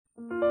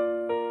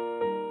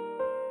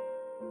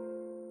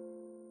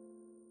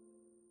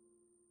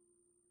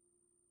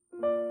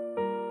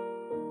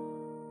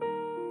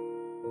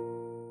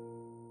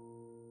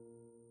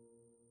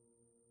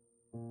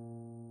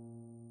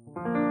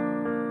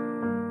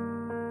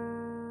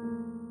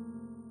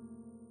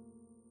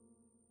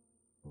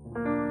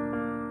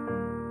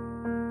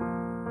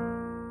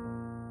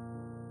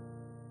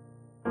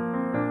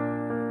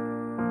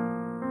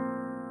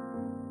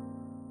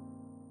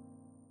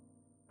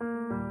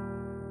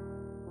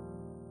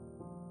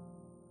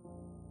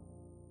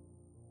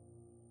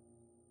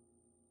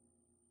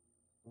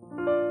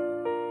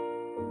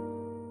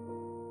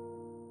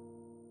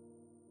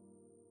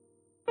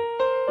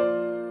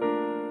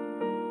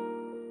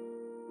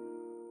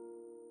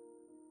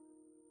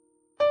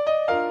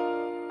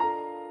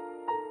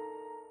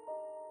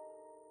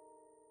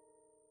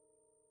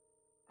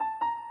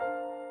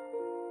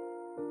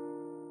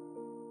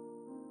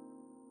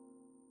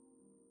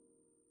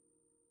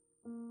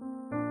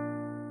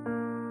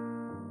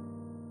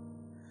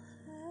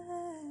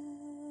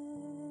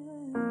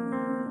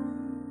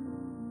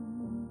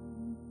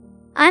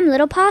I'm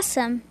Little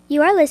Possum.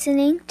 You are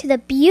listening to the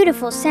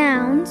beautiful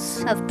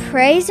sounds of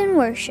praise and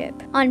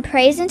worship on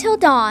Praise Until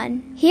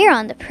Dawn, here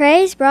on the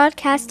Praise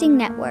Broadcasting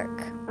Network.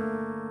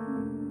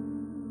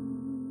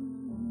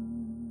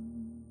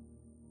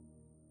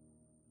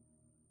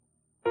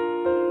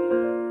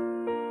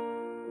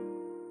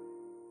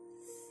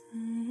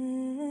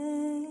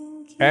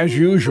 As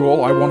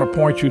usual, I want to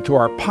point you to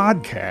our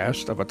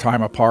podcast of A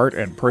Time Apart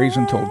and Praise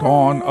Until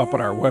Dawn up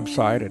at our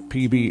website at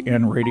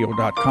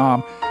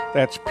pbnradio.com.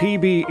 That's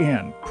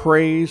PBN,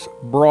 Praise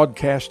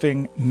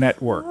Broadcasting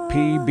Network,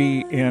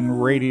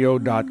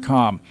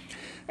 pbnradio.com.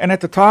 And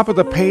at the top of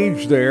the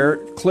page there,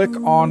 click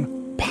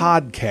on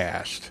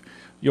Podcast.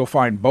 You'll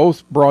find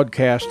both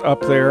broadcasts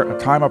up there. A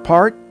Time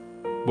Apart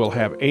will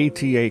have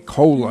ATA :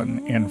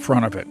 in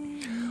front of it.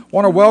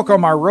 Want to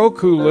welcome our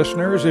Roku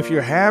listeners. If you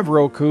have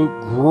Roku,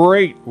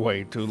 great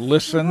way to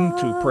listen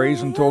to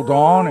Praise Until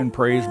Dawn and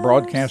Praise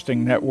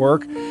Broadcasting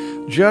Network.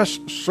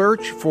 Just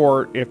search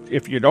for,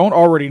 if you don't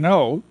already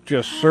know,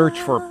 just search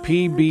for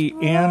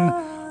PBN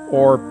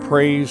or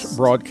Praise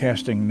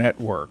Broadcasting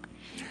Network.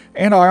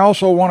 And I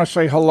also want to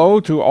say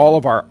hello to all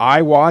of our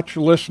iWatch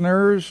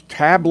listeners,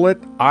 tablet,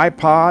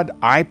 iPod,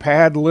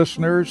 iPad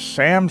listeners,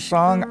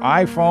 Samsung,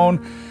 iPhone,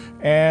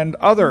 and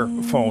other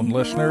phone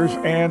listeners,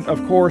 and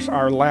of course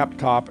our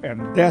laptop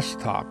and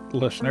desktop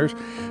listeners,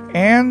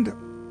 and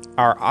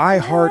our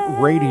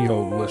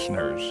iHeartRadio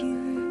listeners.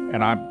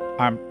 And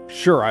I'm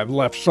sure I've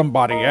left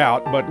somebody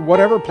out, but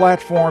whatever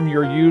platform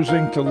you're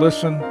using to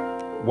listen,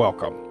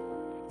 welcome.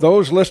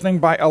 Those listening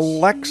by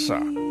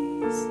Alexa,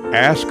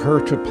 ask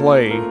her to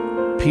play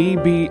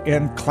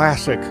PBN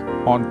Classic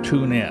on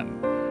TuneIn.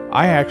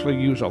 I actually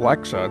use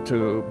Alexa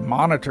to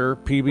monitor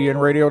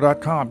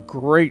pbnradio.com.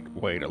 Great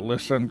way to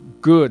listen.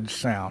 Good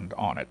sound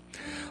on it.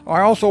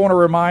 I also want to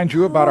remind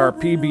you about our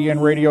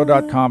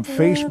pbnradio.com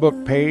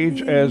Facebook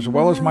page as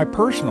well as my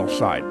personal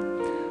site.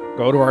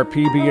 Go to our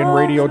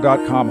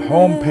pbnradio.com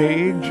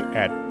homepage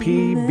at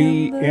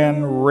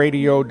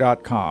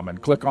pbnradio.com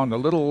and click on the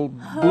little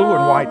blue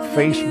and white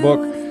Facebook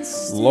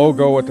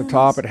logo at the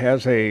top. It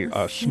has a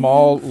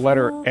small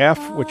letter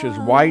F, which is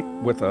white,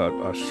 with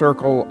a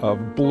circle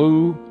of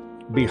blue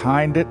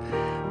behind it.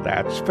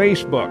 That's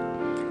Facebook.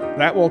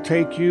 That will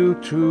take you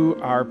to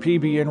our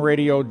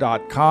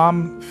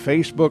pbnradio.com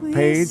Facebook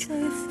page.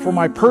 For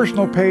my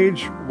personal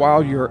page,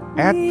 while you're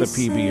at the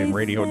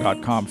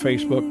pbnradio.com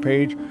Facebook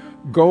page,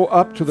 go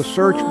up to the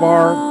search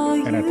bar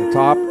and at the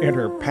top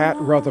enter Pat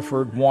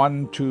Rutherford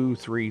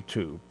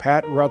 1232.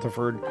 Pat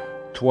Rutherford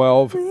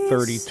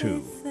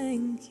 1232.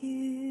 Thank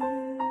you.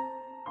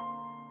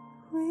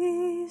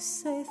 We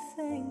say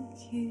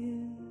thank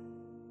you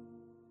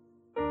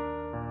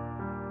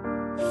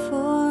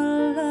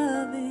for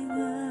loving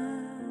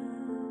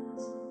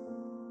us,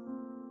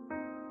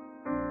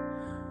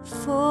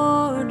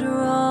 for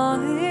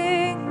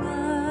drawing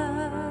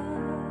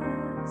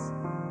us,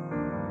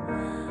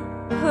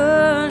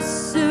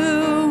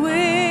 pursuing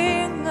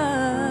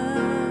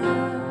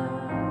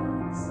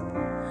us,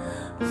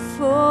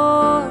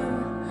 for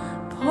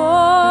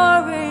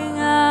pouring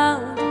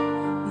out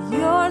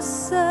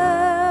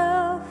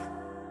yourself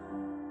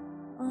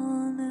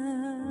on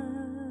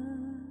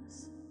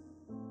us.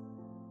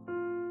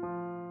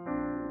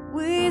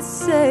 We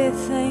say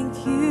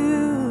thank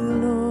you,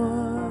 Lord.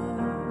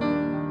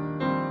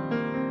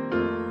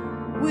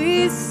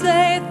 We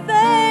say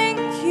thank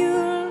you,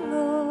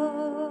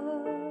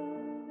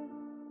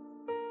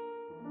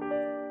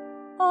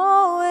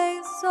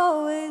 always,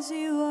 always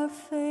you are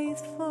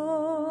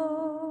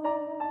faithful.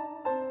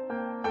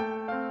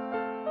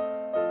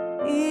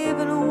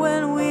 Even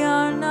when we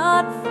are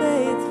not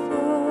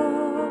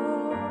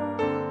faithful,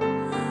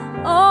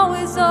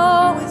 always,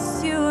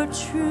 always you are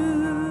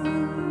true.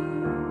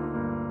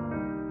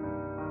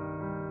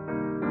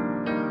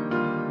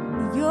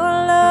 Your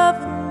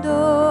love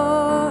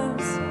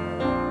endures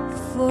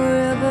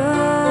forever.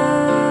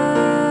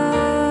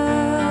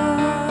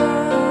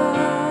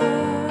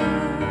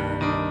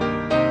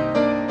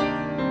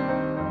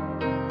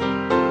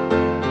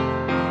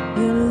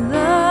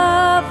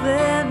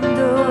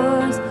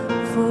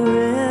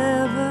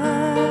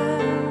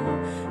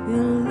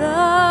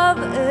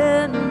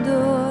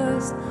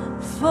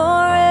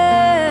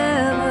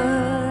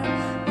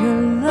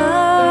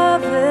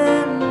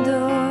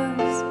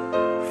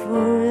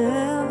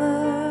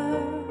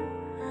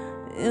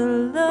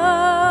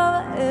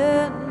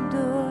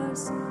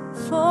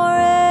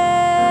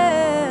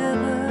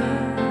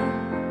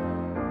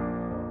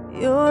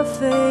 Your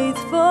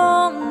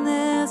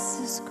faithfulness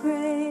is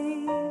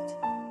great.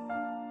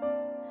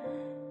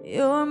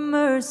 Your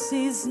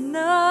mercies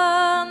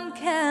none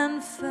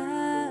can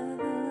fathom.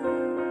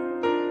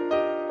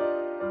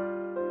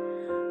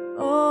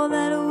 Oh,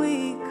 that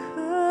we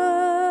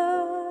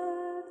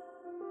could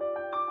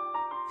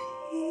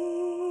be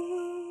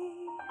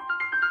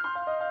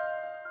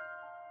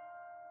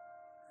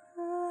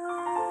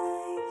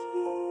like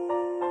you.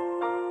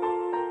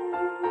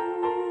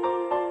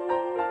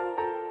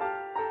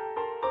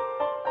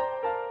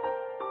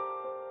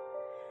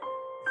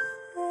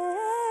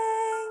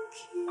 Thank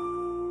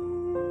you.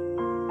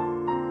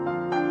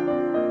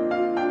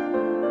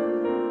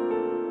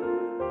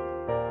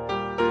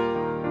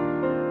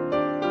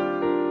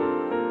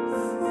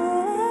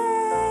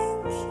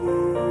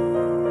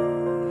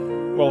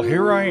 Well,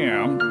 here I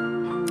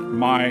am,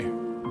 my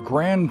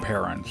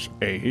grandparents'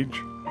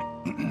 age.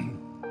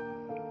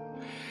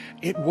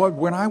 It was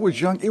when I was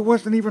young. It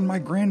wasn't even my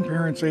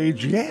grandparents'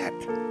 age yet.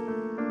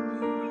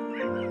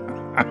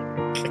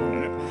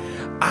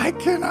 I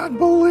cannot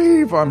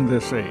believe I'm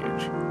this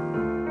age.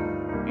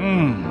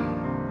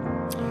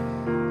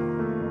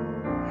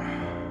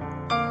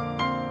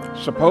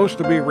 Supposed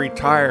to be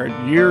retired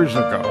years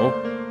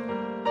ago.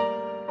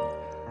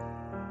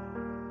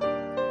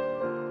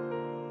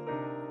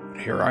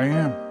 Here I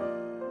am.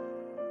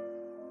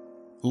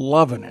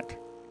 Loving it.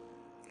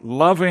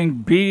 Loving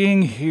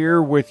being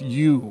here with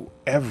you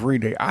every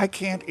day. I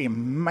can't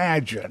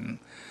imagine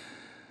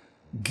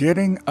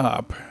getting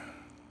up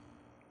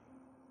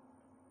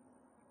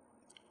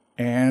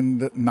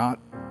and not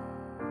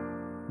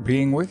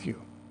being with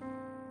you.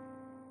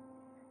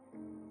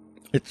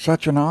 It's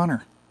such an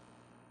honor.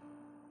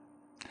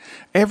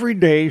 Every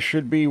day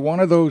should be one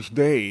of those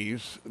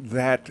days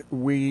that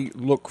we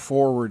look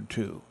forward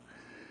to.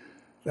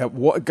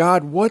 That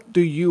God, what do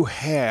you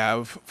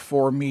have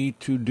for me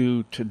to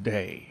do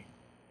today?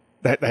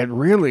 That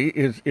really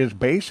is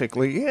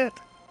basically it.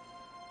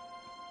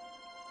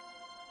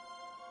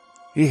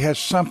 He has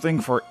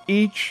something for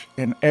each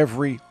and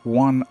every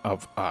one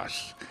of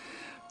us.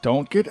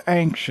 Don't get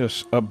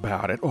anxious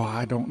about it. Oh,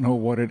 I don't know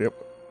what it is.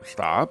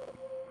 Stop.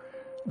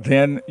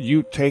 Then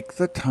you take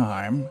the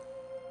time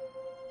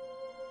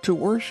to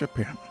worship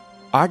Him.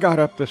 I got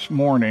up this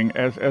morning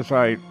as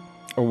I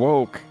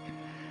awoke,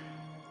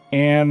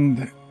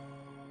 and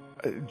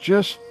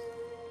just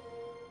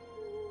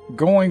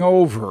going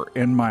over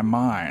in my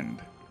mind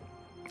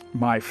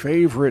my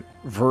favorite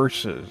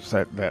verses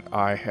that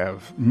I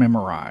have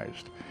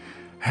memorized.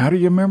 How do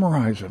you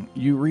memorize them?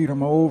 You read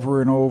them over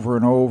and over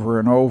and over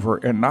and over,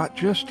 and not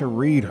just to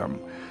read them,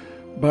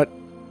 but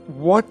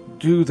what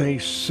do they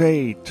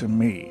say to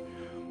me?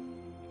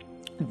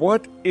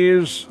 What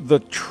is the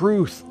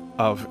truth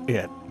of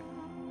it?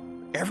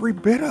 Every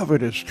bit of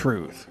it is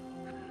truth.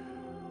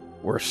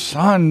 We're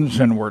sons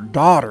and we're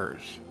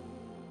daughters.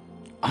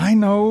 I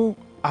know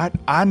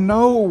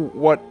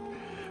what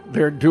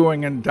they're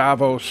doing in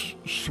Davos,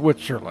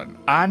 Switzerland.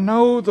 I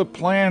know the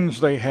plans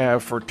they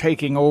have for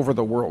taking over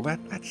the world.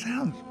 That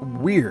sounds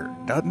weird,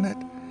 doesn't it?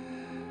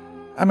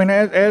 I mean,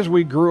 as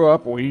we grew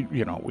up, we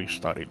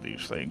studied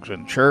these things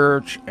in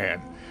church,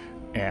 and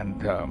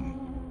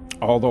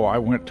although I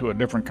went to a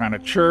different kind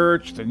of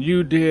church than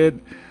you did,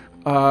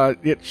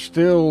 it's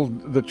still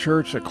the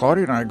church that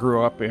Claudia and I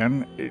grew up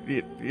in.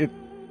 It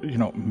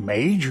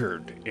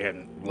majored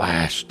in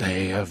last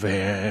day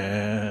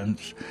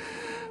events.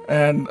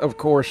 And, of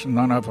course,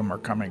 none of them are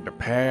coming to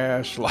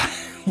pass like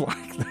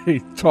they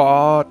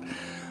taught.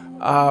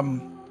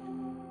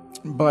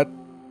 But,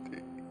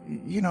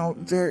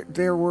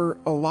 there were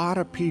a lot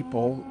of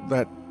people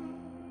that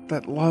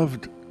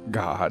loved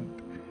God.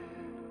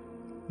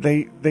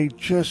 They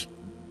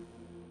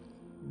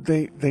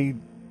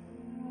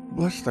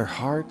bless their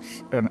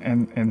hearts,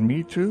 and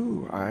me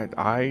too. I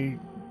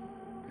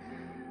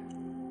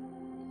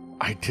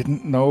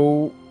didn't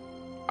know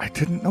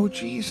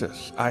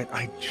Jesus.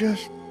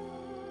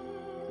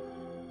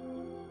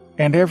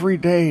 And every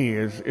day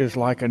is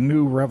like a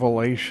new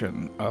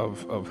revelation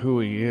of who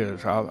He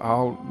is.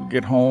 I'll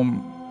get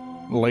home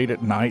late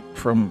at night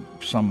from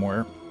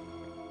somewhere,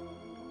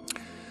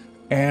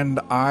 and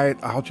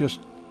I'll just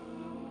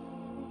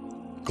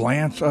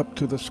glance up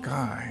to the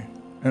sky.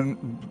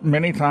 And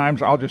many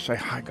times I'll just say,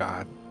 "Hi,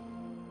 God.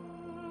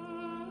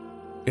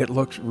 It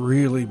looks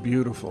really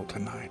beautiful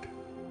tonight.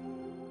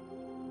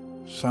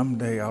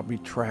 Someday I'll be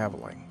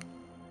traveling.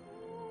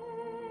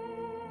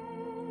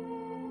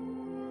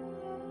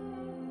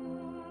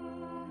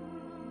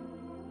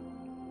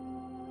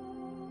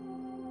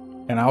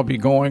 And I'll be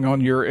going on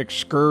your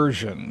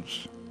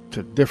excursions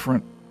to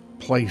different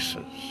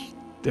places,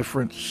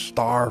 different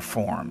star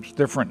forms,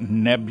 different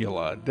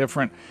nebula,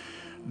 different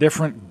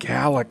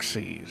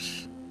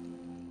galaxies.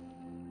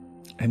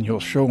 And you'll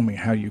show me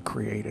how you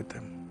created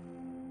them."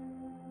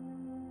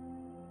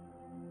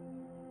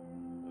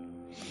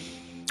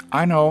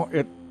 I know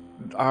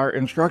our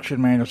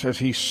instruction manual says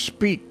He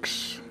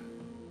speaks,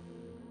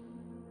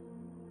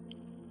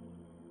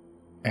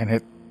 and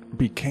it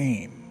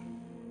became.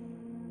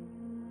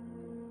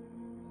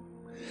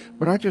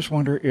 But I just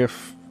wonder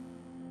if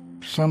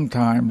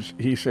sometimes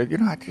He said,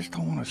 I just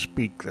don't want to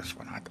speak this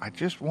one. I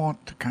just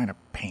want to kind of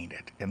paint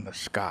it in the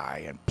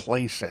sky and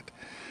place it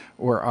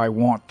where I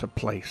want to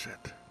place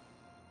it.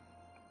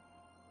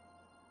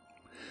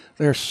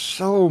 There's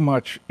so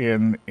much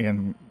in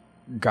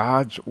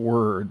God's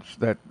words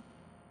that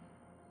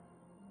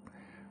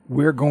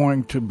we're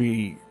going to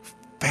be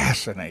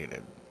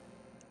fascinated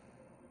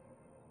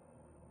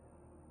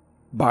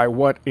by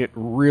what it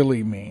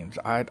really means.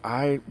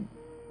 I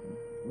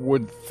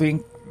would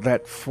think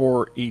that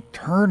for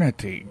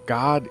eternity,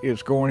 God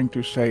is going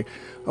to say,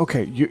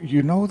 okay,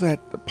 you know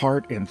that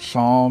part in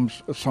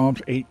Psalms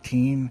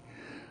 18,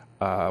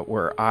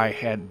 where I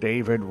had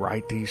David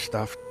write this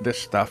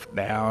stuff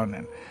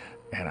down,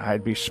 And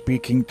I'd be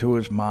speaking to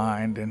his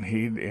mind, and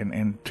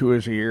and to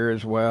his ear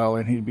as well,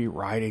 and he'd be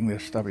writing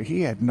this stuff.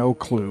 He had no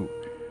clue.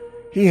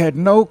 He had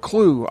no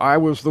clue I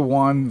was the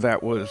one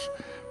that was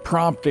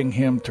prompting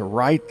him to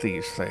write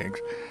these things.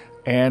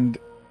 And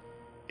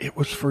it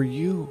was for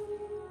you.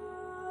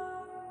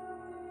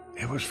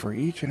 It was for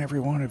each and every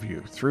one of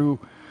you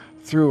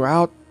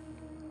throughout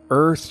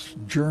Earth's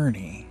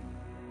journey.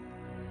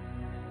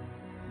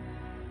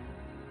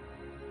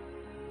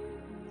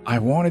 I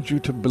wanted you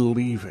to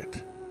believe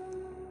it.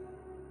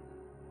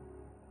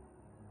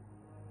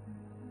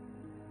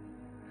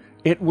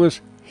 It was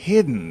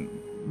hidden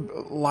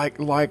like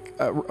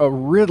a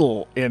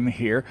riddle in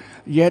here,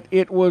 yet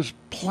it was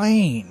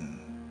plain.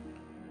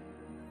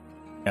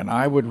 And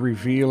I would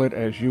reveal it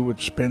as you would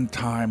spend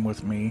time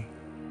with me.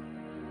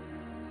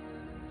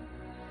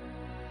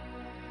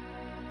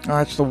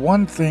 That's the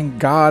one thing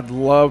God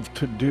loved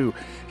to do.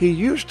 He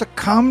used to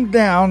come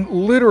down,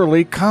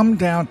 literally come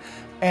down,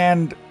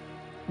 and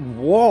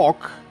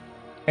walk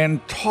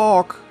and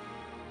talk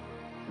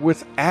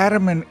with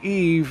Adam and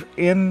Eve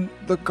in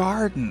the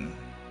garden.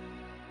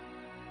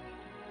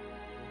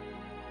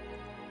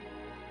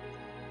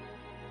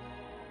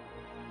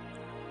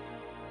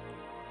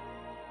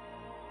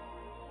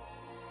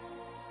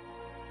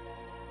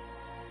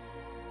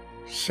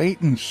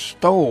 Satan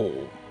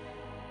stole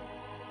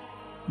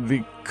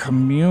the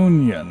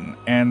communion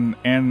and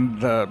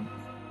the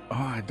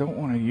I don't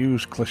want to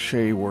use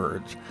cliche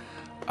words.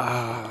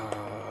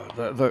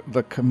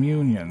 The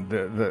communion,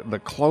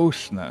 the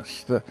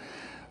closeness,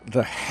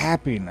 the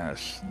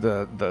happiness,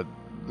 the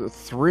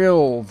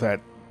thrill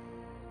that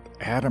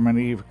Adam and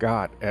Eve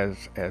got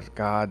as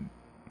God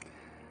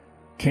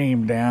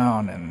came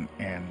down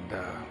and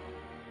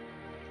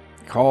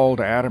called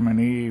Adam and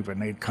Eve,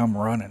 and they'd come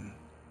running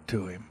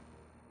to him.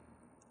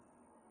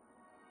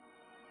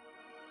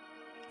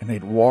 And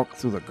they'd walk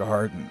through the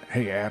garden.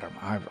 Hey, Adam,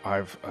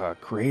 I've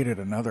created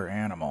another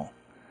animal,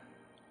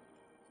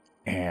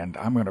 and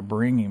I'm going to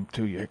bring him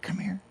to you. Come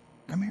here,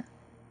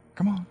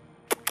 come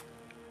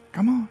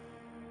on.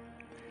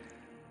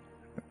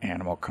 The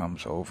animal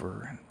comes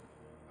over, and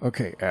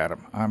okay,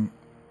 Adam,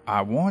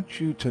 I want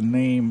you to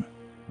name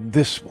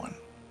this one.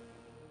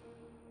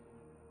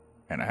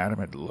 And Adam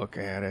would look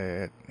at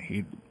it.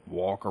 He'd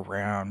walk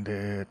around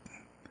it.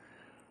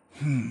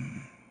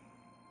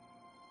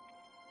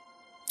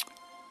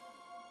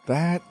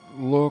 That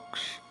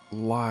looks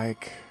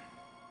like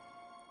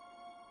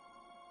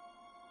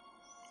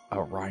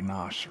a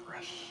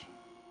rhinoceros.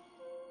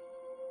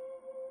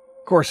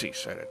 Of course, he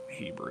said it in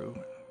Hebrew,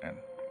 and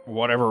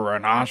whatever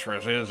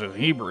rhinoceros is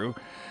Hebrew.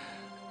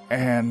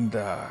 And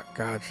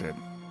God said,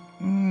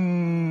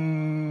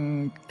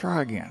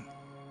 try again.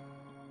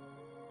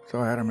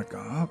 So Adam had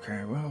gone,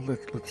 okay, well,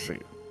 let's see.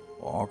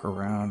 Walk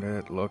around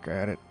it, look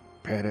at it,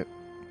 pet it,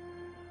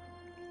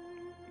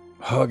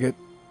 hug it.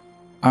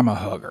 I'm a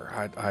hugger.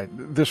 I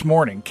this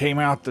morning came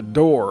out the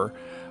door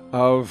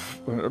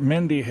of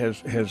Mindy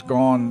has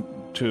gone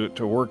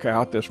to work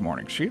out this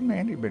morning. She and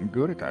Mandy have been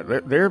good at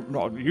that. They're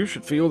you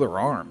should feel their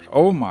arms.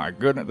 Oh my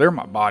goodness, they're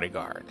my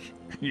bodyguards.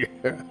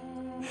 Yeah.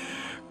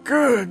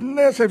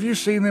 Goodness, have you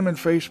seen them in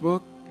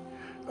Facebook?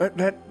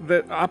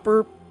 That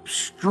upper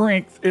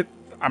strength.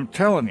 I'm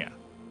telling you,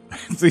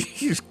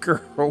 these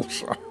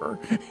girls are.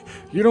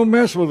 You don't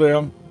mess with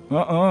them.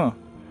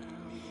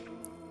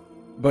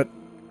 But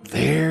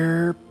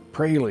there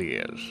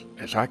Praley is,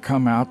 as I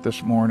come out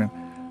this morning,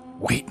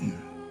 waiting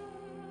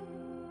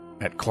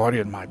at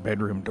Claudia in my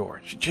bedroom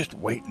door. She's just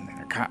waiting.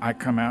 I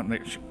come out,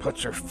 and she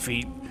puts her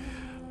feet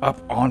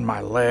up on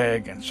my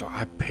leg, and so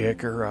I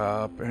pick her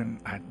up, and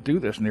I do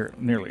this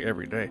nearly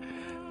every day,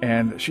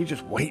 and she's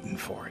just waiting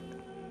for it.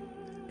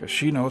 Because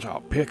she knows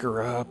I'll pick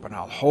her up, and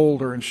I'll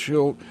hold her, and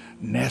she'll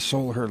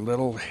nestle her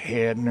little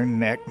head and her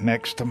neck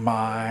next to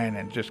mine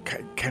and just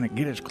kind of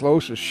get as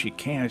close as she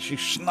can. She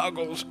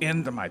snuggles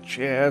into my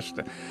chest.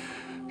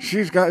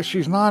 She's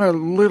not a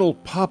little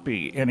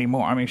puppy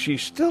anymore. I mean,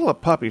 she's still a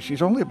puppy.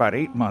 She's only about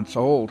 8 months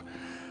old,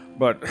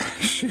 but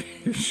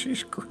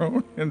she's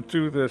grown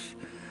into this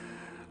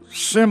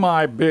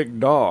semi-big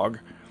dog.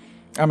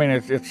 I mean,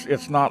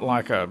 it's not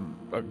like a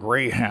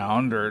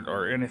greyhound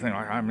or anything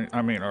like.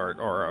 I mean,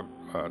 or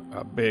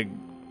a big.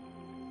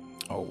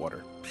 Oh, what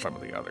are some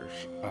of the others?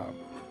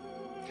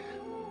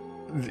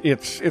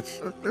 It's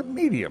a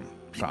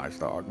medium-sized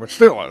dog, but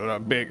still a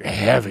big,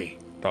 heavy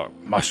dog,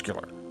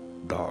 muscular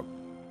dog.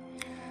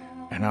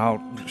 And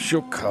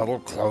she'll cuddle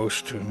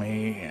close to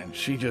me, and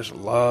she just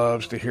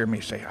loves to hear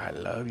me say, "I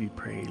love you,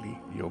 Praley.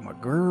 You're my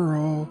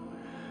girl.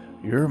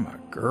 You're my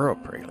girl,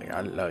 Praley.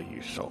 I love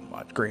you so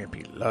much.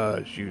 Grampy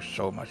loves you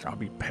so much." I'll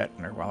be petting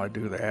her while I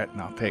do that,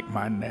 and I'll take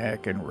my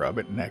neck and rub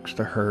it next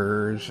to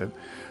hers, and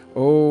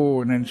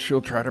then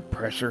she'll try to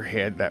press her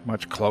head that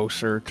much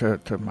closer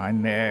to my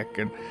neck,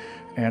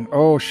 and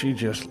she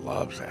just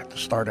loves that, to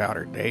start out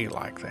her day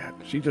like that.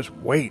 She just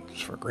waits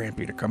for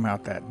Grampy to come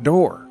out that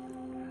door.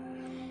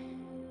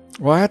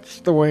 Well,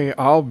 that's the way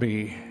I'll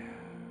be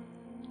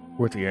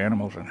with the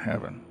animals in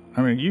heaven.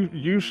 I mean,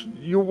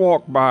 you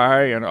walk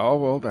by and, oh,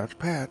 well, that's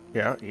Pat.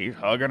 Yeah, he's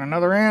hugging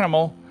another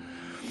animal.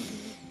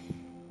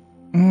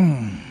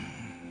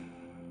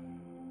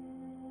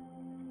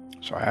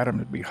 So Adam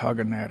would be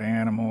hugging that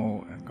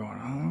animal and going,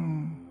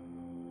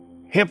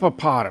 oh,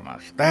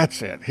 hippopotamus.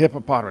 That's it,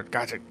 hippopotamus.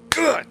 God said,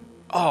 good.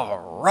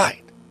 All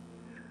right.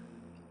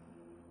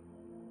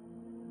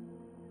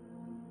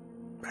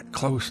 That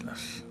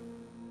closeness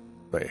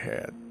they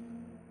had.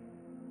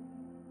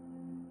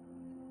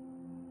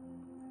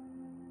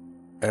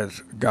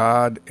 As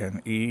God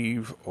and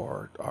Eve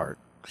are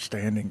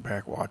standing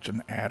back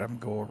watching Adam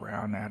go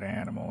around that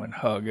animal and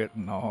hug it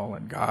and all,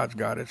 and God's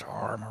got his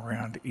arm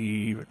around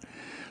Eve and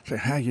say,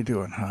 how you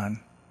doing,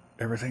 hon?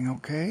 Everything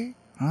okay?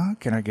 Huh?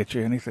 Can I get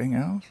you anything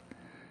else?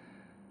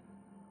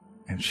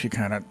 And she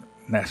kind of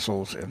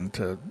nestles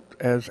into,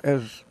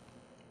 as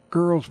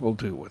girls will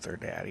do with their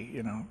daddy,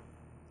 you know,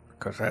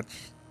 because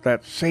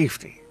that's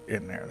safety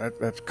in there.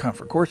 That's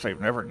comfort. Of course, they've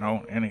never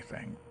known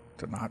anything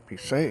to not be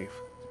safe.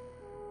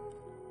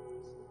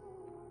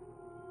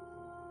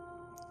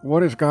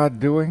 What is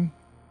God doing?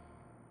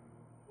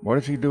 What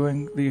is he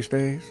doing these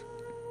days?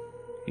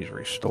 He's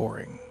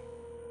restoring.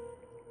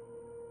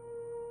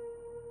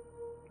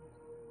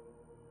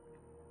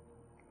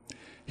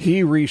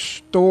 He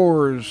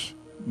restores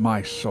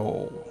my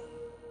soul.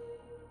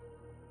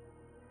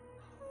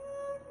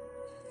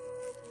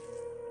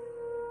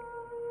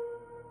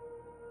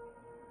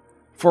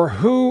 For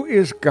who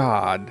is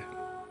God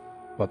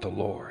but the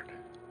Lord?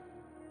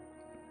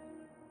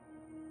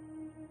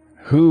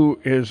 Who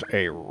is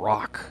a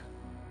rock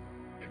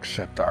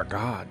except our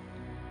God?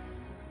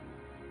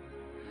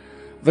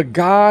 The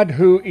God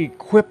who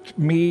equipped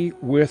me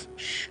with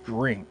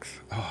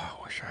strength. Oh,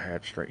 I wish I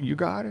had strength. You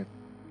got it.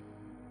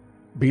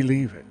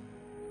 Believe it.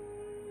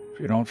 If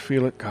you don't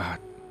feel it, God,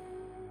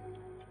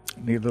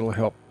 I need a little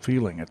help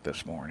feeling it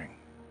this morning.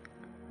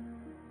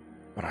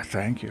 But I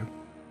thank you.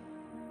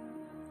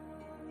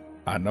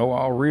 I know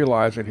I'll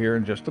realize it here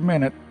in just a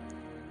minute.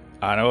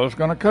 I know it's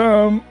going to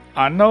come.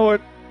 I know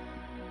it.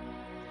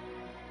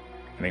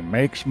 And he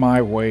makes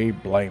my way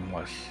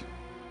blameless.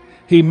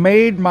 He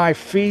made my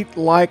feet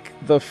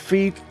like the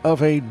feet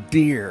of a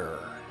deer.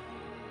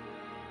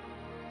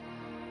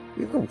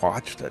 You ever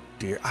watched a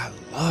deer? I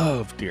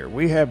love deer.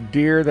 We have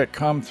deer that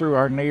come through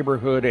our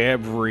neighborhood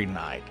every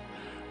night.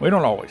 We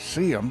don't always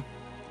see them,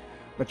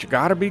 but you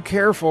got to be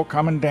careful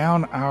coming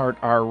down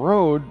our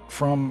road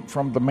from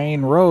the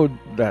main road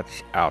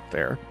that's out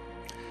there.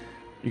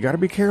 You got to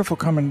be careful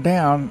coming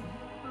down,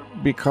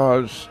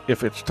 because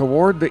if it's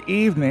toward the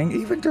evening,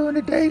 even during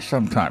the day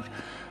sometimes,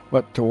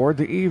 but toward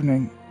the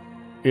evening,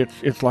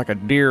 it's like a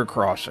deer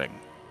crossing.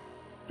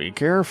 Be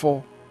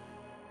careful.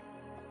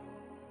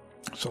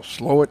 So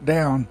slow it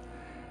down,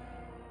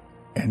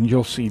 and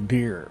you'll see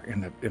deer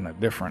in the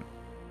different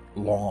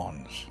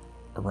lawns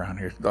around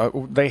here.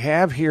 They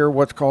have here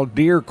what's called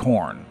deer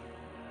corn,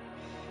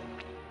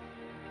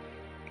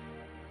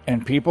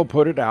 and people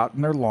put it out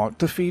in their lawn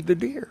to feed the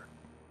deer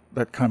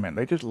that come in.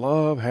 They just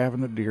love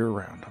having the deer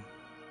around them.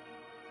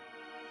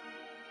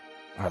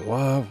 I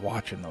love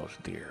watching those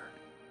deer.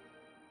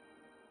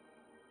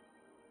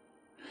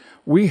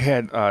 We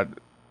had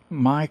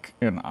Mike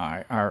and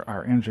I,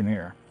 our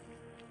engineer,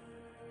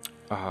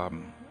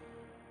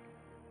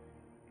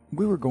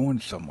 we were going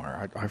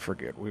somewhere. I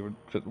forget. We were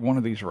one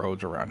of these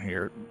roads around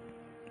here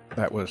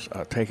that was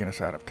taking us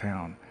out of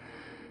town,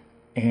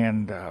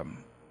 and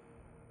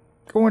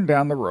going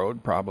down the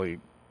road probably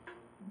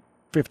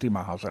 50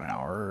 miles an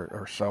hour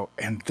or so.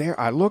 And there,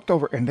 I looked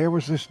over, and there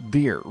was this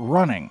deer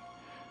running,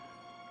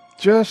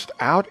 just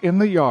out in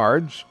the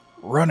yards,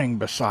 running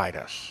beside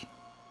us.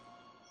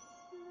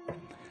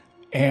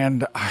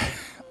 And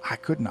I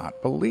could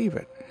not believe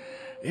it.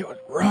 It was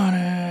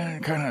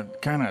running, kind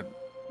of,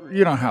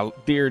 you know how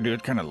deer do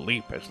it, kind of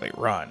leap as they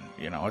run.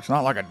 You know, it's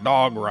not like a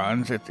dog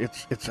runs.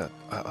 It's a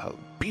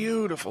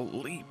beautiful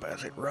leap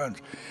as it runs.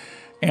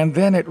 And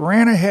then it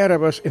ran ahead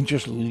of us and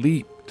just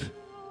leaped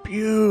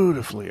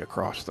beautifully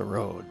across the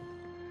road.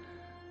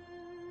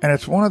 And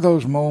it's one of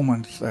those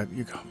moments that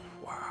you go,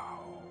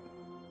 wow.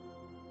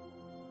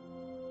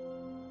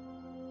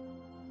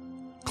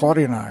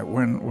 Claudia and I,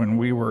 when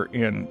we were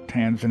in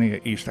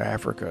Tanzania, East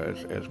Africa,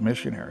 as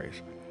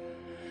missionaries,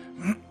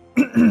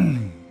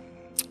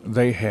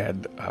 they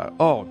had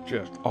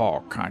just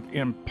all kinds.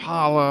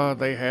 Impala,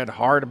 they had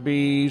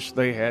hartebeest,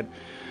 they had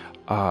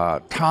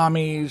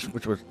Tommies,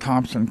 which was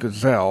Thompson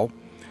gazelle,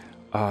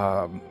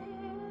 and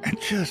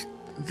just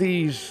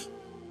these.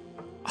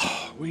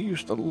 We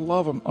used to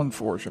love them.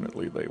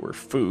 Unfortunately, they were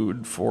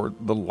food for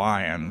the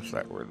lions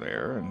that were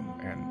there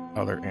and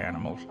other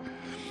animals.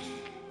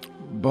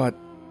 But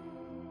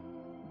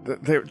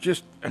they're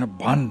just an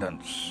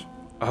abundance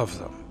of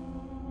them.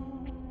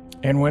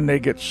 And when they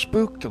get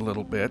spooked a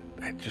little bit,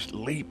 they just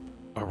leap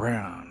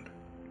around.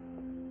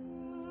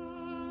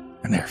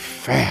 And they're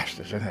fast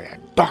as they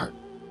dart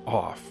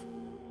off.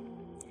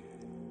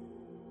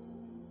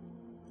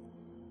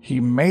 He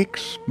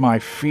makes my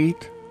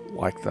feet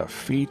like the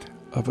feet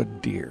of a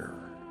deer.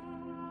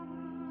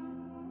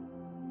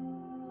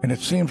 And it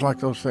seems like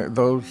those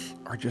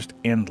are just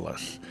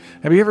endless.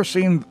 Have you ever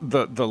seen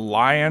the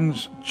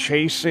lions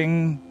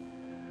chasing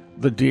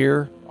the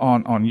deer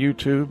on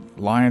YouTube?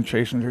 Lion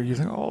chasing deer. You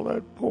think, oh,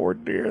 that poor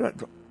deer,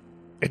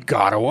 it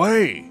got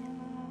away.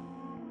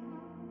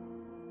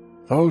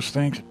 Those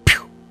things,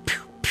 pew,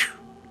 pew, pew,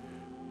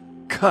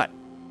 cut,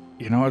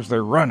 as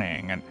they're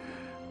running. And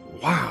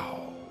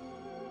wow.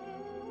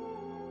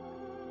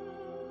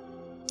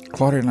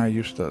 Claudia and I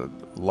used to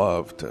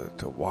love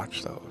to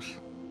watch those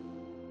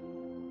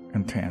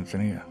in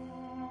Tanzania.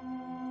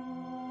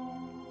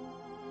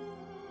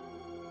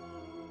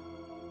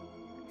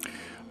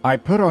 I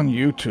put on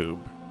YouTube,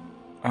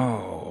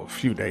 a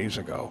few days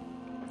ago,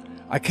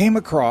 I came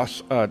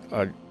across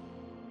a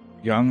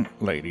young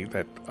lady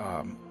that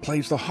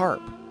plays the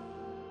harp.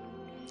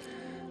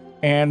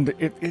 And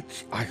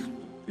it's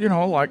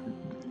like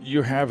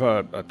you have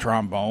a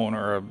trombone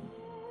or a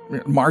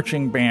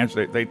marching bands,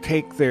 they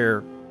take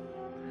their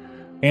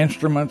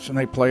instruments and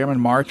they play them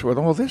and march with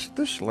them. Well,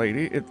 this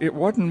lady, it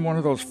wasn't one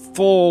of those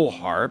full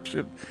harps.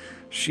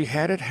 She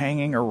had it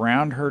hanging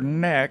around her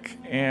neck,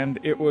 and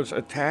it was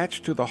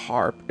attached to the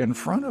harp in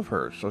front of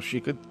her, so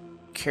she could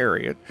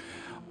carry it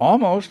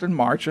almost and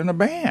march in a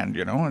band,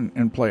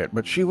 and play it.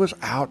 But she was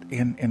out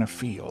in a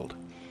field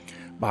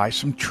by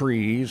some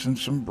trees and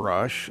some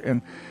brush,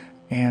 and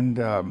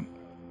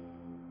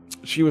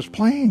she was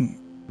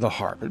playing the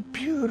harp.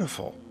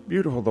 Beautiful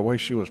the way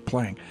she was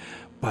playing.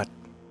 But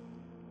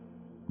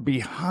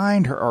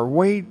behind her,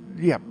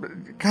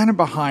 kind of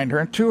behind her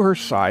and to her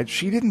side,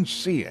 she didn't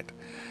see it.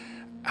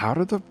 Out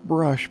of the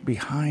brush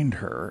behind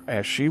her,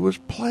 as she was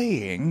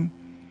playing,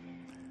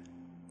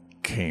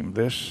 came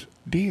this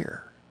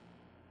deer.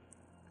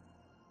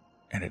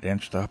 And it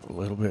inched up a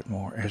little bit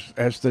more.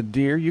 As the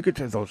deer, you could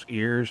tell those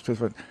ears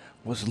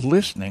was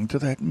listening to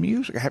that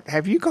music.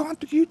 Have you gone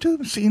to YouTube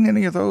and seen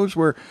any of those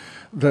where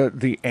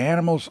the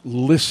animals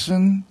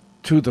listen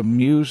to the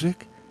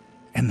music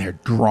and they're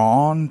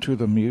drawn to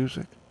the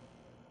music?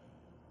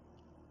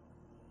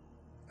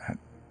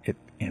 It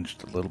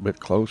inched a little bit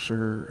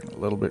closer and a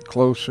little bit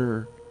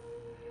closer,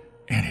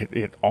 and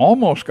it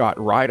almost got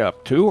right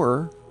up to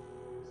her,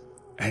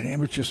 and it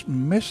was just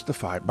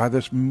mystified by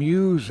this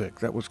music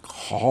that was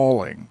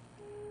calling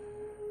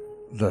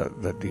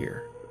the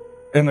deer.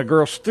 And the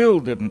girl still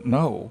didn't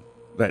know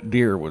that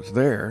deer was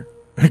there.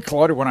 And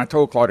Claudia, when I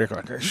told Claudia,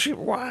 she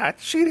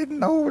didn't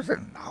know it was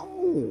there.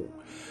 No.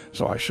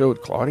 So I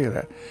showed Claudia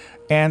that.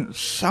 And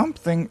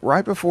something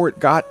right before it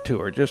got to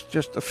her,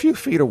 just a few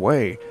feet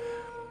away,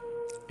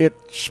 it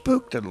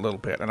spooked it a little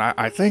bit. And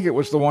I think it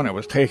was the one that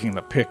was taking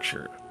the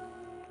picture.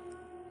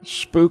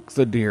 Spooked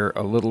the deer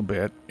a little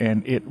bit,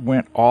 and it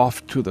went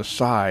off to the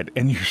side,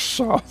 and you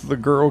saw the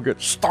girl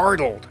get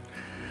startled.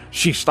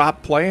 She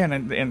stopped playing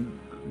and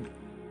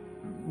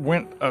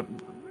went,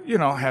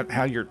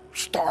 how you're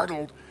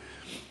startled.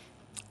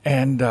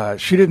 And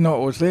she didn't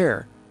know it was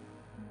there.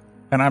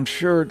 And I'm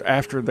sure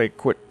after they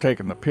quit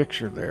taking the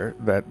picture there,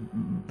 that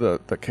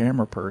the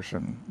camera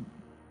person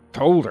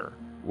told her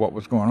what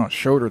was going on,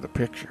 showed her the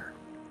picture.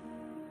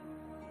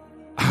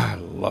 I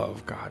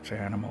love God's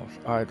animals.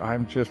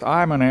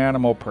 I'm an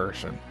animal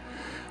person.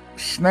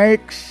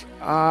 Snakes,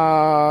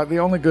 the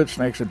only good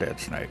snake's a dead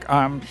snake.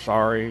 I'm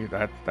sorry,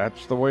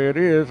 that's the way it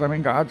is. I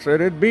mean, God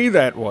said it'd be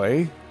that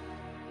way.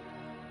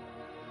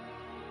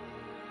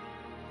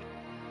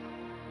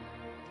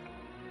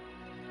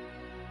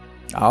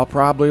 I'll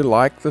probably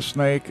like the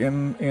snake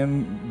in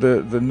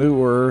the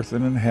new earth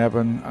and in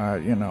heaven.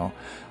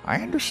 I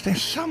understand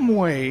some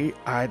way.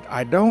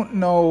 I don't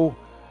know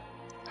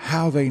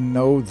how they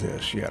know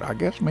this yet. I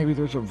guess maybe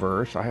there's a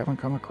verse. I haven't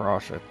come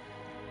across it,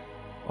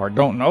 or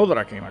don't know that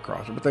I came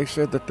across it. But they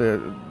said that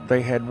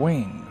they had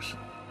wings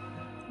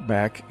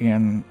back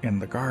in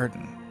the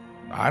garden.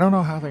 I don't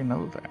know how they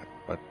know that,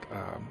 but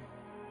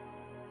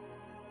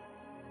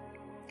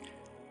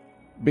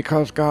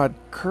because God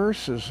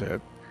curses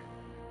it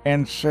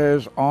and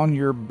says, on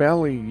your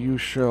belly you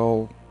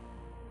shall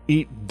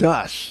eat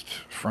dust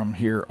from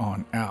here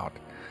on out.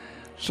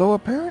 So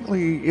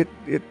apparently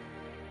it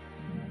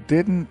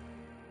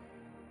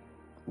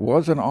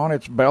wasn't on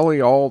its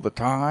belly all the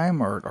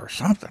time or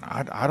something.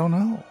 I don't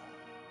know.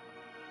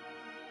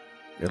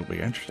 It'll be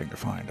interesting to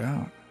find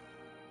out.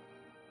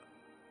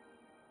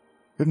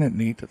 Isn't it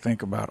neat to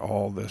think about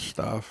all this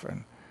stuff?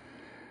 And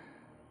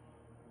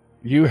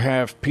you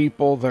have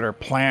people that are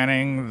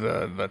planning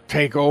the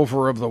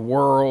takeover of the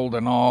world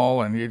and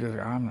all, and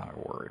I'm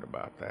not worried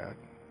about that.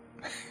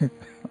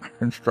 Our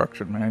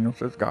instruction manual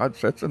says God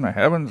sits in the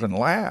heavens and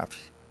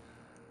laughs.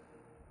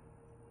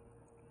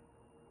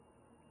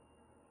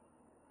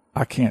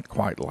 I can't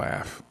quite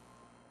laugh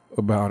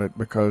about it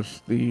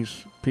because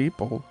these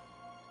people,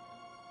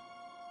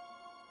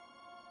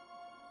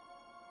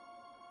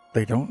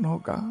 they don't know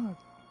God.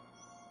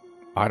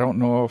 I don't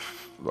know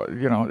if,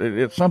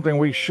 it's something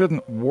we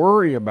shouldn't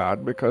worry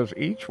about because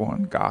each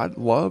one, God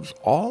loves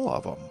all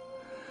of them.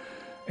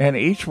 And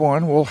each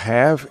one will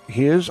have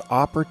his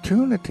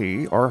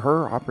opportunity or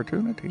her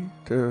opportunity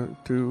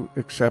to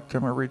accept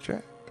him or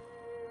reject.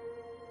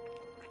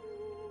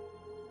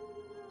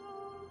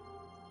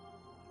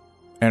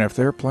 And if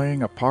they're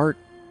playing a part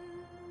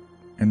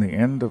in the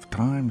end of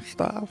time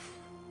stuff,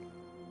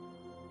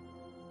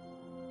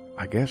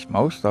 I guess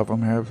most of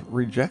them have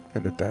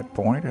rejected at that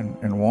point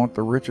and want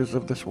the riches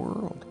of this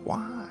world.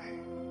 Why?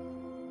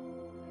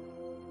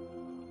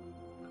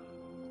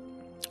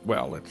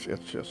 Well,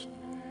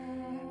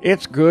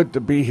 it's good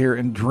to be here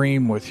and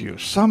dream with you.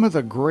 Some of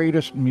the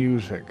greatest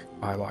music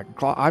I like.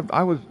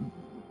 I was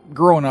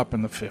growing up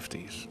in the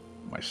 50s.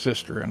 My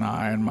sister and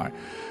I, and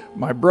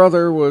my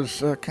brother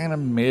was kind of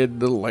mid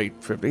to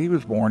late 50s. He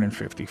was born in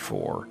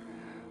 54.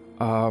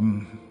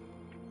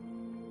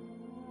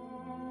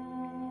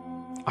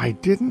 I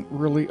didn't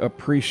really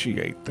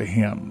appreciate the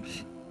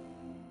hymns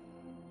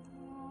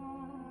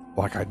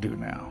like I do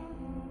now.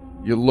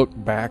 You look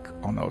back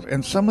on those,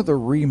 and some of the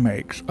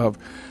remakes of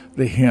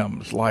the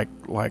hymns, like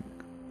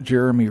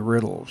Jeremy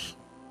Riddle's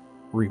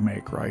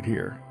remake right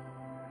here,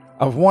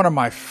 of one of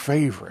my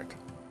favorite.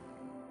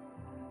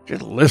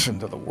 Just listen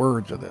to the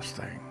words of this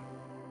thing.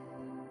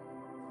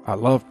 I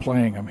love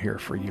playing them here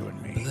for you and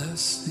me.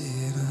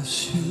 Blessed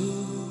assurance,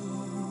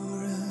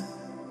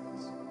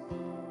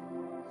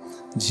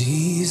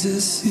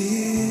 Jesus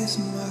is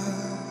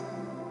mine.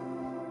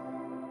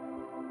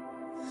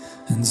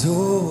 And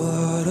oh,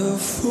 what a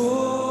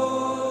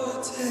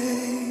foretaste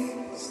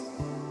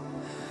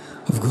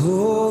of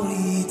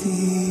glory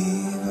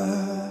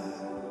divine,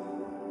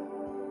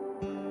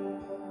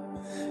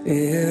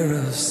 heir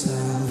of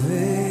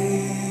salvation,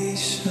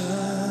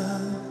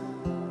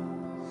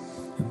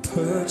 and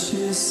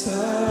purchase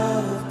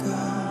of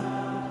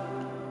God,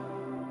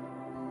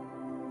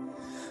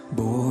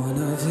 born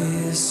of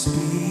His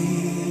Spirit,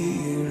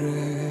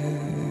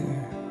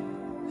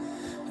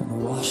 and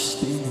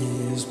washed in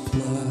His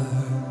blood.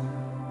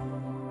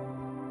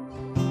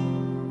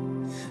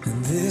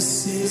 And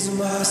this is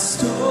my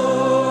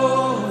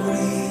story,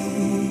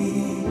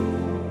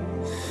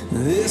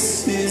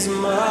 this is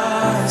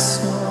my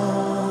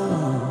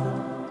song,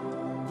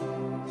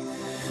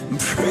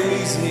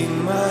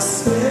 praising my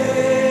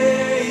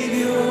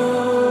Savior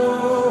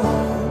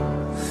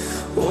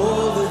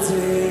all the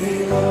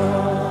day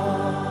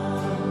long.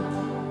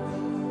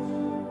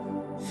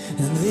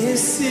 And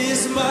this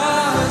is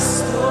my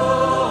story,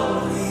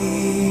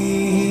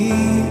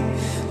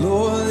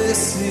 Lord,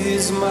 this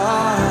is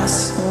my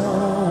song,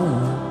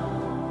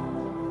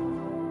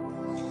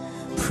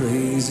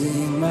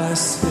 praising my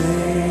Savior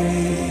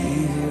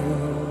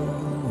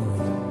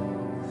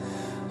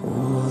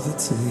all the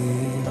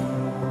day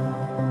long,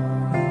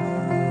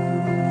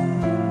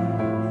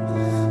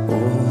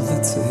 all the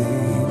day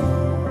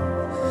long,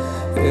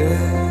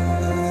 yeah,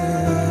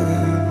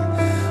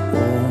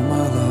 all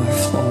my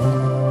life long.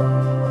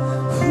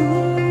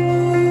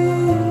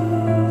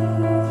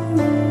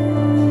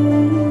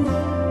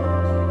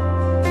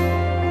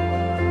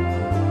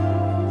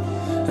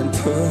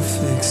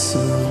 Perfect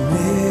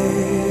submission,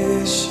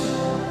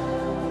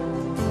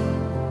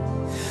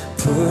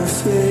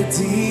 perfect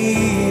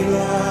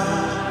delight,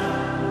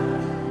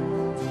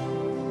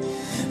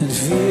 and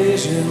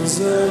visions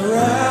of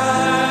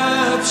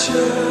rapture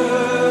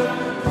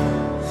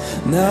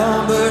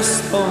now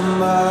burst on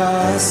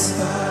my side.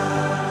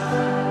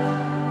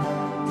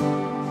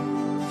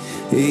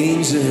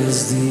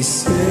 Angels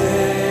descending,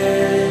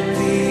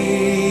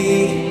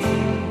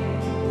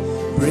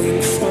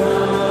 bring from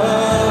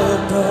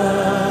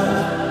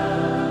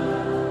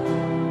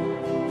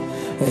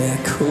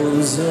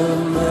echoes of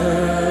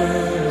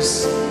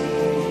mercy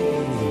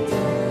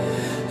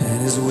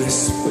and His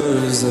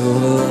whispers of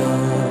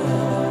love.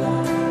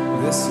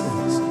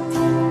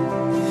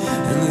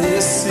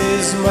 This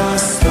is my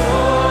story,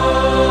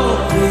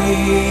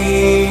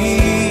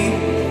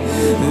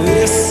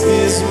 this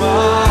is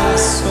my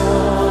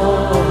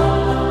song,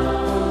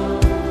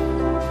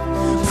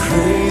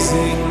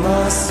 praising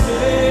my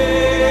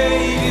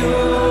Savior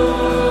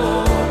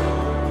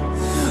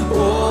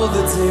all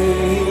the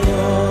day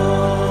long.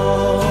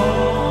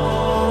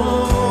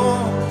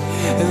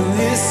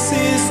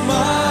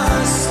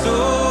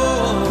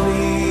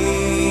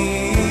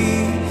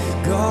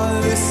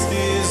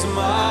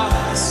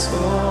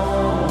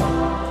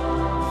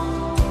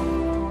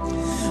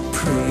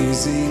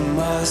 Praising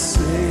my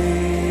Savior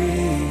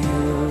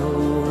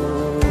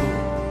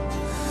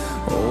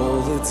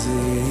all the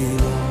day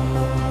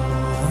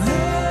long.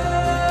 Hey,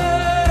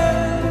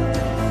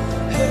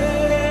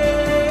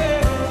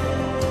 hey.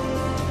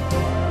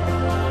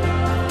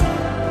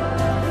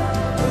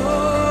 Oh,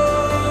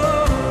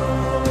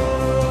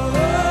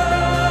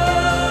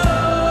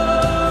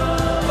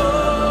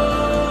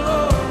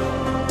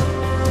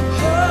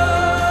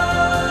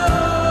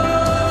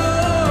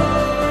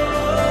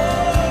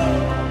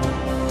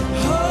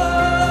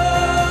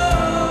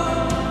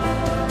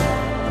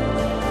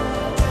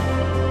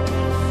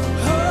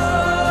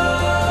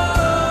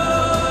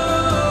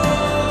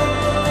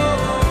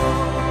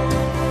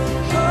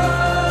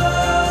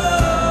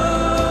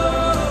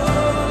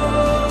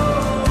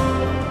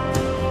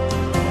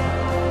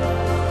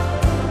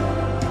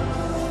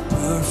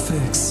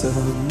 perfect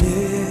submission,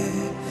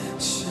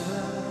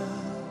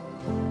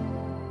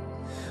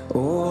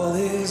 all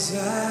is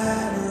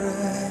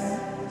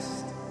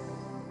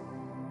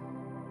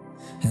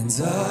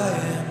and I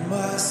and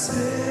my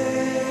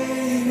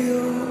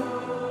Savior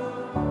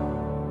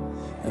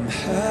am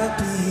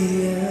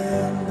happy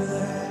and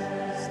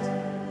blessed,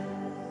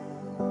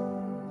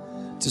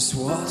 just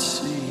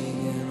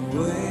watching and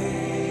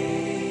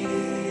waiting,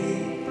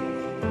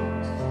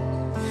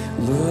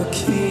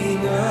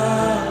 looking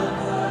up,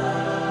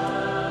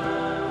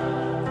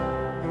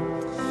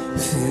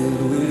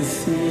 filled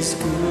with His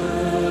goodness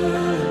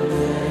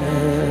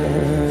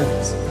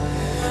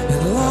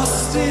and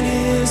lost in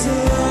His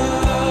love.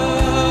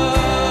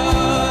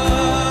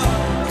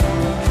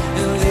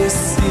 And this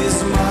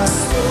is my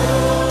story,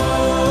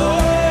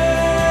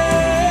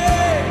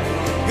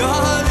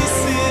 God, this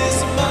is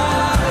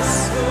my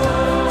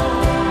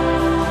song,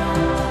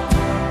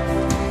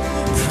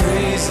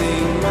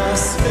 praising my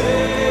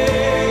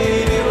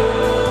Savior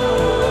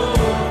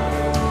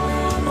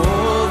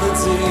all the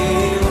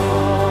day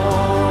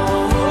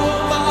long. All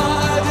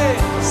my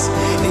days,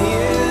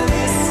 yeah,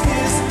 this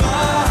is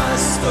my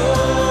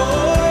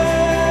story,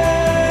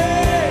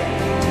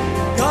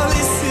 God,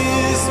 this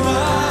is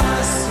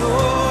my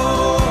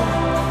song,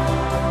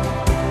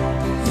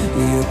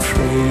 yeah,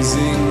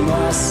 praising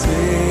my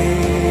Savior,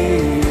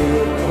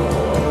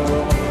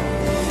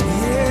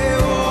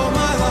 yeah, all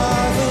my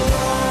life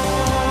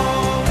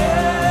long.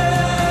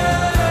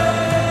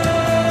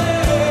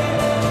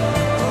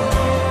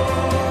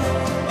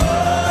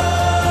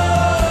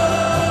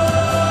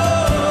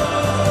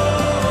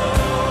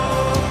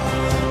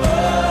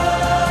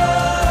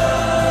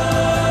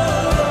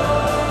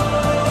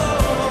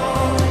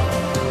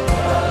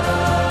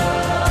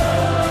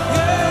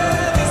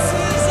 Yeah, this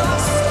is our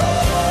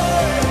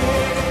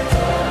story.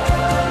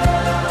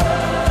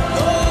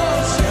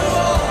 Lord, you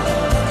are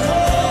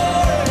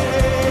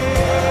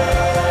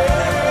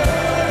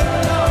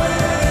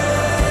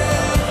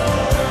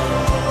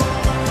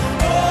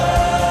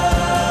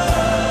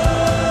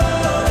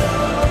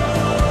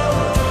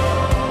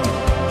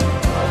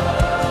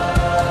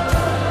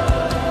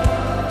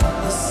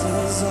This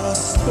is our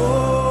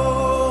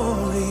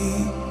story.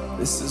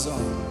 This is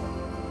our,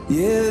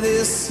 yeah,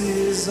 this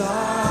is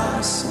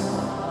our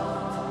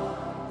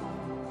song,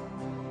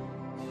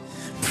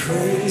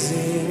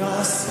 praising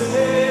our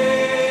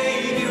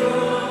Savior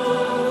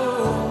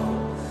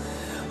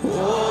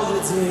all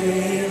the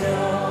day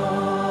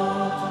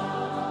long.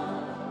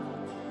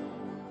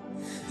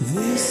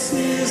 This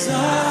is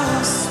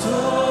our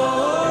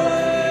story,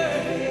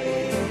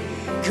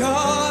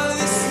 God,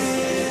 this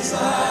is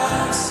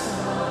our song,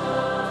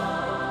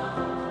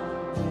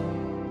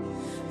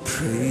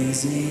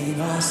 praising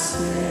our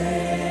Savior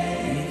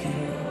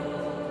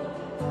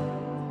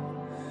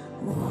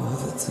all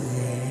the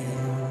day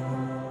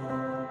long,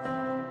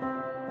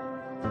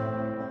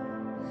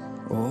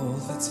 all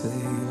the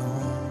day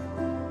long.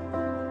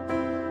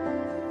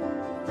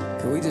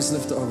 Can we just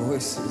lift our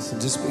voices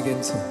and just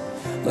begin to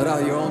let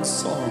out your own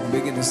song,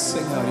 begin to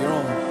sing out your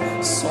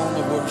own song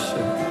of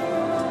worship.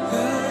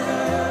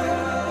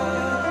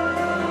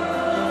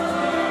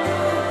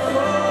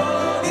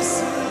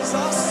 This is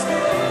our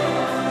story.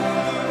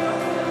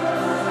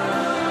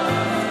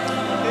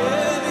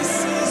 Yeah,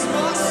 this is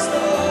my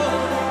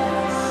story.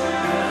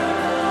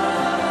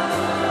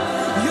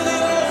 You're the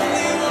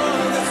only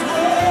one that's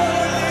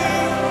worthy.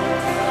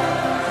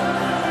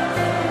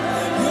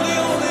 You're the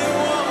only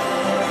one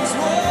who's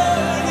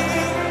worthy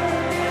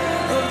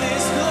of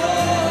this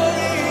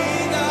glory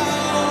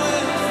now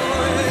and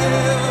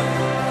forever.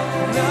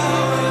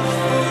 Now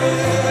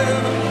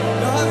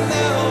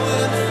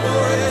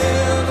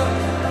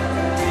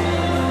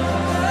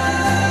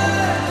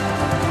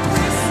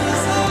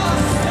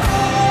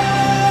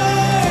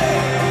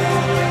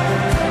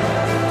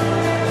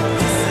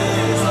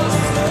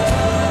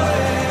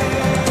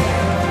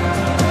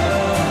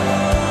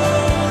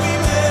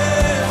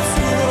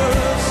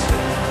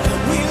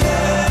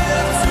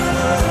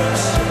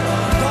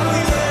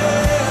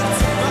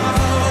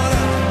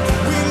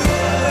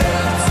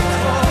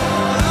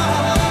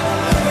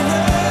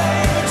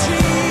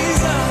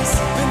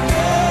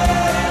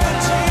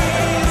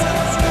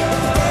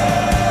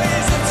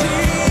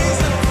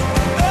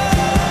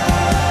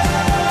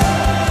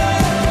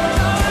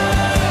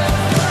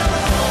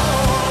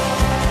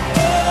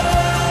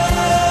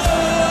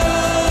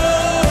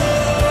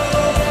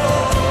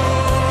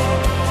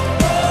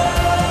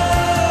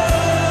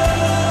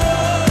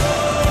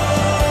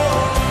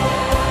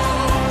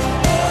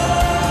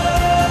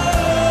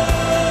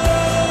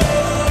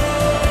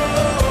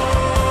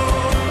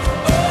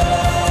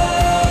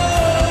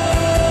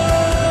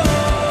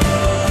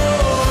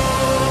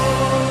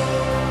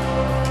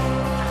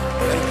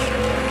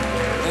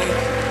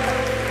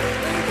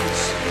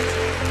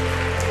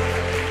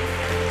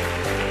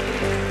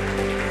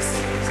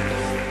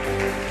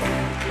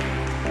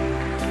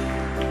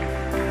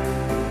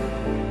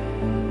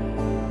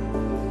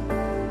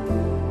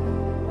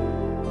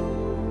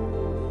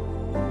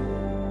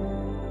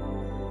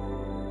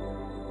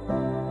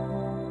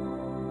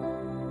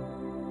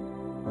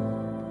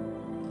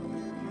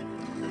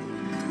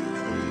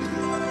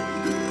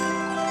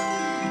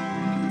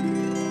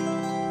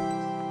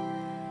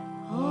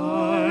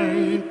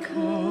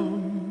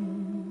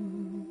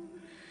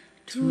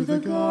to the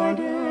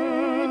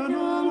garden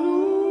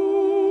alone.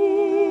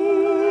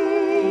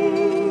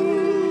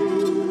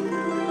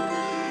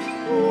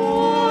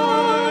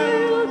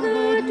 While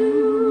the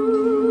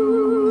dew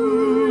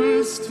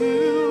is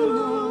still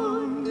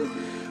on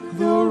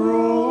the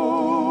roses,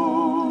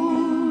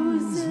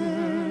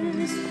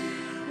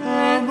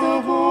 and the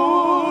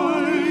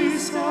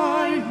voice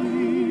I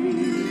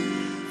hear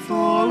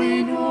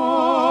falling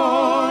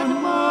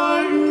on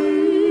my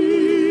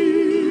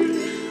ear,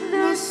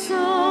 the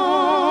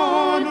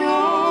Son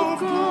of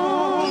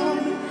God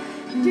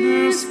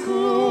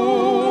discloses.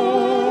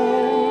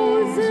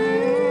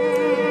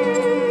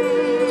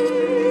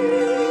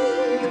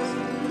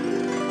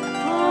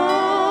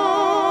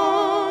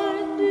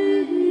 And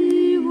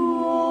he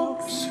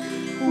walks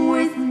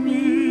with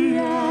me,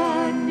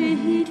 and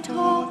he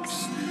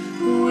talks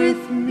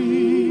with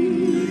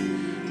me,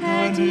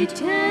 and he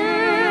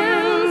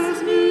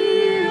tells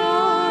me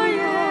I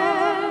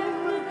am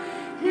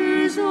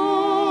his own,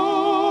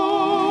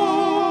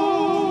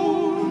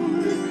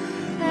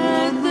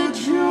 and the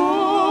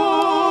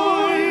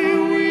joy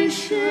we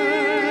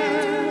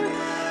share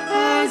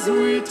as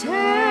we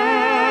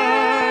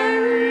tarry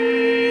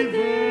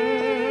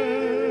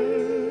there,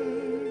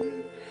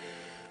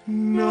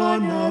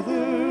 none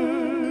other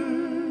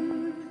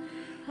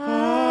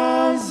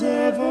has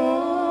ever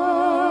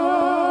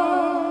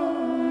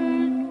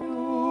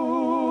known.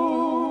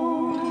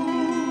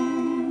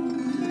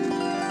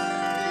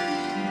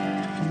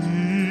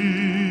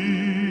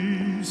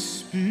 He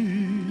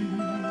speaks,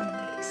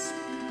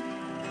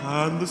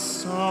 and the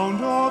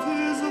sound of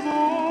his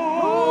voice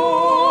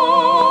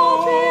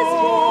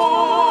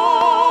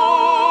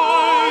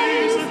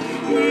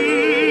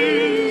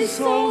is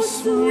so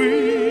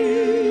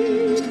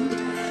sweet.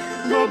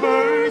 The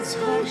birds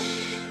hush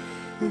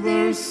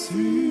their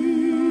singing,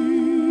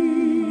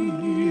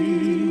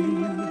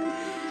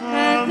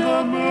 and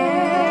the melody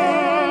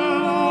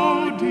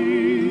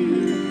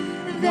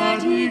that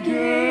he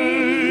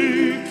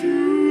gave to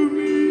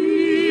me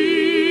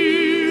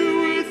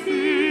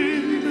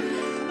within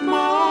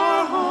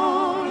my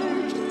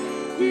heart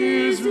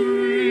is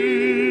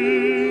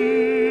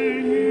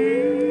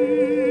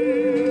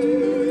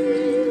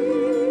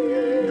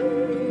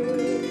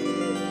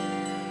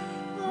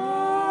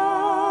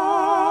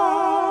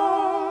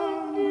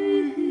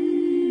and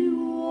he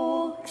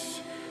walks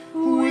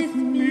with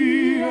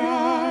me,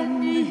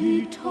 and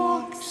he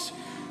talks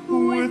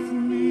with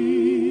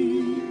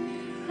me,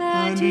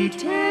 and he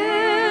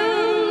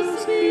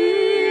tells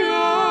me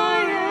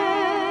I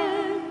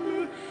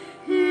am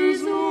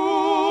his own,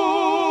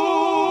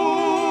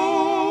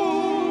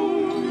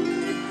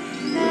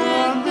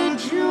 and the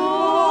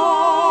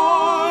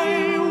joy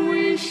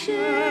we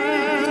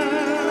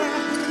share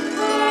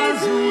as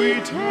we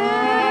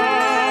tarry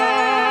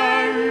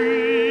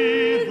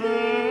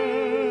there,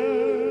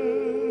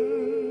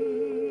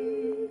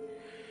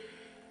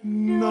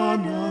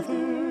 none other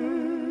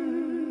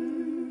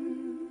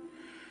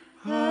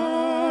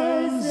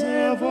has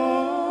ever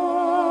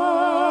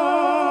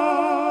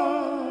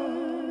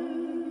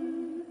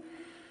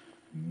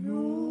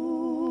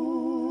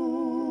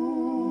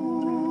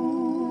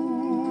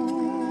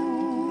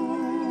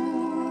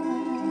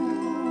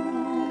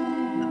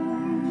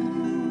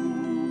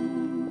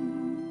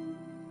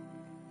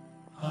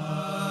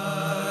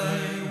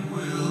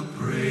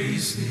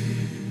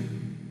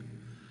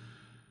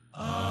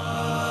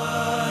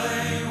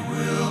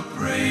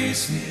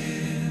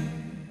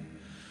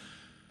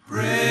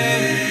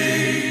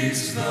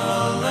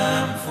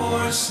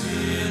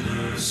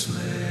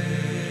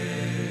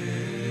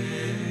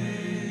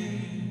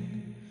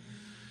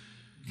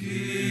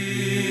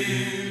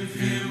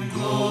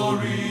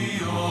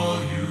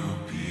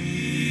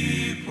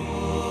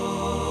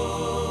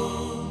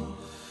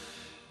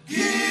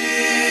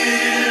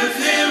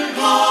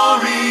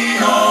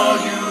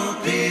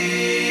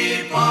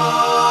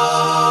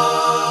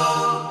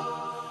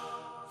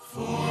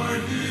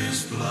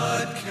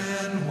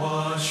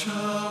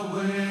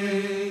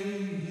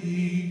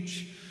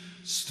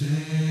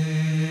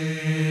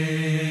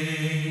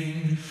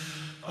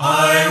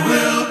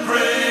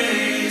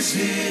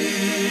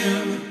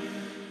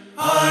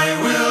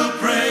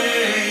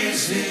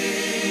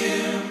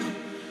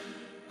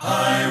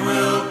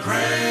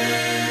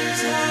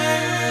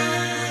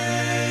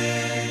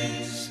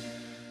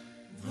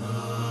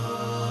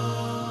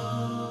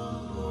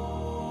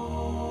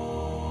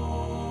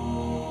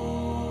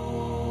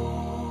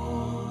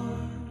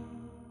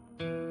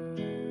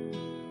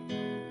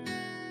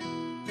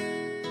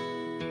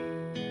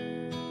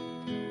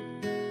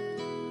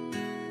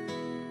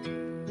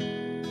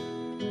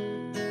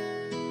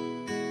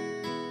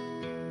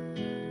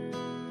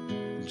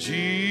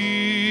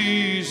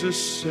Jesus,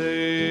 Savior,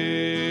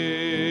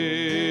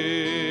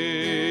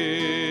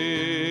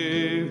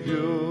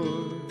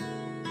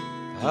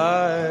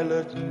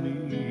 pilot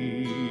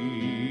me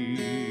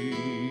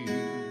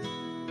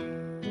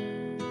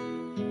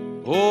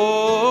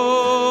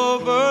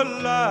over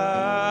life's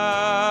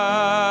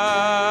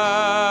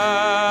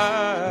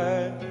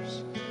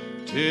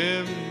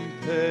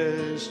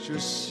tempest.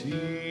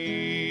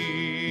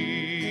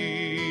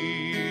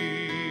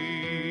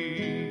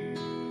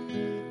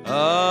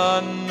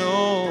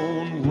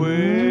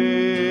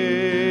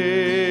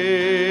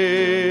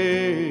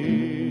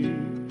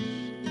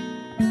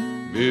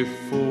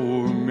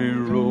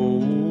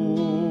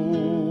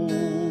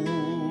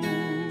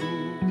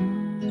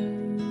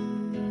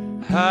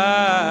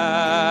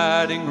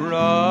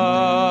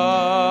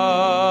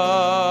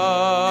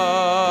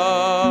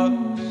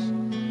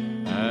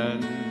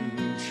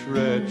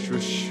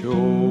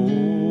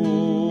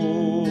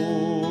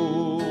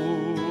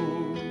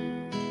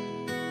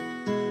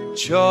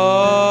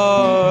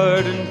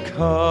 chart and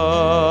compass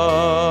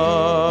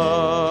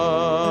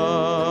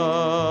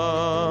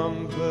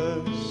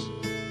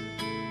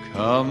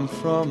come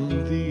from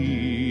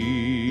thee.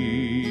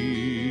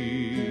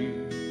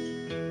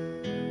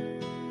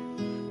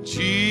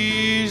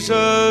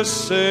 Jesus,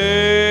 Savior,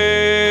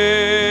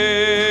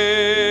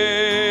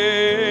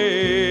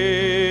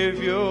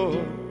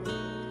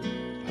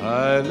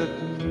 pilot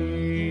me.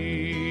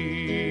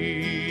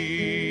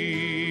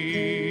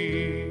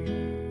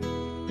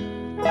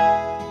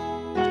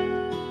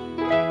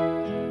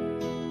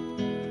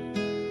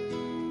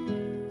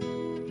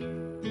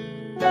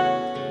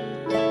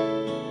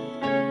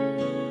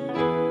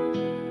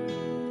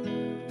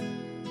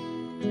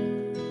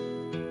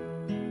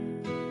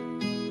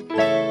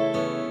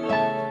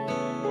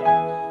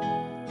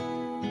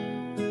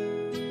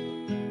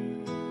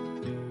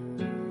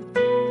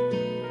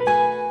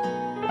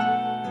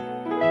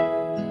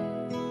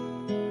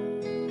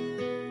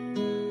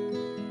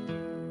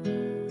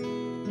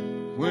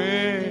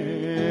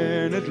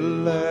 When at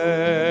last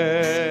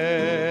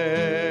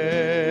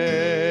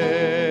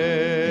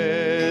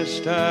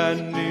I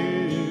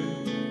near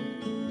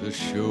the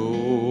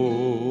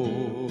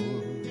shore,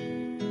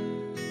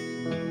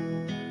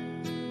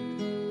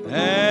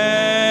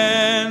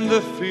 and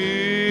the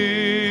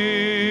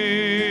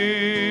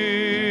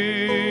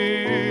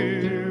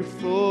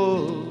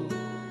fearful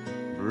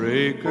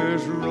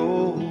breakers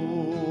roll,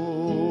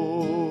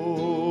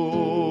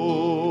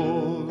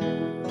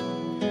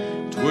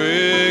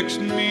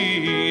 twixt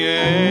me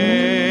and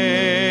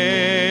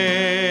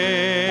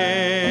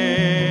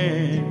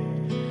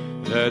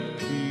that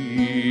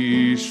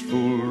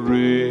peaceful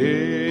rest,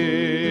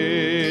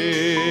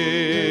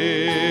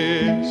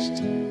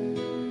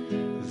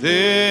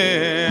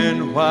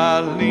 then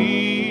while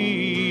leaning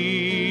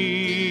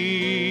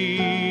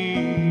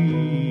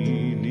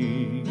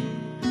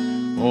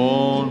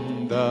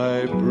on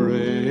thy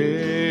breast,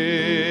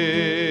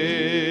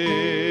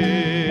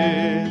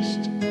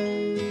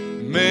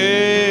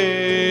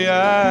 may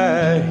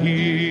I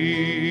hear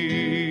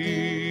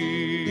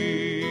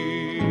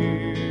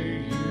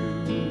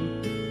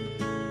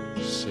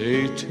you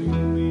say to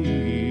me,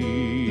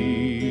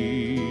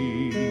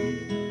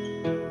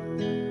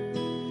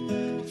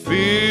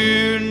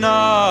 fear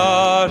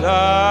not, I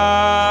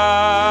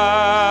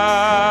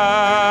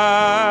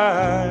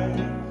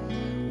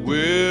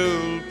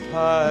will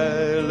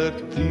pilot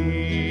thee.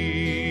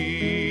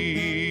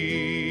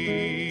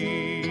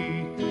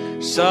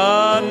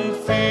 Son,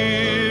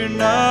 fear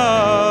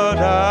not,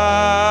 I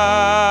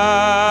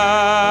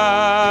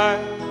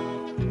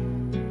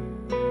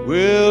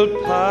will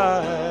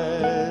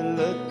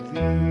pilot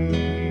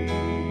thee.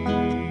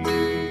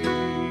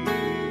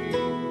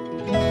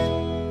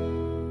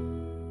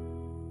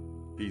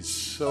 He's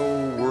so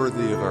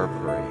worthy of our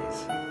praise.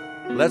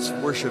 Let's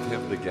worship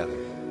him together.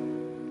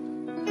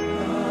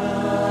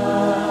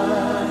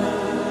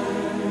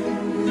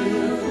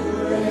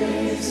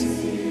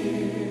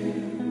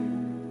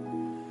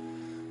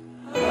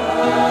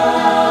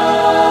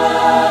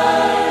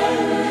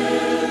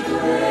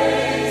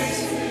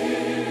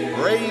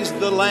 Praise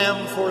the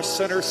Lamb for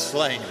sinners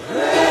slain.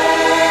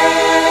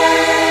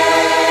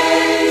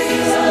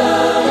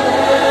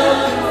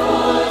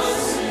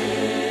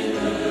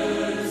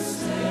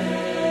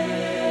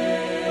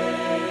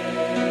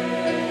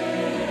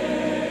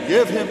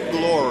 Give him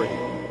glory,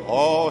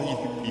 all ye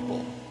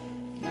people.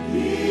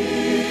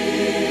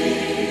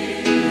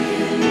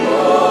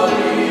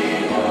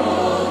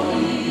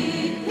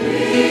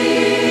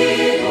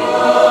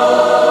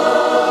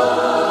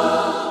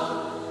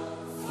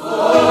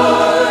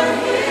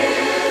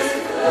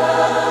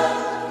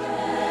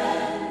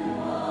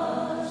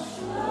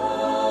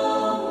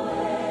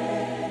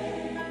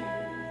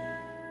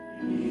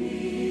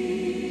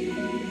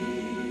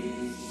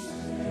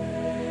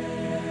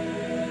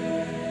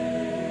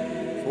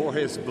 For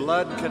his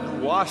blood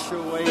can wash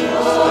away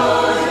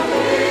our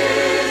sins.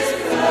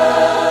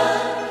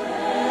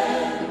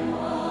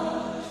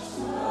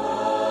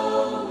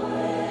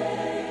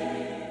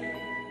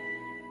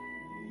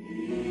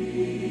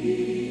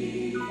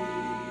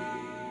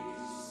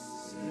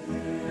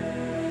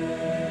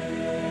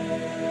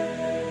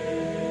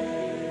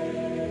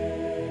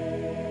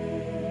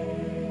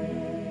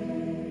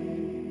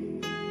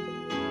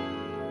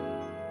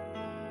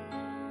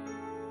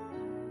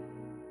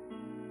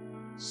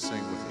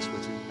 Sing with us,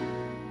 would you?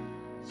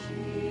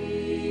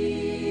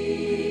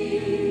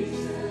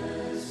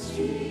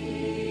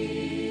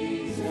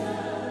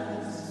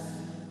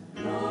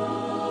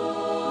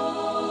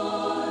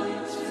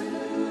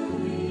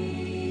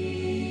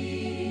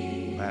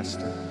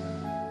 Master.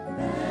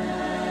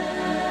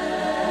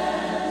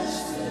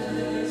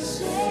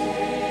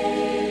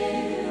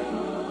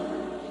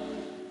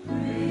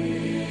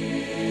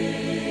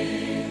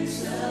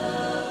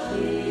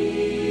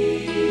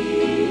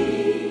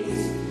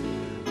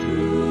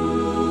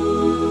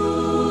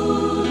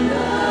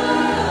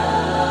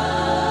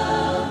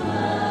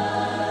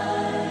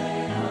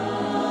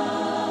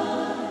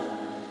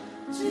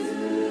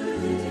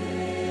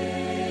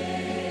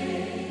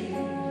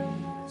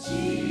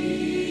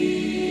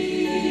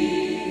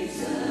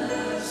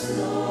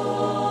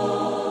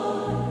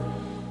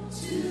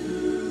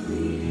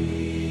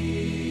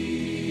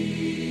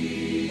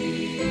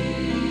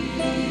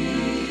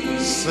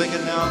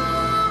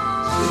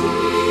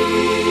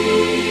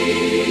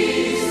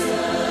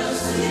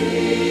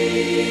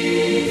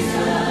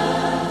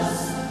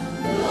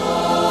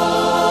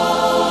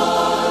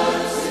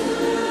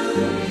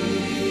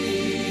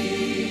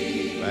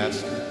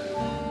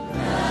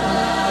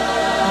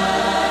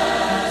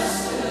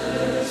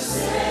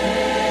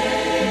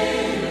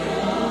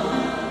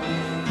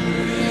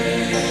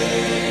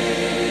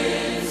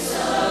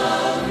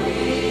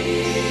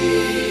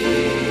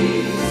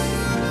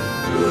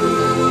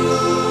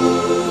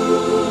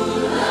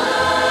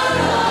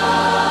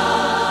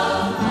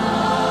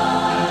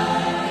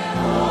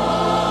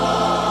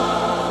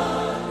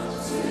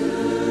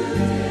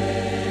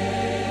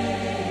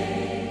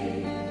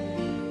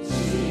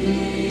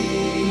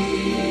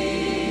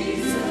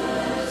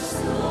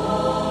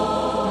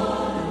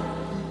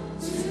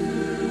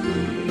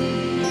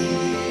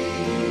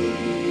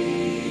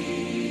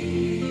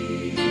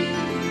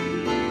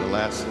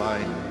 Last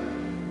line.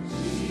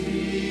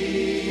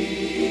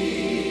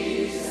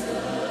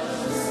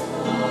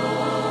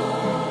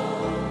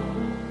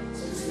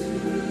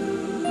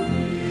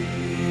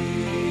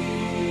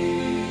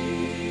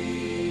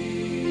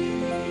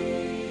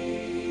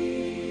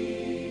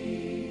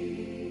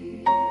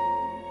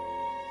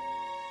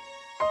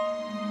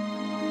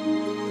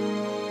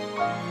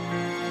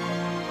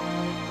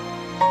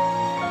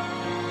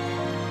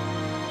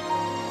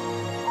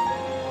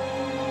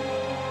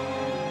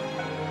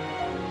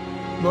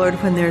 Lord,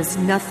 when there's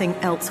nothing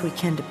else we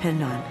can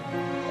depend on,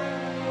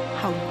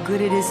 how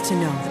good it is to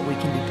know that we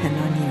can depend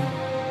on you.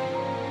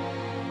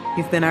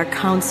 You've been our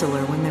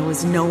counselor when there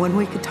was no one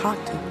we could talk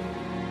to.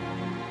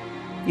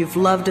 You've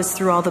loved us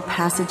through all the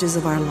passages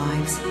of our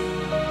lives.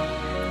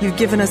 You've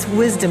given us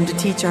wisdom to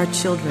teach our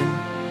children,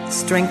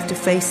 strength to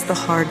face the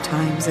hard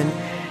times, and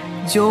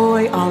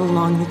joy all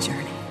along the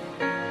journey.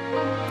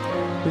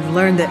 We've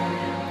learned that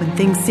when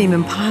things seem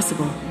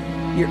impossible,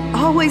 you're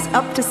always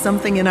up to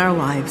something in our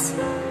lives.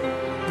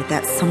 But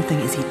that something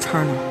is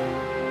eternal,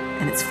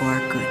 and it's for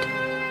our good.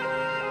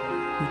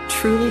 You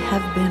truly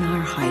have been our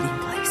hiding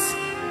place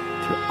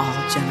through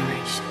all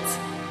generations.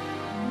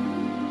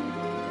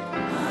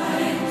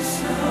 I'm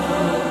so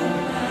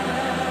glad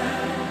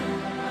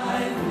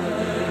I've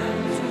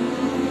learned to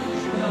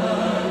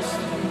trust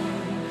you.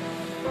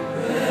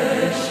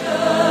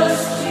 Precious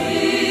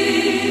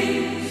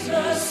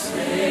Jesus,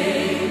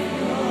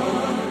 Savior,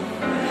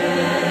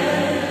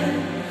 friend,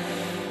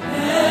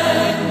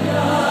 and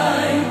I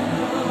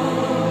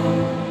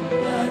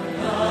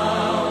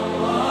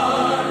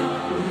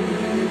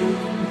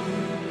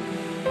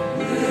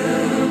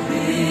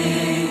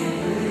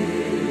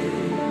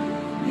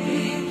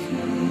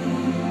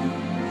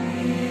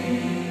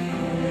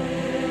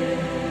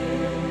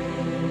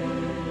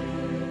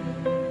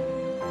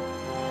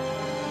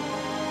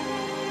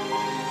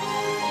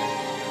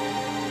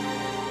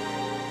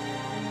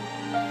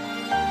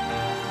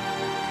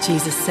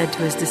Jesus said to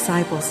his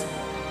disciples,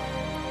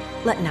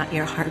 "Let not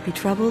your heart be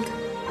troubled.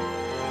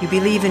 You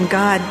believe in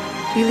God,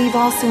 believe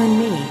also in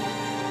me.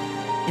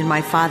 In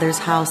my Father's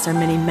house are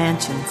many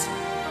mansions.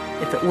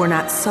 If it were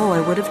not so, I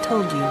would have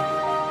told you.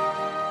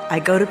 I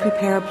go to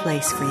prepare a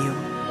place for you.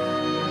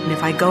 And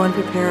if I go and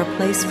prepare a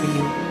place for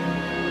you,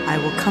 I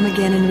will come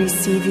again and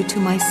receive you to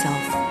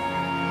myself,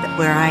 that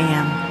where I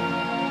am,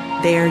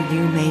 there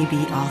you may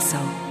be also.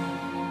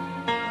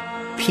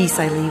 Peace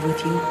I leave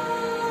with you.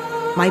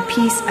 My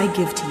peace I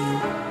give to you.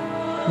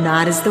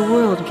 Not as the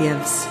world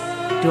gives,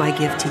 do I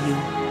give to you.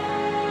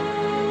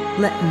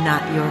 Let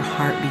not your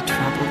heart be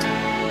troubled,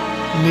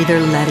 neither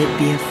let it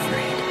be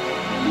afraid."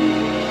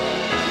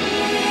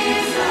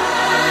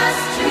 Jesus,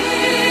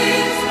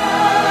 Jesus,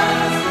 how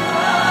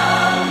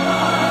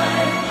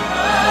I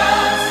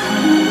trust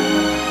you,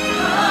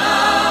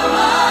 how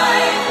I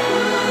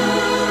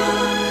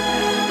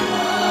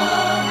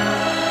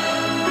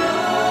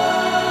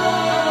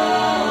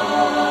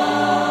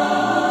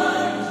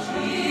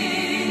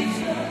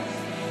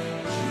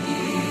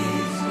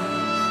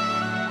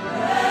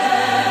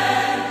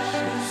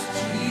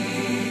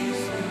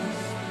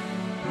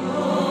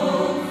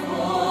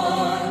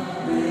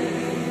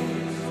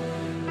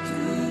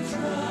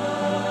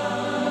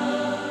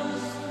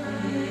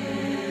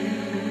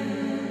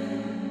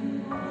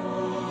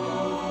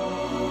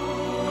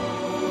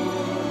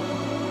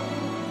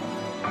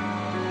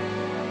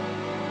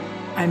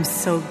I'm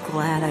so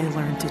glad I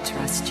learned to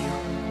trust you.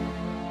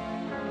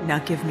 Now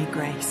give me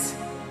grace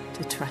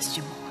to trust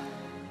you more.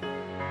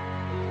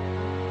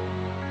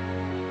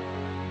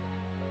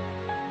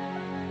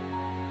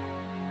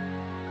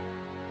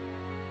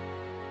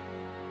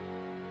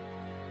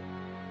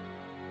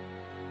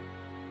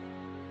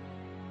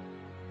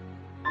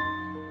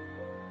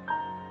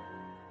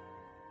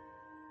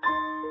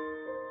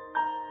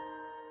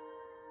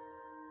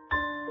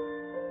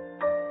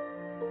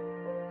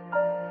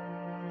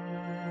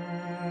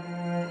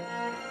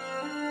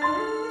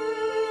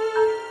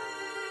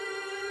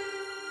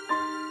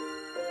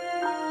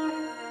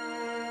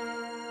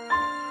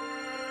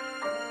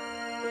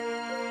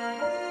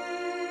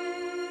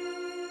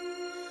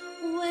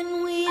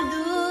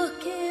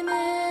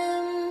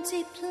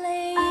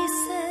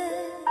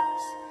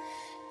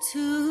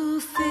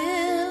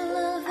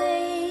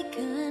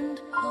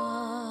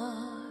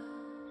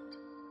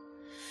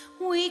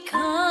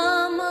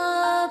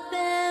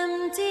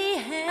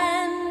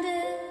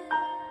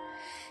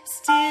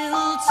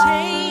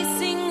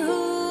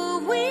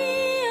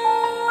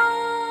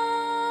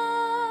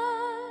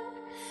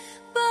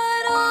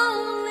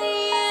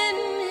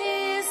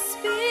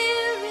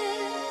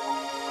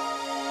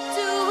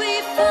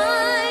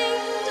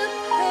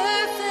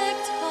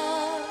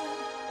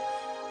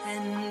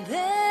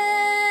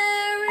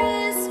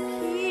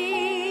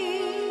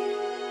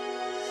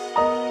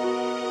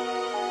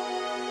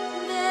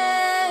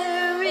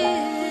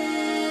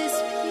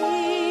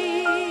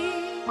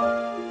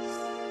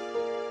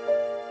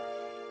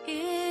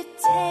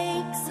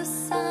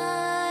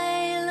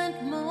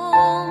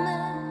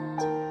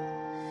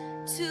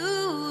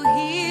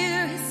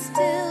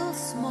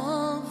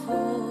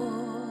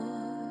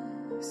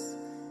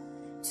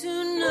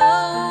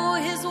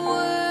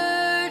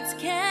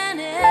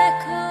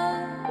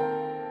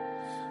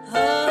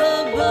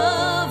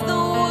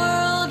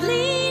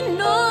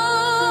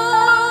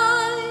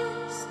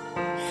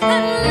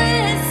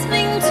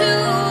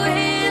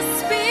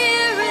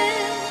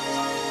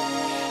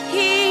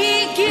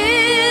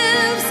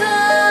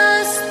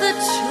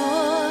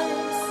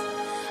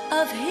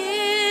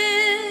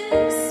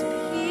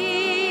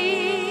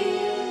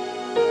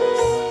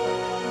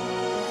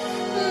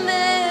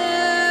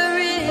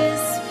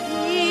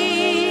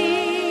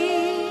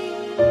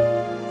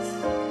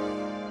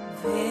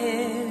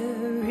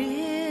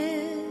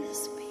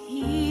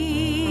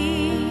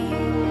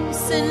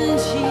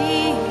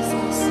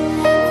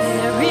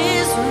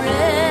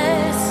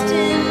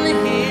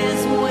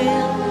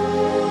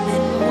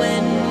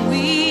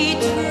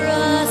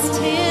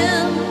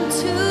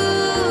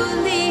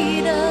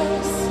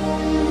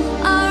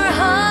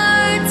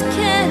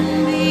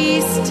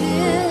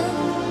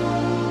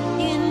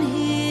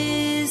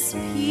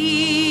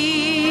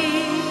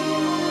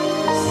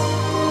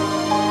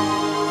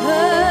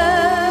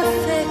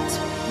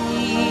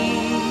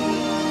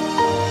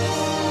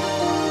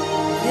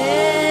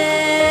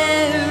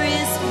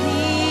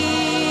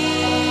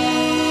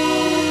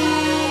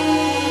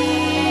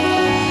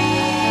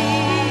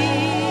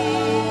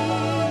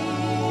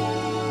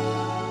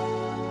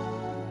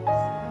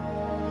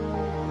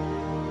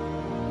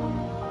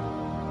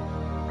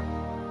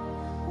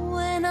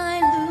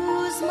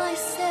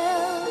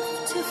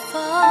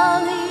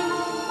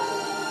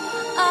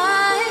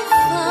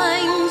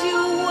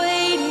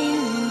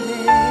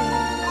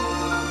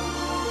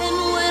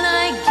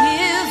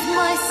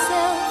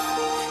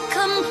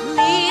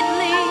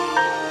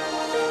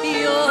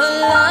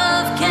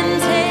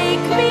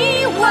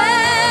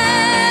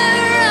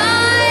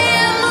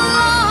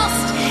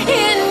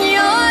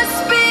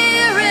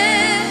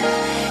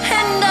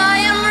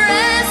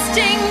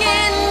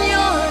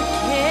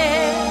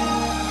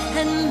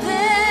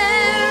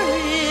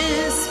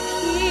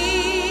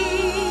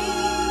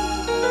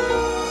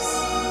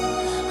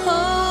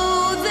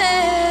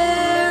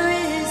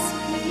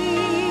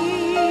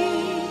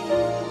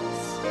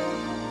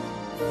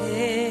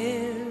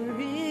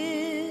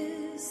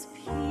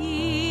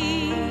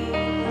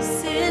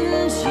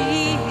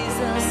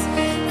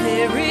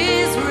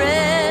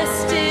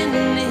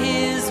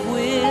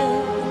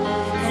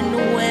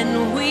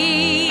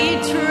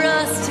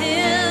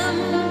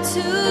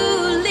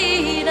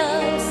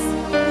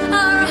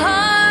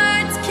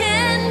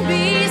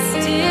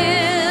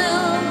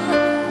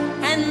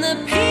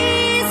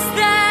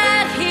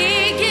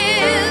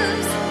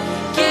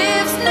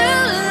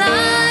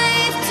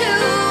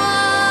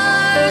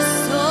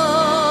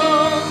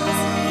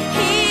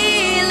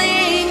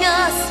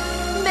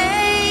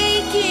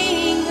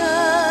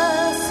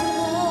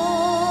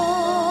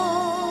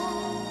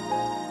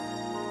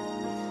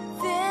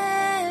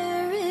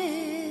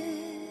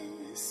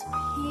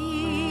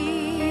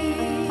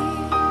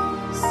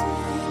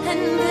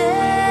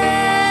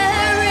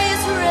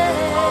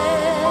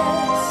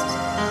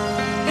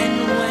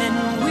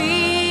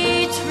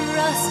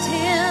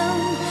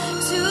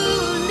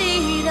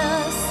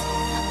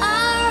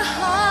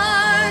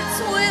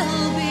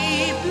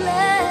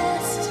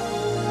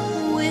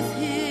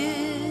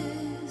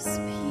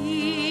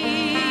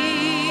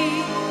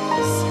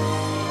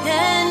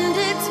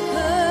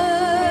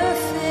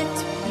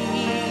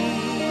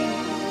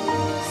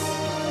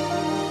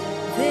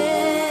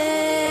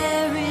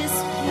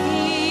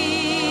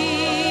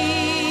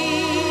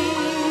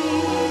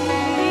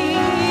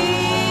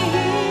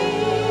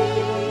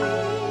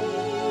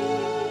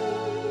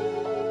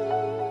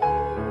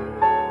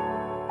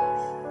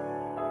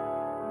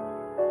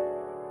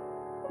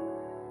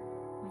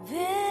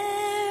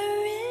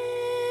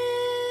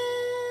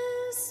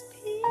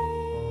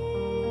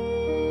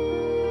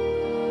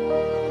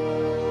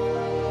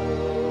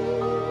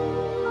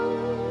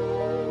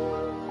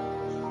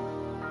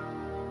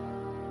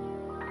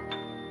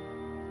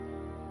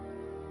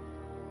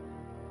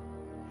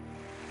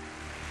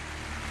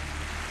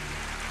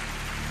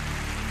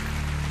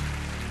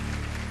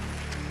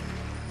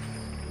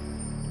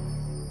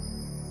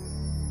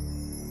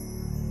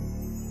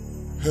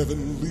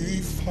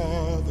 Heavenly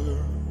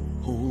Father,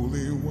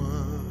 Holy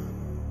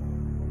One,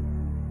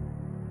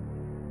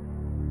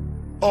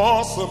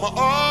 awesome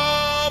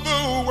are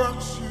the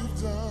works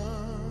you've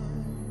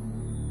done.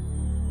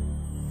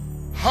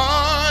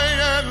 High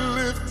and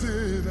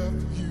lifted up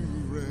you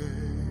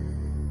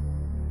reign,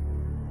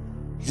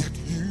 yet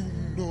you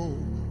know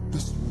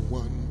this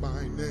one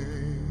by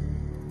name.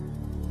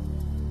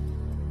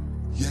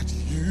 Yet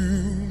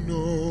you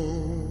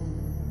know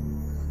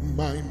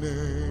my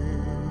name.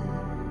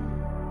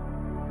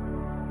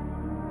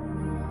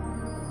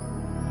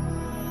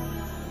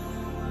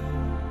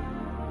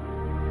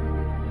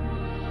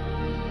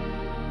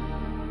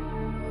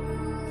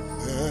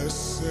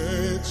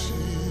 Blessed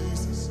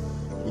Jesus,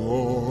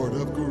 Lord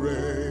of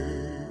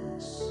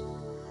grace,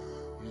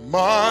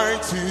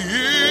 mighty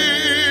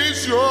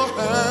is your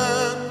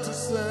hand to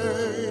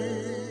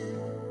save.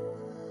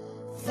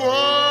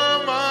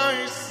 For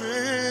my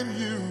sin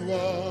you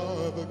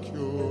are the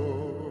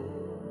cure,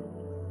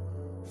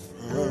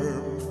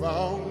 firm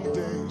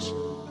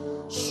foundation,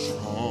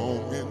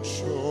 strong and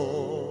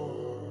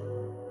sure,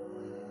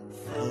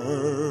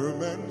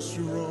 firm and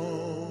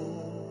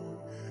strong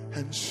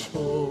and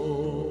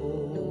sure.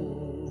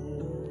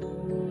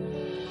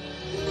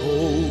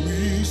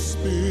 Holy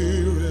Spirit,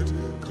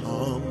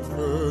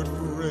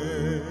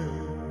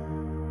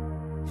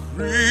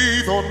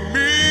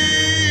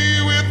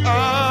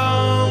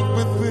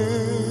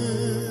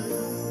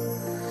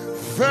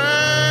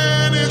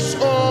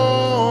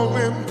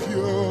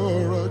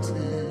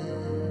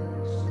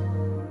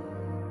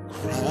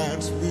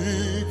 grant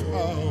me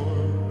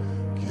power,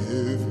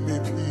 give me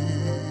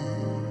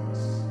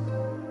peace.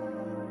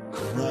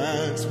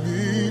 Grant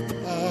me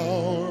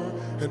power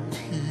and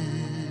peace.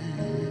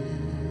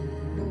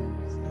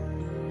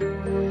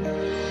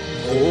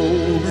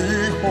 Holy,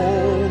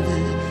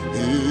 holy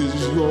is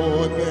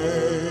your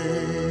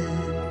name.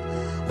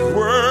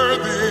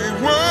 Worthy,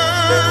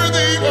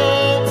 worthy,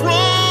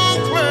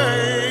 oh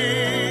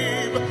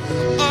proclaim.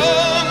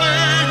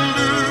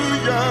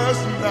 Alleluias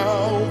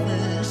now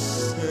we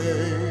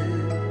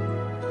sing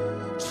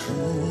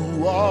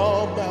to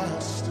our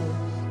Master,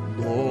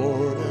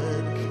 Lord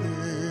and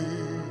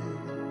King.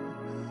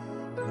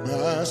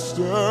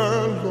 Master,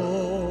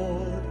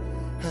 Lord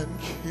and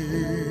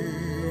King.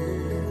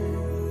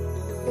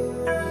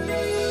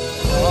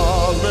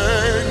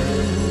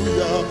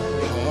 Hallelujah,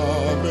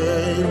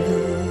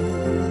 hallelujah,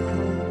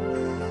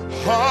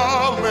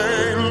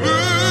 hallelujah,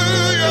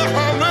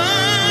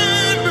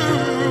 hallelujah,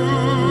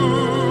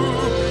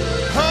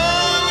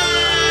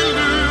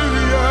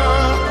 hallelujah,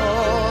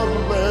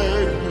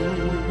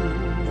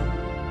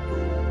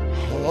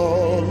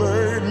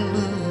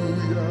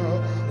 hallelujah,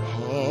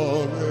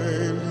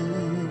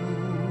 hallelujah,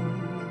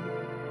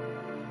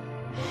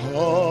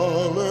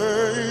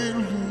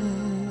 hallelujah.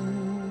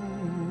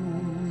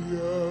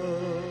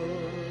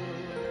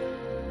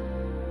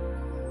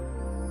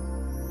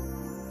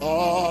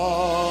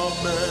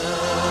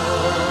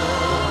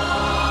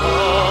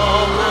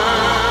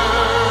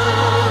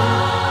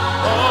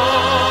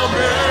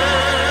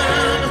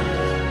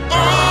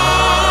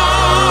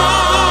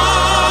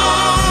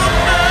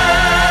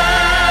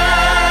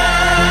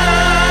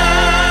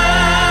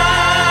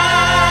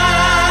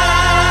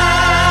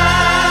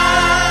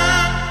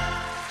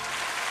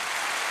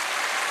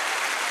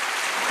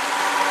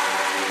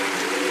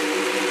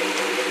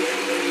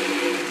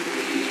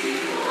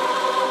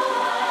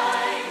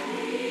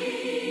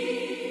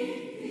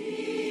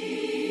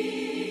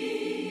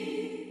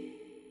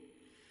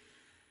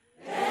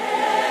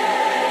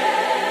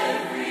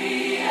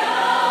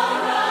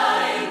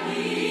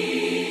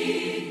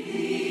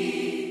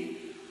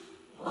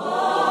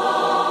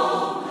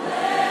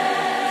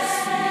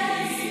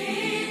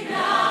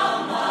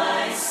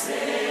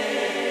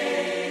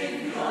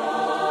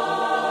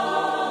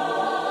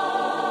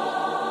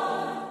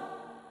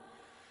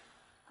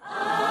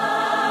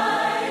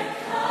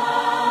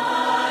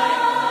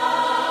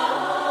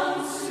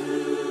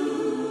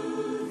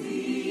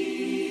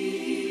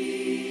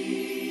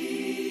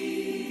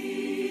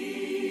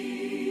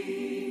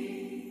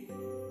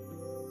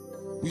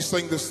 We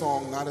sing this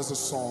song not as a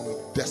song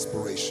of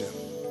desperation,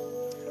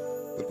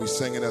 but we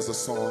sing it as a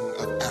song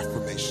of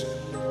affirmation.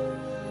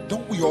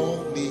 Don't we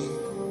all need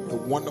the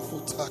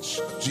wonderful touch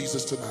of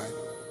Jesus tonight?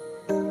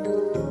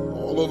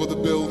 All over the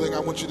building, I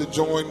want you to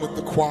join with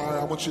the choir.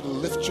 I want you to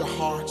lift your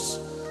hearts.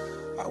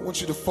 I want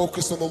you to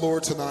focus on the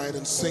Lord tonight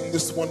and sing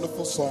this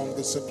wonderful song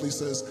that simply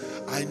says,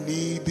 I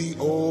need thee,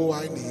 oh,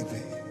 I need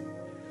thee.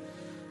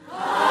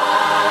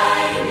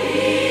 I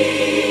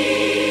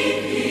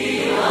need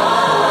thee,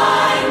 oh,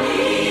 I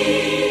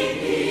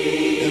need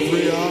thee.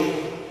 Every hour.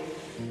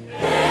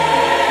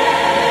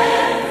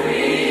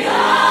 Every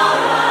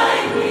hour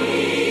I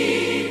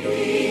need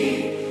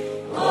thee.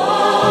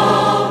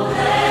 Oh,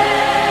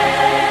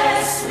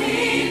 bless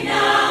me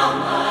now,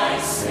 my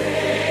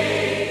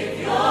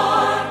Savior.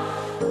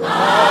 I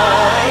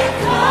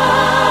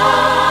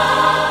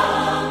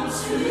come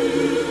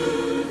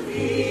to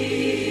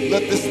thee.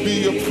 Let this be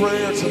your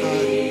prayer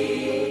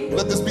tonight.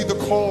 Let this be the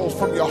call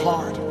from your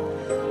heart.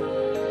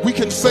 We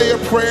can say a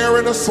prayer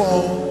in a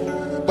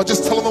song, but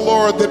just telling the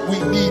Lord that we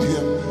need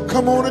him.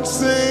 Come on and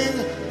sing.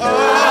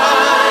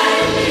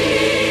 I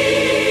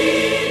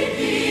need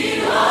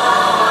thee, oh,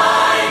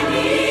 I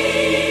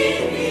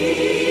need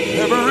thee.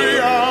 Every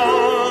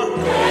hour.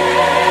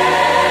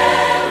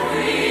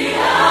 Every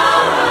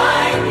hour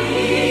I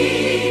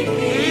need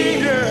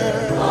thee.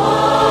 Yeah.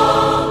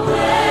 Oh,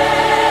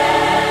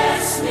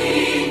 bless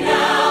me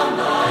now,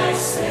 my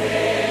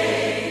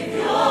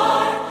Savior.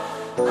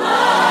 I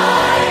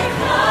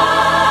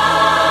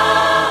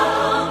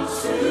come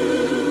to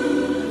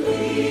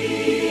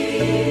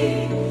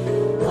thee.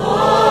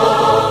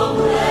 Oh,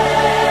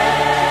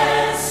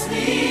 bless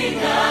me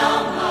now,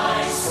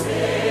 my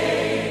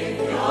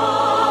Savior.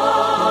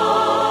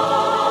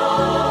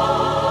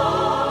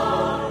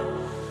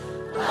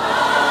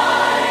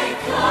 I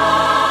come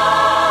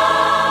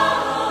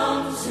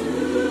to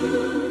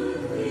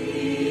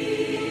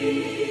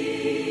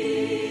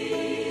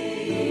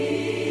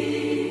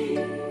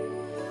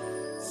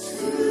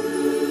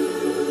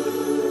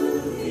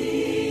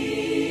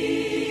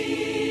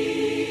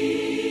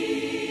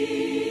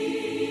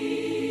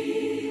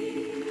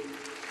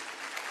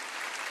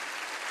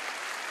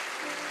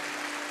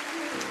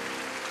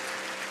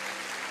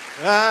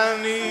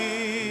I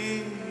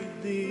need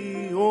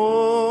thee,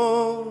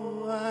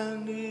 oh, I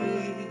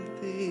need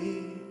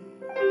thee.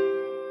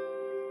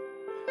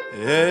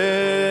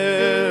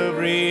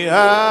 Every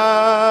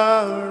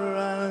hour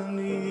I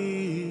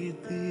need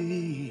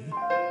thee.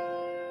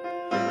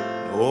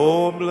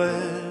 Oh,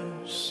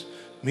 bless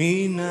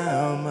me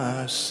now,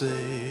 my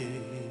Savior.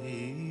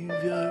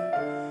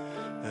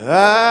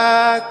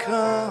 I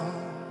come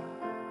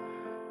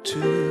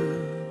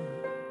to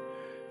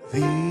thee.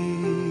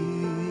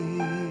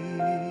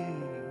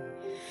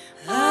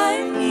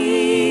 I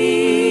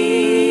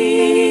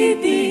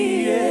need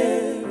thee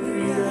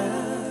every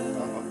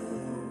hour,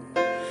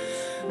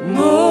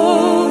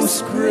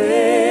 most gracious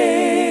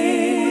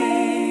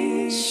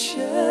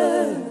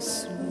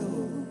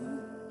Lord.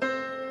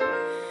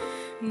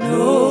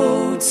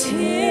 No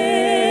tender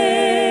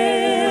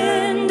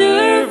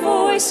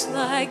voice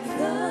like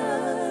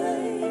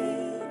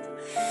thine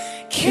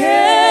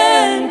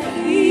can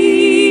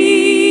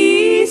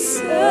peace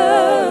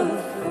afford.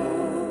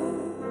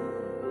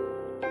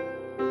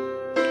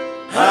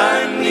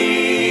 I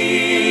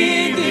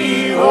need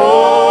thee,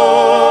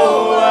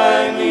 oh,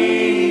 I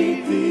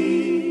need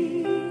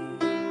thee.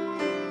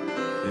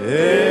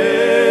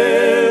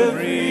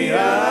 Every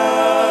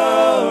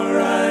hour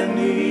I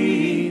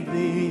need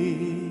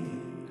thee.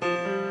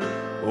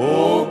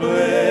 Oh,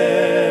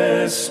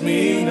 bless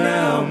me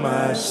now,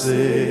 my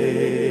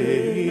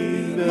Savior.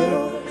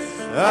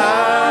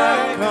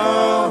 I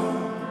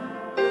come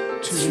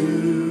to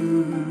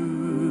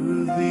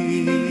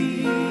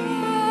thee.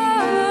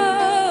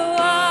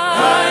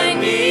 I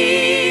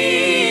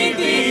need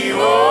thee,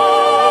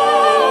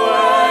 oh,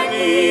 I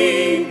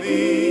need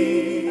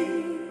thee.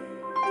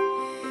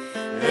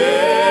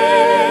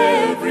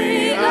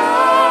 Every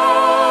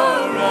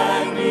hour I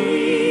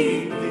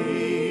need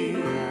thee.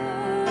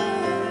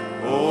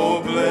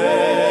 Oh,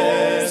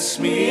 bless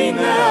me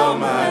now,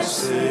 my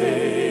Savior.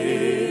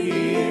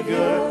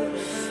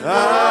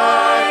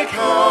 I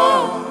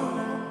come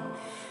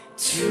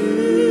to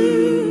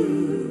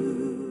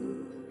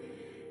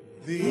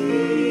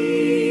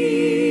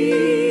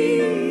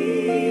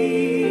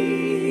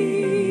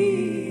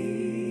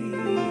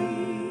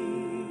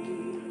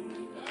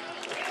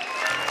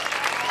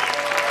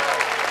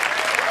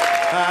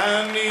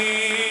I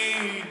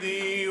need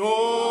thee,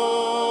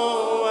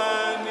 oh,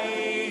 I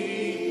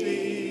need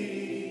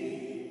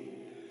thee.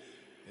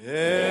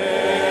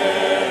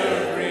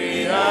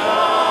 Every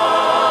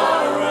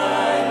hour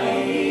I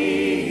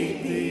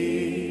need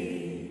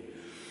thee.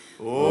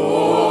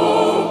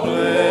 Oh,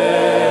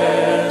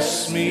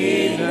 bless me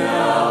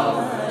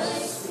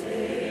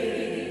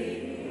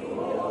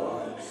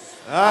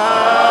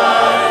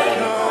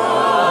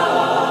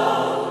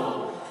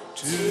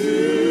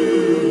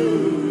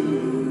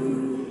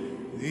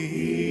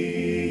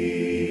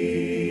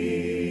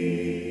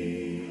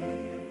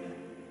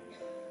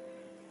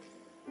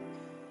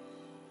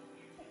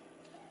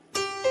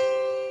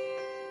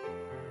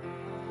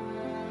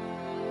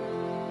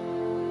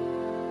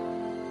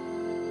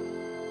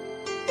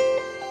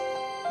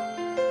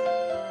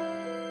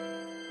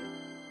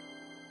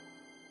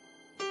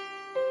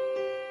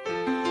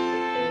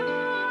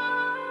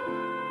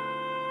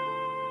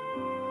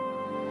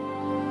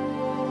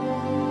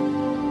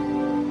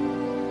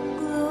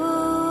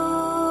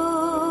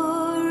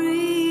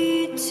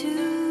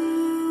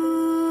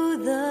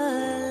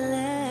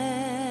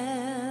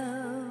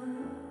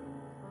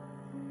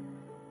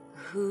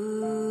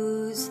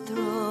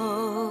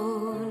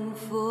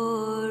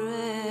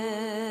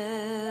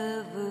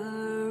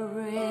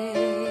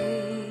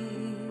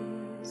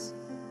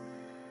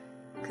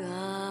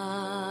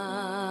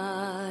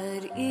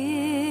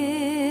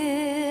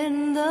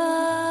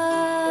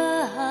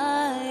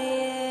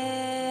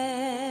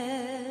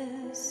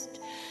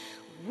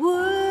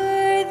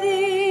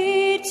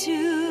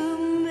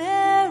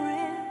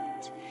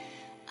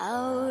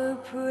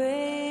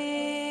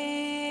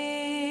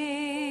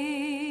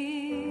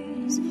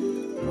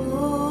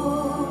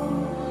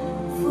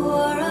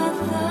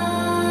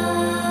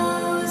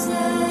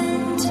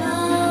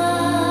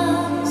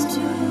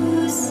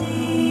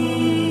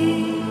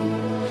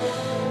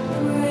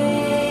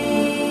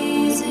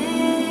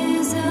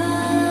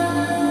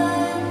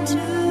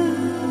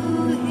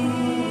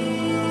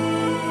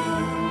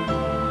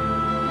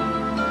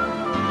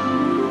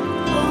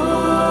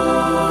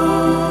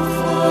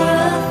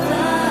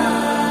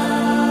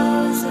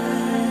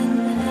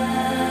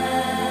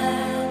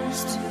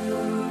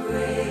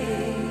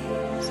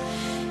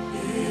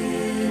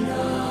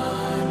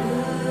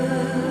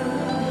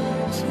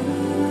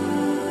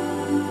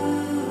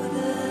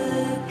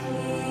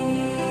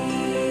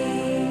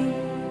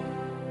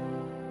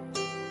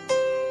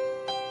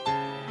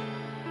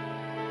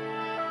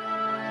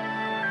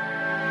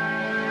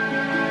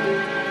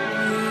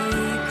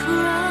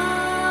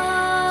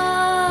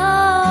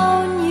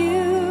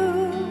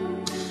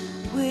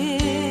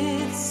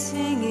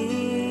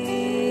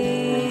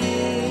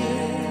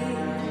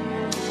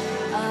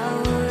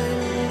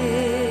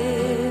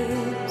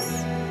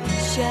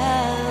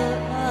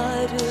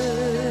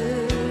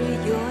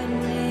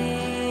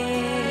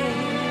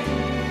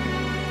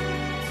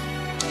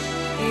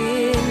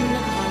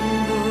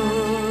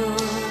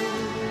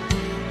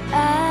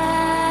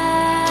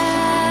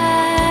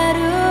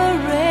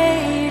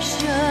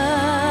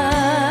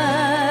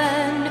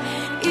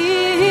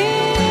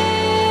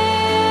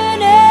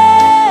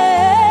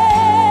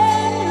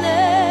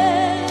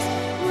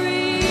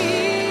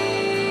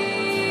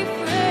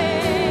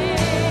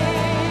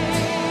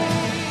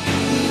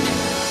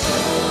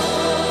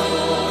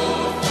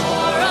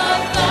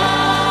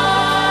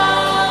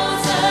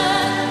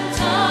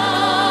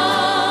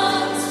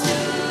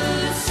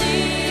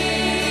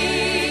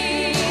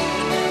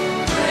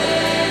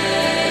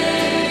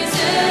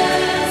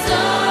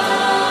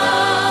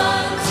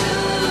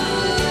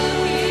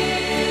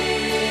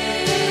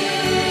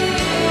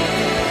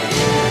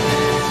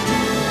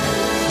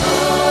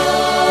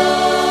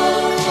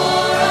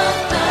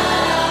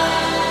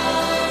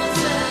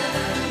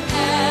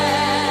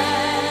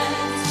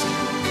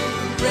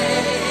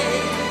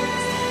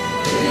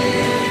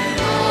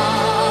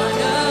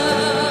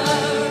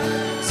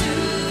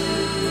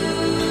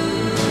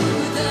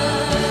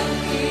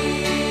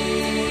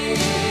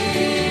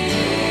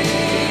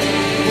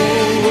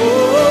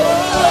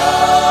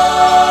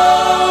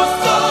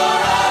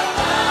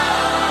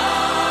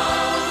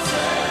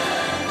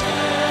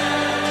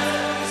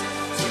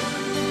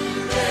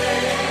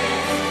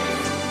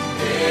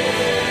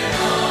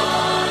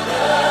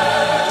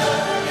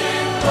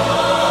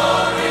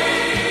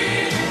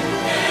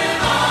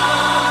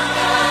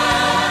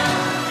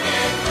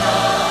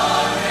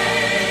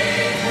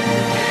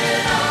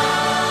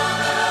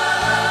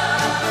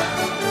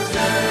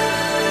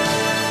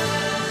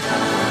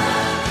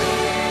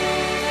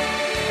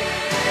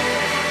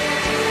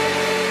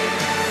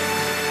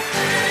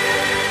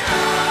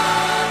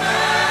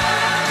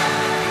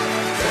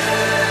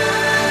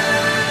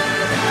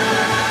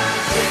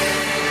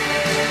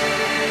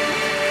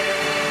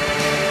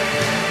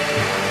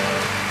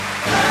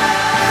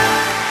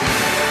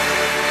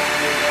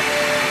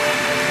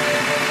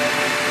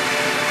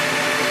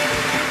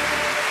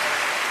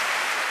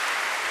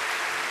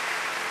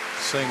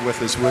Sing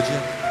with us, would you?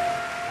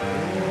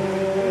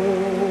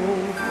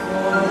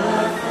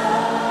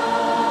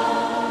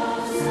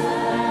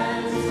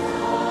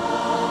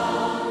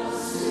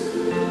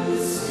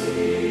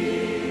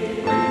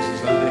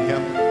 Praises unto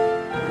him.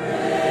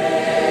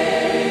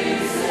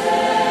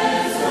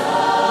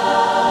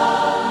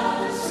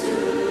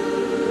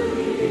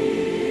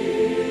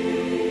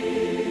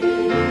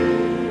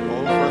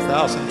 Oh, for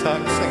 1,000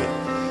 tongues, sing it.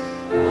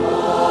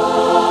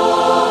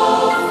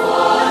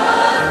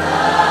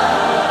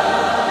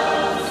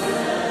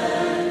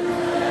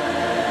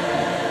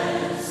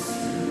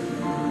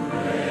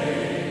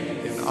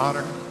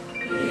 Honor.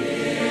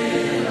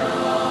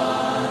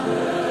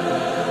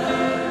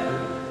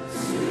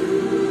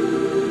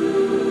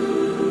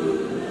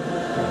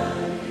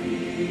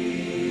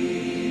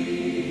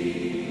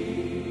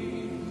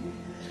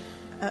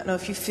 I don't know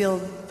if you feel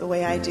the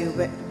way I do,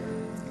 but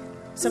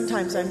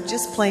sometimes I'm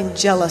just plain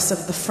jealous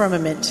of the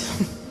firmament.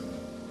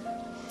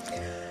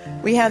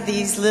 We have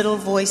these little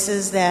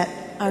voices that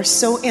are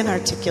so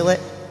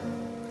inarticulate,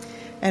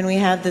 and we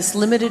have this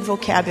limited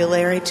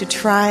vocabulary to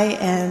try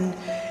and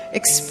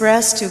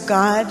express to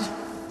God,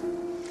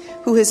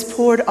 who has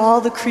poured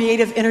all the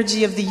creative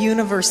energy of the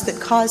universe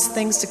that caused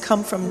things to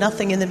come from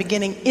nothing in the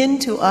beginning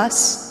into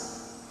us.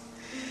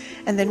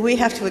 And then we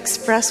have to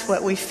express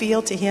what we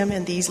feel to him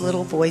in these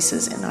little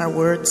voices in our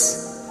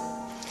words.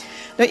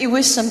 Don't you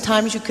wish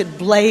sometimes you could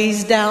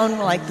blaze down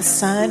like the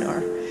sun,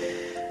 or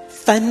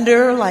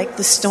thunder like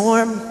the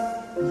storm,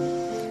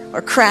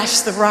 or crash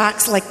the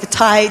rocks like the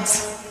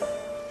tides,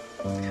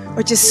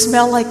 or just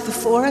smell like the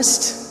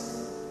forest?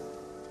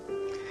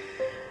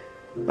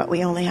 But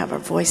we only have our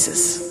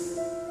voices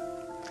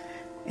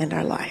and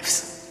our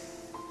lives.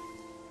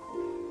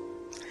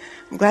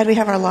 I'm glad we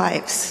have our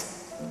lives.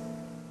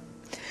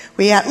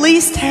 We at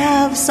least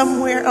have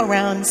somewhere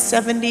around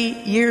 70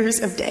 years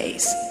of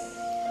days,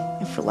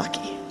 if we're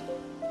lucky,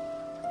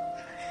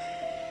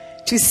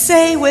 to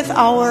say with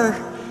our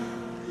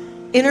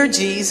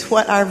energies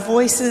what our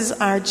voices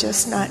are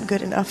just not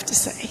good enough to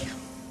say.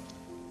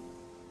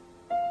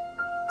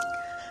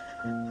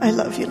 I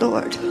love you,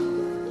 Lord.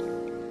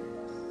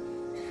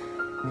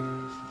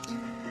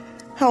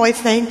 How I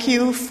thank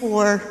you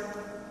for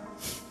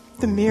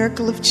the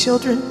miracle of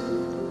children.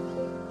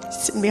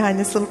 Sitting behind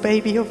this little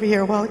baby over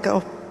here a while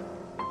ago.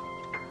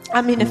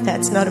 I mean, if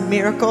that's not a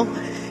miracle,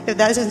 if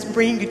that doesn't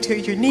bring you to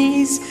your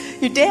knees,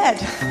 you're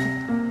dead.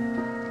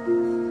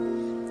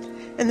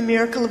 And the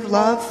miracle of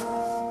love,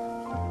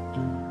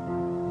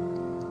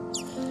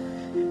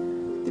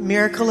 the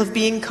miracle of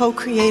being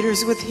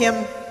co-creators with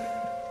him,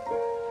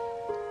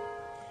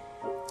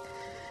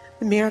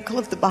 the miracle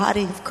of the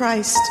body of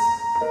Christ,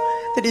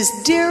 that is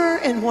dearer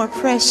and more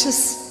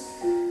precious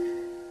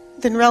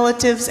than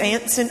relatives,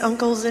 aunts and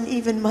uncles, and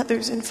even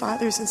mothers and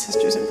fathers and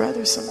sisters and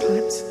brothers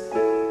sometimes.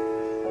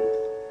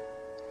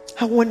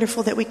 How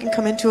wonderful that we can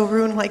come into a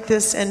room like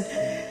this and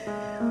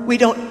we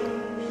don't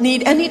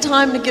need any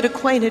time to get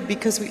acquainted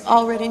because we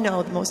already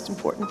know the most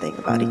important thing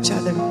about each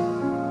other.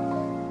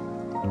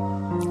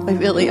 We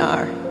really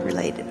are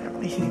related, aren't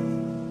we?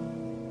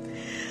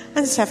 I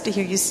just have to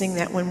hear you sing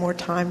that one more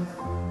time.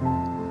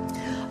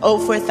 Oh,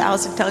 for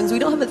 1,000 tongues. We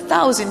don't have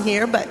 1,000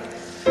 here, but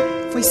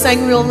if we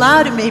sang real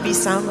loud, it maybe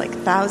sound like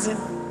 1,000.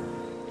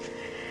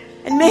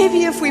 And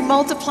maybe if we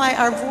multiply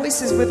our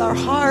voices with our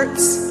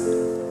hearts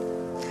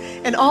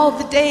and all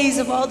the days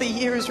of all the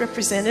years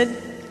represented,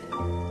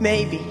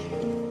 maybe,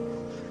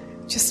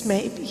 just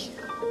maybe,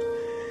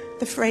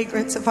 the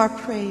fragrance of our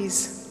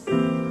praise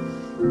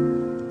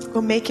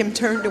will make him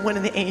turn to one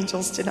of the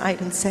angels tonight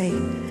and say,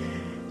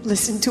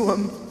 listen to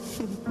him.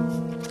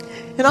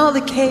 And all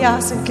the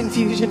chaos and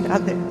confusion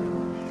out there,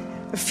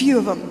 a few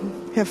of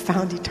them have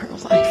found eternal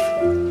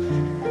life.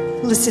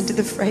 Listen to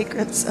the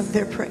fragrance of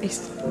their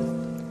praise.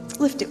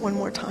 Lift it one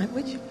more time,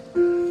 would you?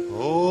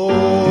 Oh,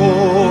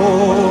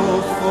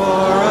 for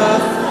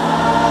 1,000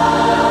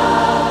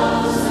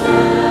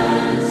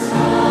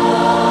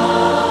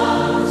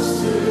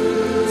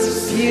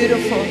 It's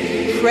beautiful.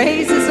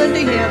 Praises unto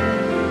him.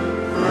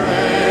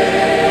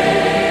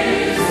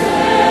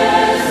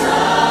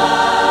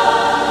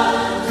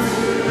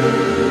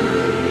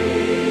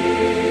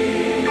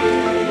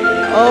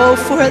 Oh,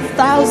 for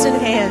 1,000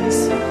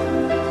 hands.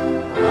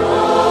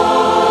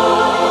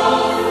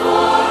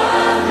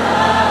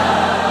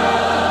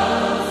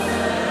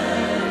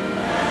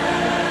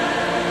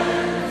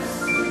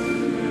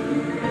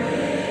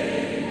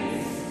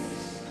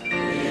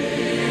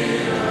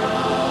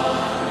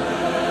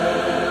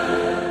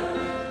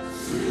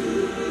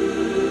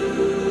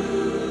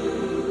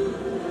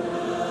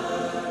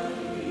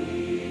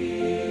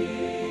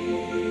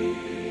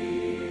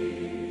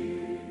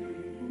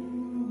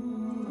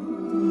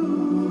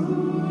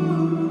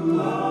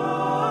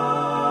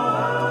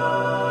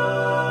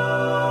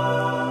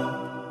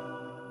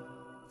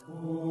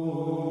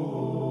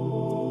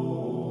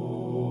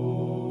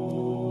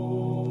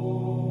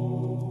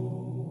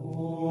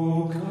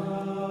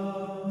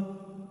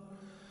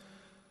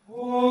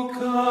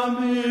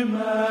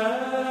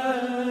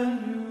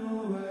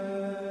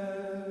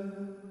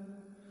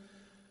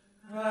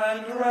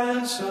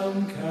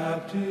 ransom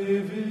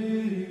captive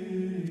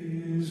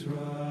Israel,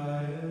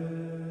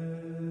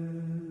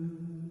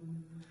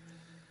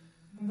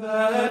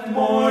 that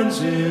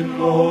mourns in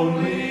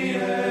lonely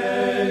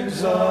exile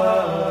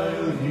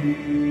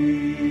here,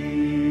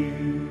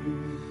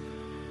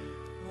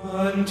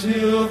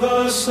 until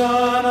the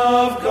Son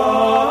of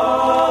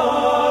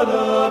God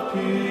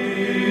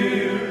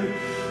appear.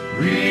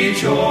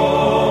 Rejoice,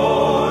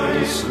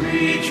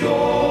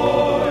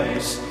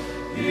 rejoice,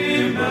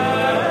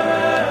 Emmanuel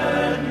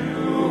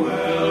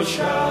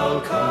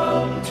shall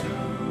come to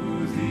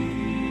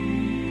thee.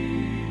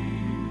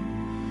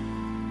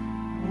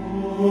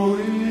 O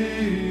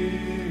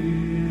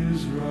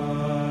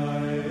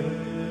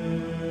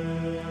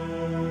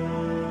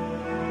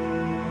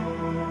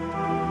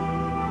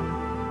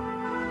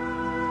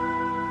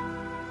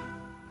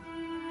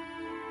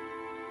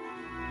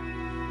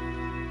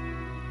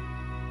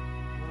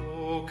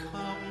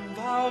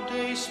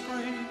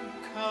Dayspring,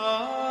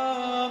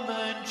 come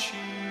and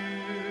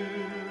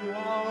cheer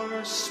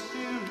our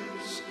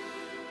spirits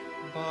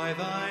by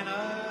thine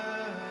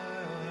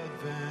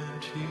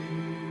advent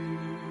here,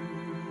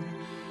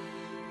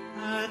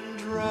 and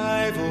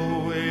drive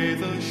away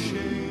the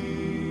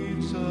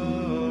shades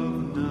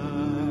of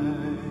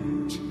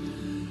night,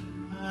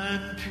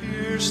 and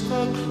pierce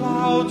the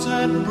clouds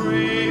and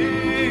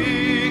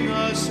bring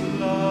us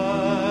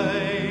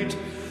light.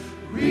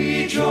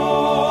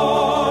 Rejoice,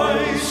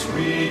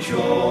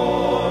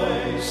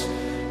 rejoice,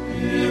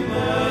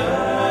 Emmanuel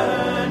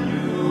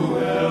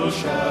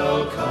shall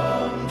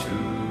come to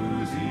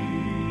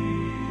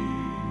thee.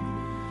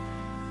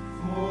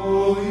 O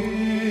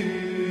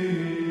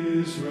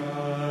Israel,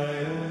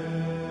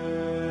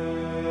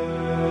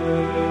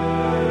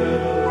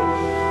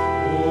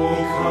 O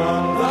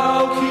come thou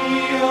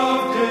Key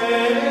of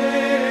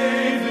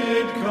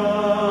David,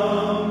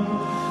 come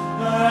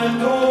and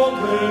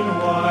open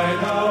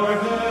wide our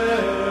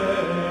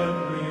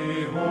heavenly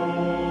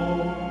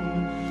home.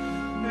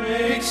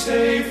 Make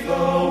safe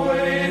the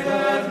way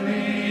that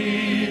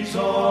leads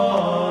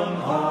on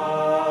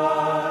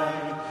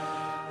high,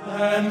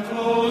 and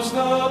close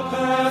the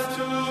path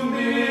to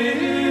misery.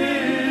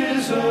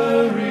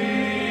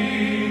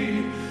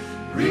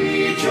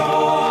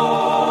 Rejoice,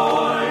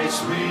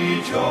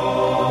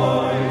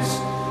 rejoice,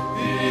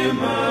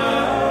 Emmanuel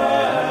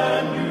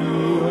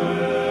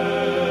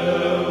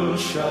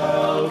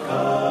shall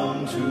come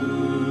to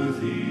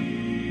thee.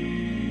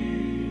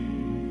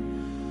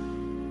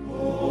 O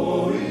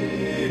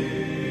Israel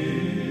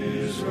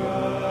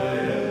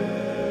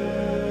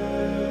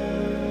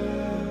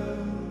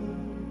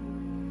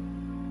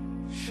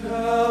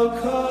shall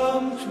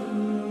come to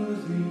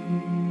thee.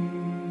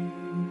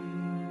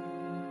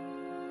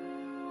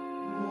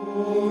 O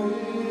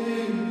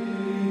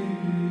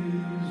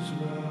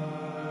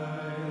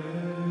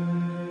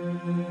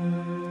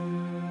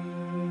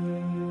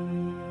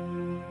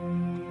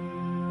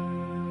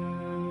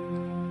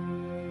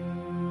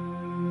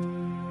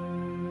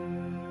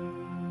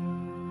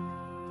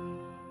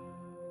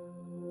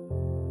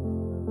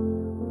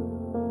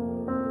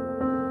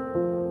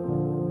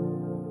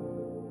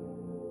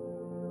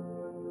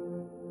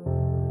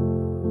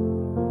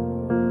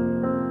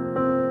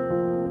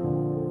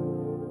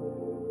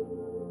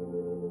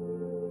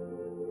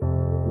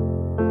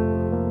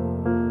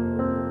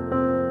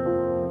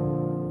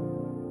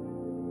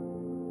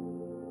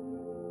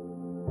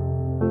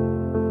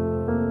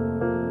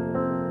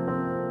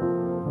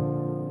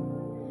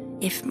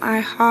If my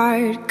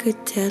heart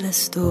could tell a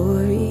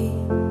story,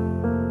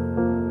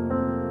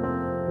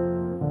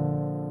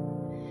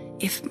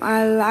 if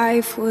my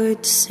life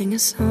would sing a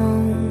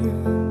song,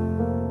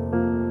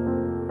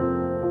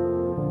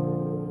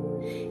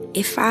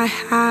 if I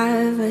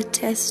have a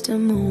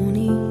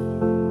testimony,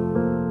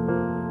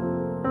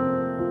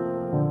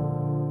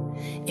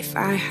 if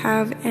I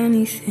have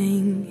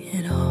anything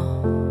at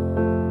all,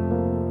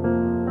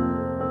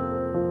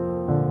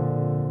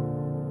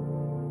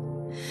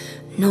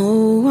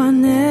 no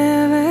one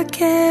ever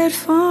cared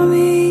for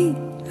me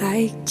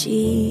like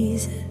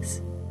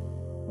Jesus.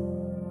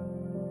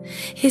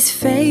 His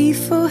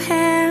faithful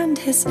hand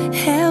has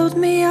held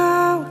me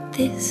all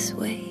this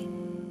way.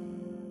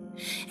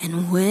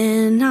 And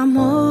when I'm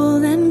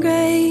old and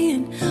gray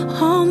and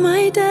all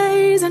my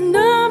days are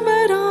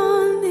numbered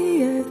on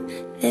the earth,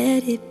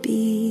 let it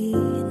be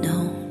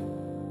known,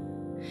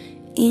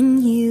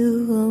 in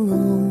you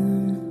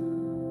alone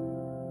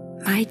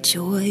my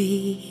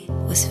joy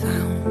was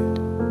found.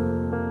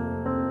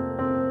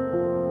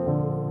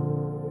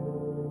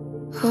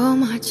 Oh,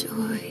 my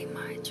joy,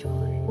 my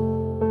joy.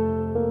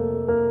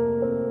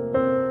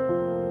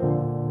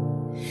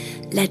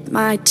 Let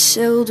my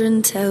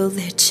children tell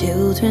their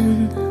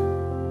children.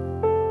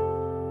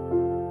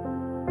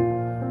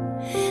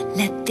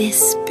 Let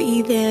this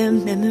be their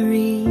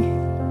memory,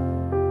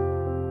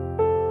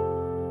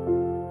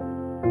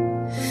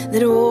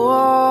 that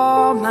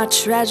all my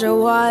treasure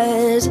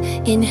was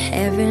in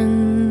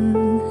heaven,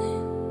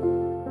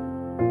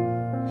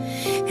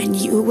 and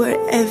you were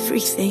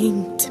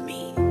everything to me.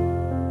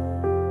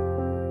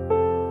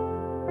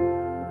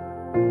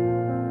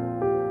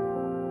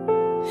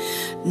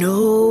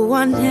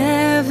 one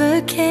ever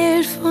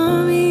cared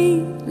for me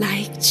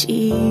like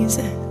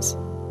Jesus.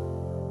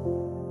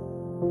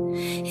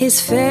 His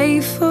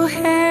faithful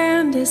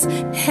hand has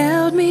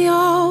held me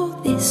all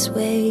this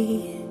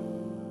way.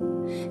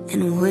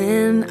 And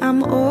when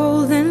I'm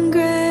old and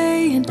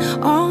gray and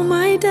all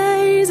my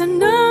days are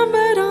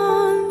numbered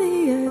on the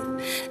earth,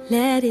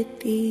 let it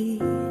be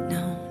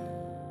known,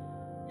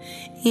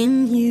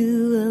 in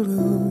you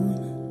alone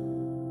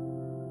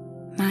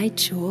my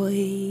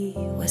joy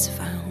was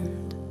found.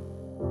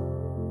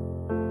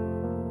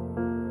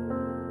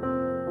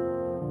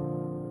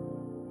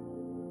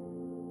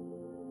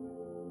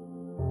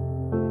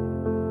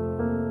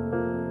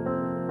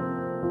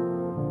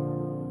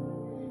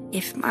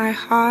 If my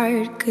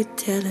heart could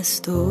tell a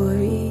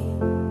story,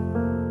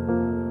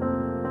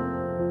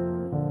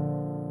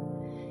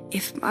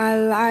 if my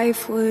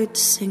life would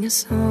sing a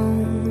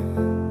song,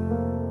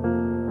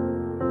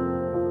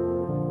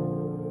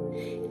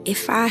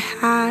 if I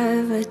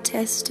have a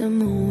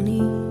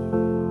testimony,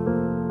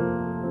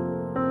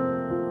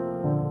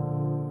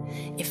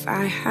 if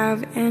I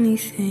have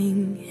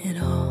anything at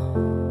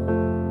all,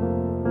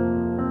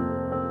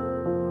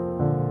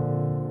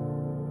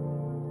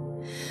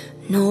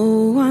 no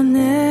one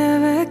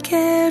ever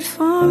cared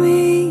for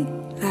me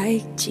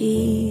like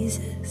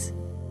Jesus.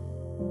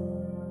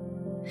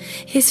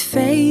 His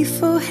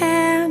faithful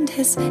hand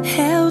has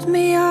held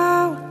me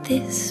all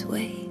this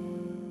way.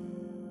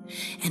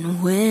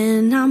 And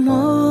when I'm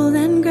old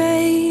and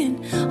gray and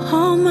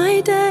all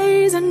my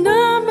days are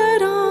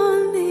numbered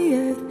on the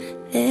earth,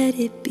 let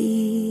it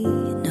be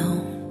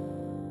known,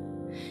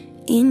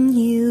 in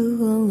you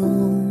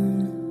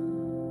alone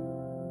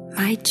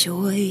my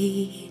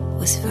joy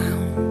was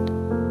found.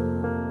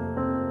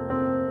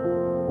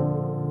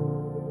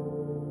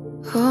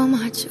 Oh,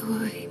 my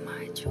joy,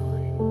 my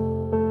joy.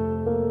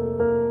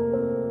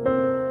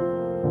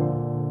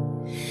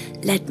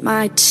 Let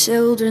my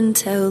children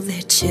tell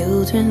their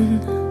children.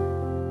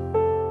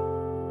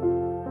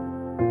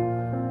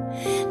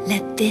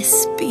 Let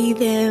this be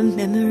their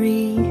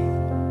memory,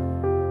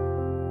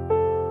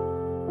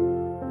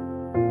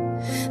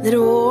 that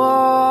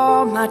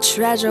all my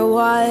treasure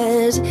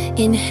was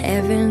in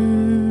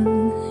heaven,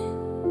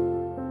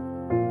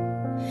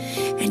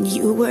 and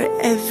you were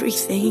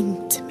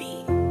everything to me.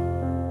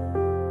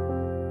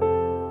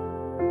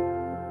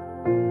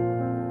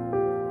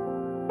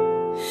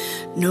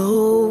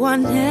 No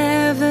one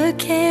ever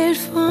cared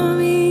for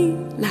me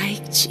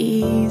like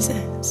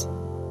Jesus.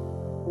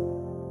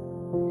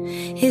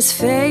 His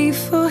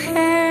faithful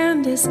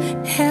hand has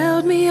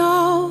held me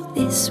all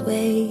this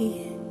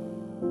way.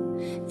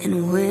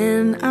 And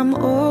when I'm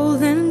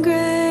old and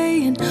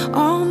gray and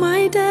all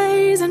my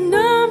days are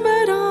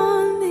numbered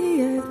on the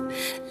earth,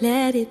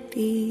 let it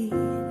be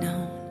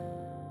known,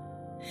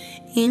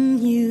 in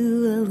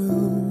you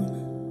alone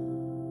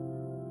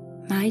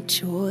my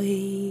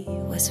joy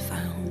was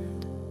found.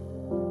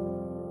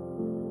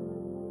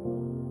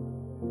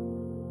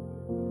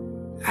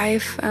 I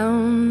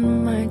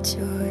found my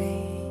joy.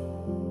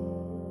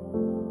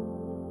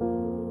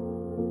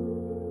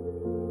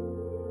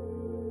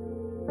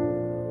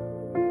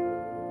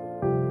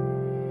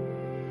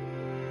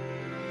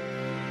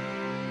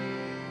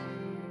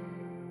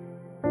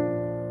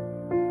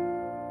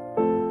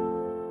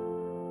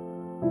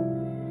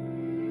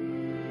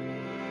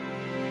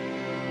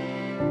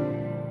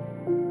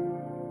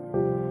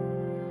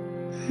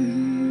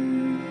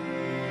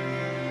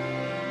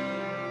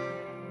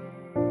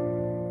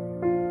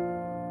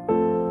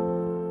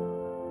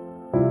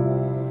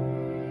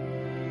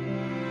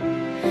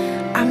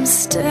 I'm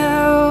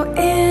still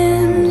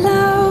in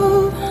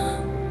love.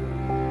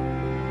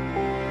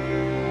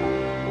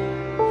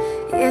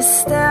 You're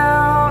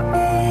still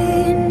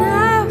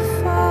enough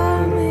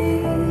for me.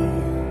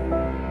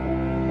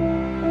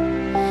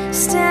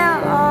 Still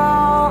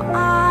all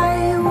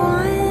I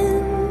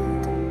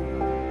want.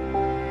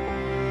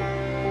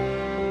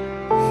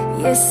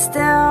 You're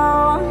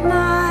still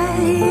my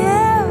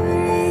everything.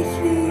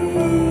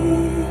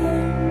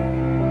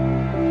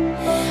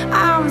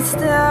 I'm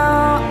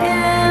still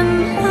in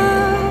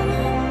love.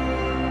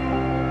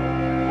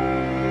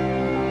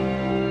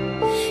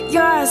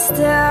 You're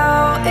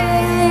still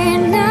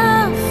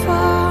enough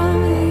for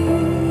me.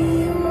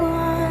 You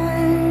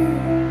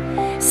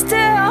are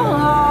still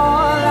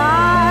all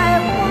I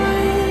want.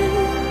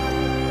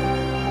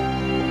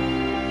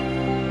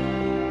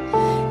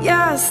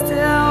 You're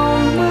still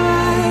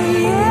my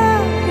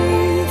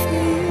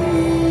everything.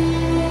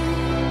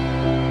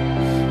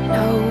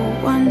 No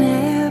one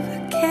ever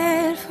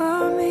cared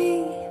for me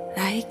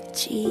like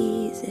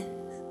Jesus.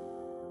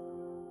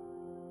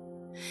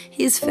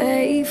 His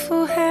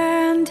faithful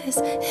hand has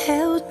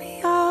held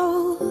me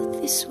all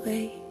this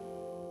way.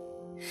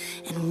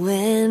 And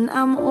when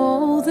I'm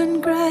old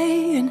and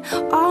gray and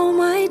all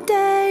my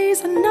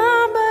days are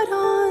numbered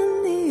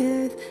on the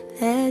earth,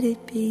 let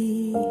it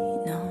be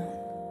known,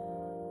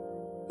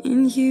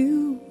 in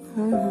you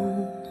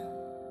alone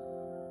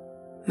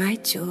my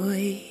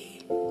joy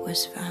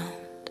was found.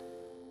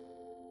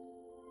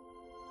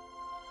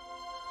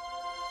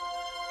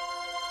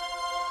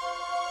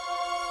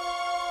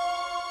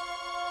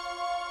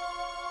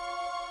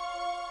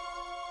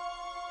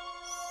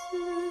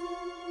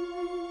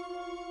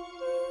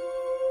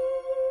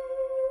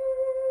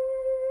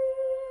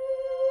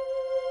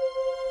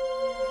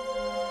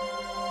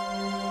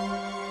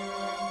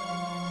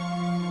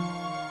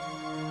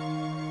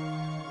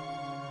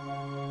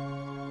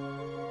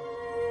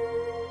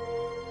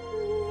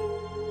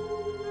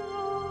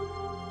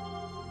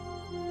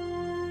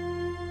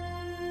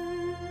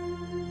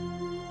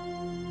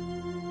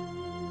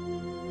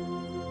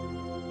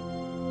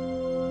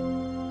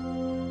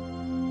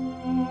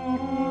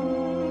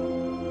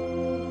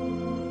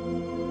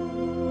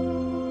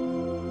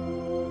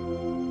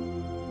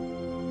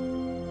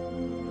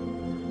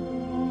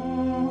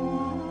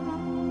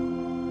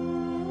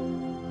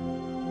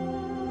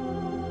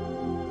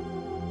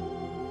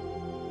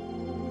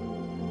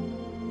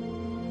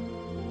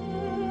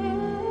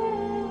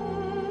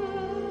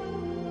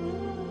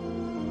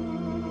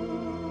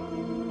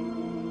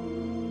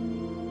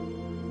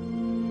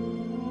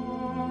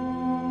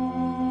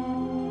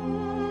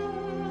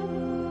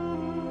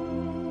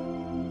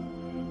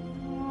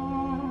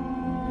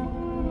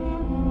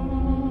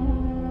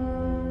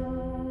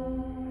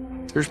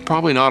 There's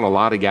probably not a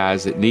lot of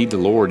guys that need the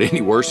Lord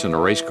any worse than a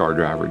race car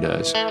driver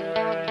does.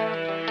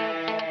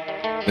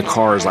 The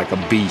car is like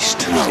a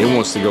beast. It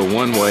wants to go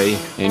one way,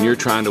 and you're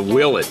trying to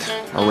will it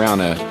around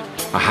a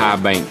high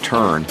bank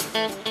turn.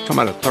 I'm talking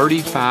about a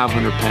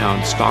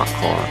 3,500-pound stock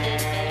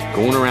car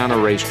going around a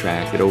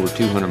racetrack at over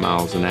 200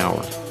 miles an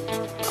hour.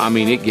 I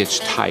mean, it gets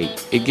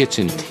tight. It gets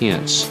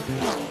intense.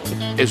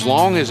 As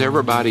long as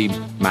everybody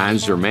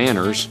minds their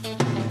manners,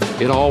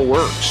 it all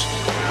works.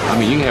 I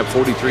mean, you can have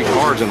 43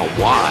 cars in a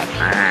wad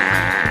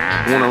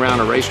going around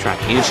a racetrack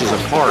inches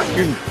apart.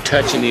 You're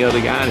touching the other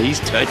guy, and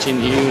he's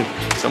touching you.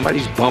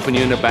 Somebody's bumping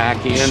you in the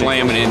back end,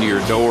 slamming into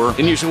your door.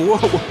 And you say, whoa,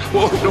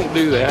 whoa, don't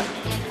do that.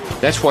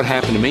 That's what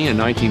happened to me in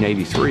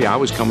 1983. I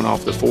was coming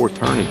off the fourth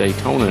turn at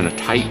Daytona in a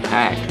tight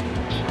pack,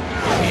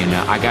 and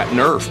I got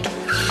nerfed.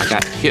 I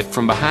got hit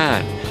from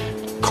behind.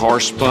 Car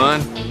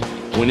spun,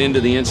 went into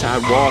the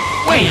inside wall,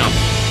 wham!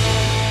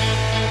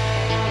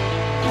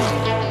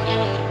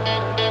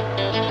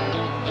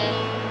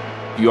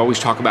 You always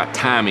talk about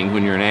timing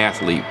when you're an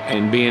athlete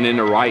and being in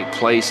the right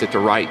place at the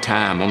right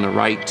time on the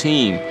right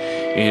team.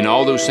 And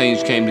all those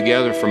things came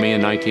together for me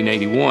in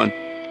 1981.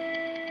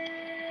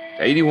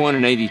 81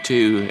 and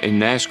 82 in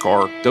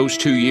NASCAR, those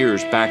 2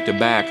 years back to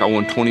back, I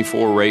won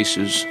 24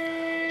 races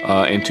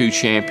and 2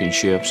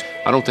 championships.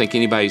 I don't think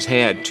anybody's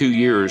had 2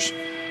 years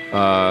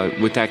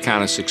with that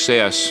kind of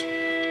success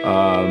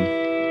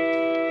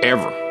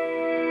ever.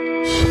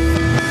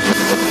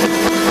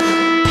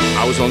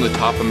 I was on the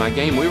top of my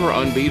game. We were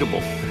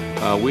unbeatable.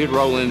 We'd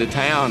roll into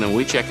town and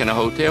we'd check in a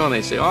hotel and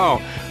they'd say,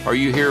 oh, are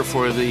you here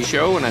for the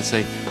show? And I'd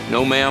say,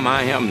 no, ma'am,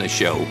 I am the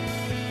show.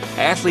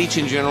 Athletes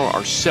in general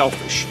are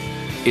selfish.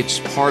 It's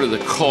part of the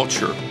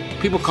culture.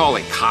 People call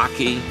it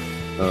cocky,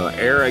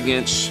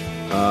 arrogance,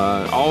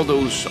 all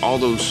those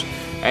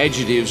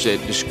adjectives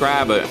that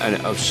describe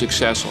a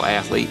successful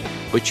athlete.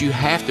 But you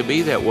have to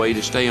be that way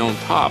to stay on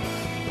top.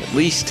 At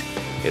least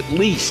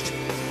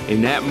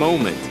in that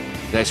moment,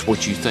 that's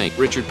what you think.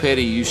 Richard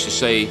Petty used to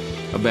say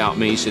about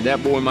me, he said,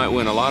 that boy might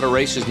win a lot of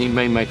races and he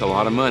may make a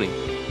lot of money,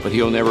 but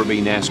he'll never be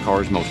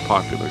NASCAR's most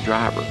popular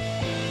driver.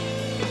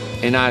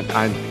 And I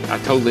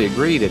totally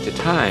agreed at the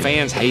time.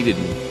 Fans hated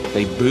me.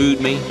 They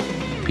booed me.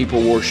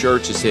 People wore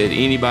shirts that said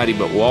anybody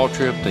but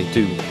Waltrip. They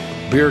threw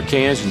beer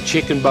cans and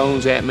chicken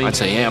bones at me. I'd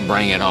say, yeah,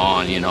 bring it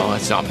on, you know,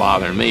 it's not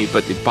bothering me.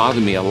 But it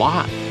bothered me a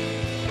lot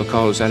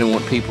because I didn't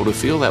want people to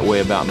feel that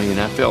way about me, and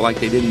I felt like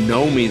they didn't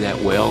know me that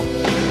well.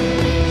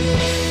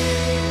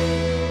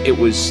 It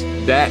was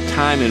that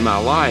time in my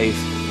life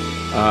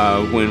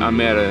when I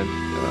met a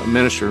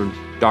minister,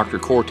 Dr.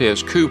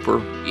 Cortez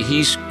Cooper.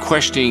 He's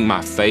questioning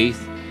my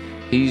faith.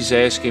 He's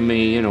asking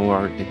me, you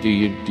know, do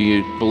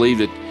you believe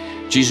that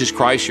Jesus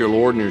Christ, your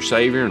Lord and your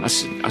Savior? And I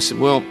said,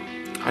 well,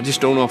 I just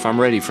don't know if I'm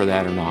ready for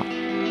that or not.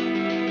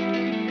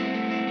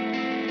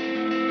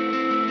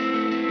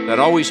 I'd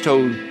always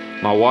told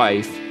my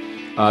wife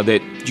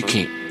that you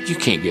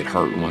can't get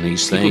hurt in one of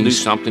these things. People do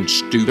something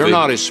stupid. They're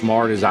not as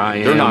smart as I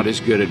am. They're not as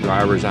good at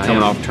driver as I am.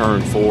 Coming off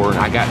turn 4,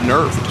 I got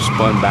nerfed,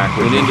 spun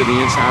backwards, went into the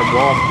inside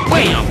wall,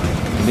 wham!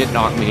 And it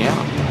knocked me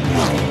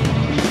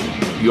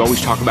out. You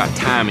always talk about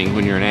timing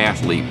when you're an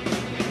athlete.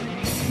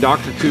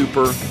 Dr.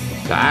 Cooper,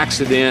 the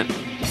accident,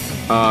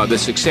 the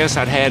success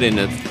I'd had in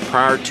the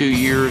prior 2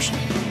 years,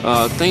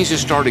 things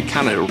just started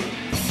kind of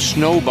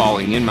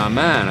snowballing in my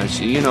mind. I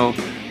said, you know,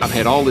 I've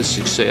had all this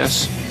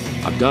success.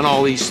 I've done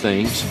all these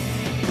things.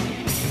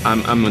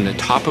 I'm on the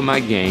top of my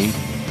game,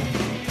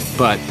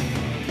 but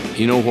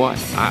you know what?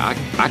 I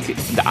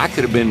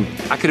could have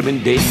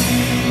been dead.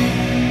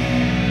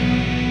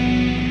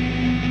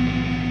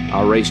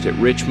 I raced at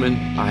Richmond.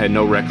 I had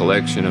no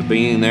recollection of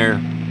being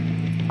there.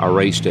 I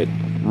raced at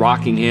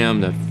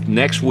Rockingham the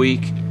next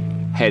week.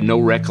 Had no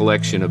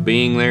recollection of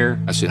being there.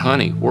 I said,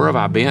 honey, where have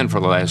I been for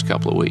the last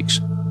couple of weeks?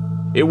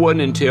 It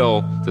wasn't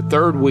until the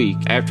 3rd week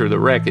after the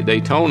wreck at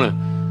Daytona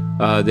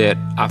that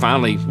I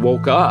finally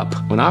woke up.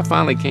 When I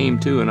finally came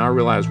to and I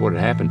realized what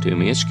had happened to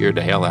me, it scared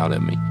the hell out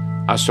of me.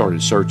 I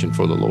started searching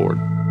for the Lord.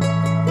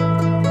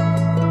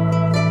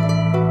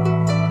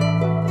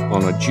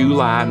 On a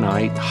July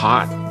night,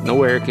 hot,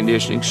 no air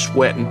conditioning,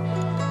 sweating,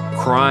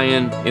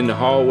 crying in the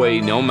hallway,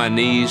 on my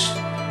knees,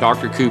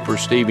 Dr. Cooper,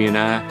 Stevie, and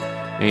I,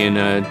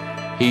 and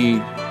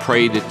he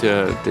prayed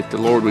that the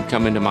Lord would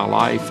come into my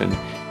life, and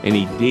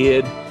he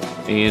did.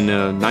 And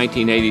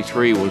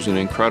 1983 was an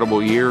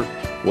incredible year.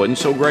 Wasn't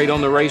so great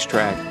on the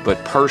racetrack, but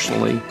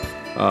personally,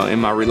 in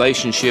my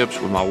relationships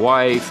with my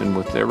wife and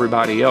with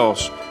everybody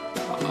else,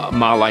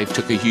 my life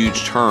took a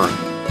huge turn.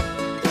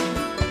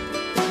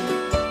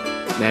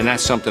 And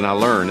that's something I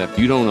learned. If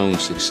you don't own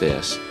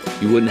success,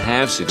 you wouldn't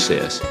have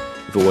success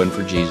if it wasn't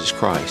for Jesus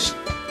Christ.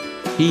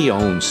 He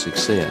owns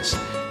success.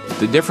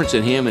 The difference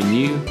in him and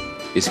you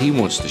is he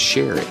wants to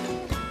share it.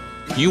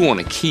 You want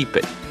to keep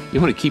it.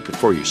 You want to keep it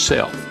for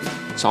yourself.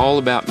 It's all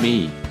about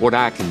me, what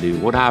I can do,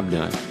 what I've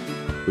done.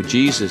 With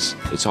Jesus,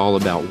 it's all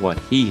about what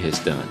he has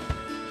done.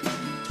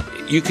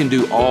 You can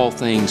do all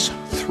things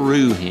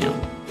through him,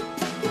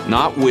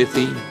 not with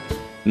him,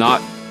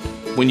 not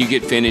when you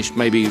get finished,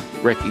 maybe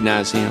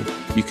recognize him,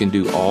 you can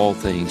do all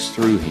things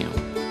through him.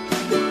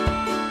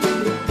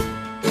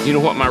 You know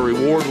what my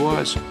reward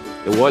was?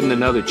 It wasn't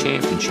another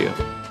championship.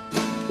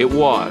 It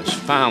was,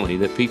 finally,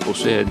 that people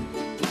said,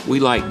 we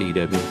like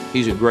D.W.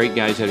 He's a great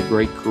guy. He's had a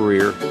great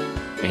career.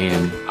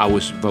 And I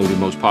was voted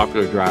most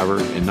popular driver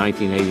in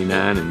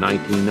 1989 and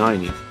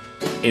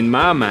 1990. In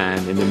my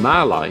mind and in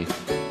my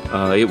life,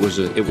 it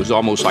was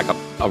almost like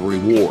a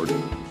reward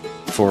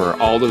for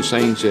all those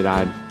things that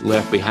I'd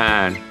left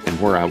behind and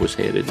where I was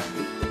headed.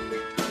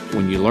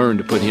 When you learn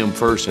to put him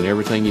first in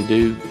everything you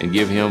do and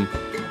give him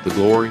the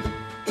glory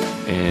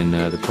and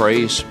the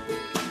praise,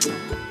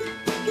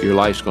 your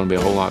life's going to be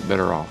a whole lot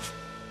better off.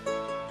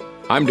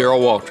 I'm Darrell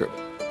Waltrip,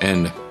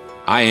 and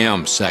I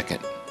am second.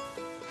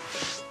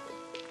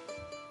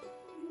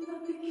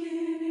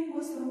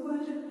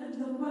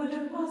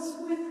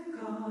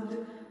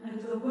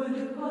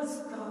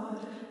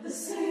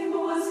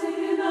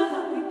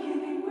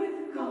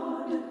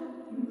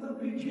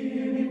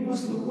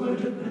 Was the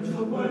Word, and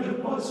the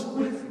Word was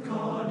with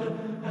God,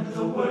 and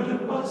the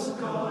Word was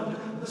God.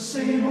 The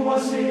same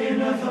was in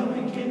the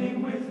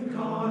beginning with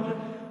God.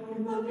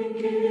 In the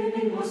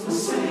beginning was the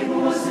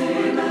same was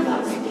in the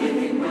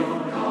beginning with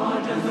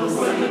God, and the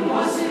Word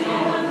was in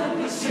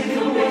the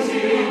same was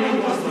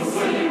in was the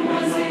same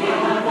was in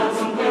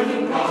the Word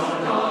was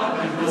God,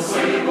 and the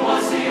same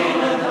was in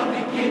the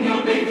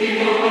beginning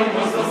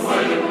was the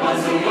Word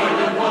was the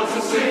Word was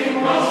the same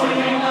was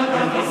in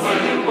the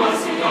Word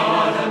was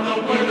God, and the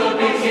Word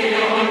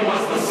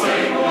was the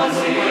same was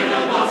in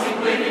the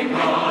beginning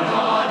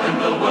God, and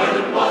the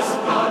Word was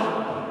God.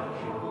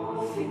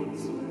 All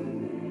things were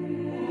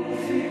made, all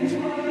things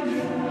were made,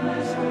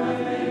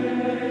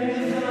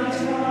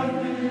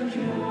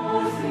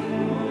 all things were made,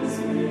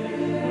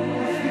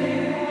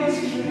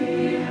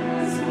 He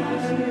has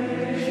not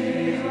made, He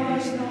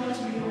has not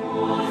made,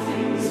 all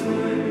things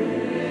were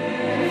made,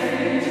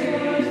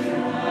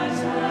 that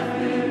have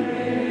been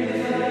made,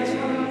 that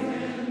have been,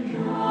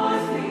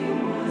 nothing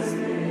was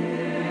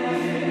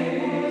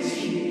made,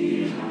 He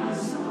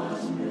has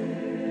not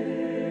made.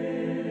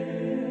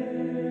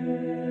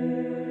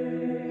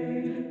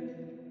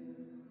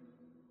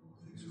 All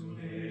things were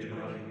made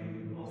by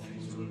Him, all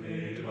things were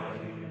made by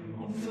Him.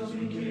 In the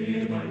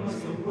beginning was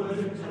the Word,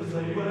 and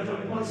the Word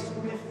was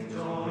with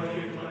God,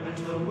 and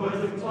the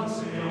Word was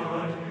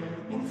God.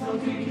 In the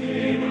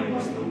beginning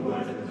was the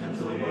Word, and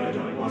the Word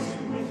was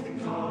with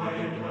God,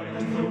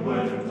 and the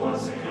Word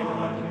was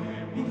God.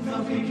 In the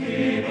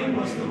beginning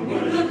was the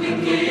Word, in the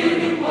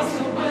beginning was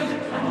the Word,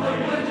 and the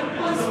Word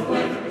was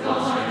with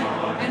God,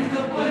 and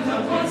the Word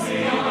was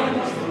God.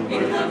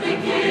 In the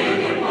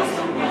beginning was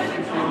the Word,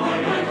 and the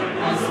Word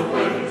was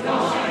with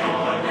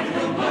God, and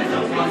the Word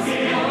was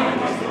God.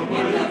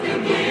 In the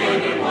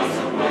beginning was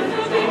the Word, in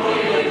the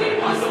beginning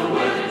was the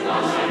Word, and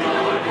the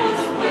Word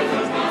was with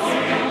God. The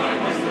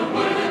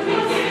Word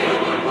in the beginning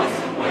was the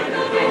Word, in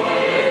the beginning was the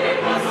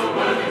Word,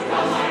 and the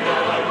Word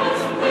was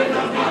with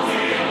God.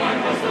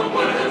 The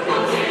Word in the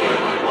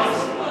beginning was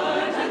the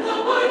Word, and the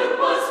Word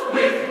was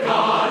with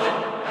God,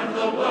 and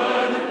the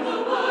Word, and the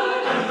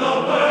Word, and the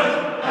Word,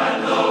 and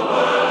the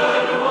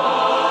Word was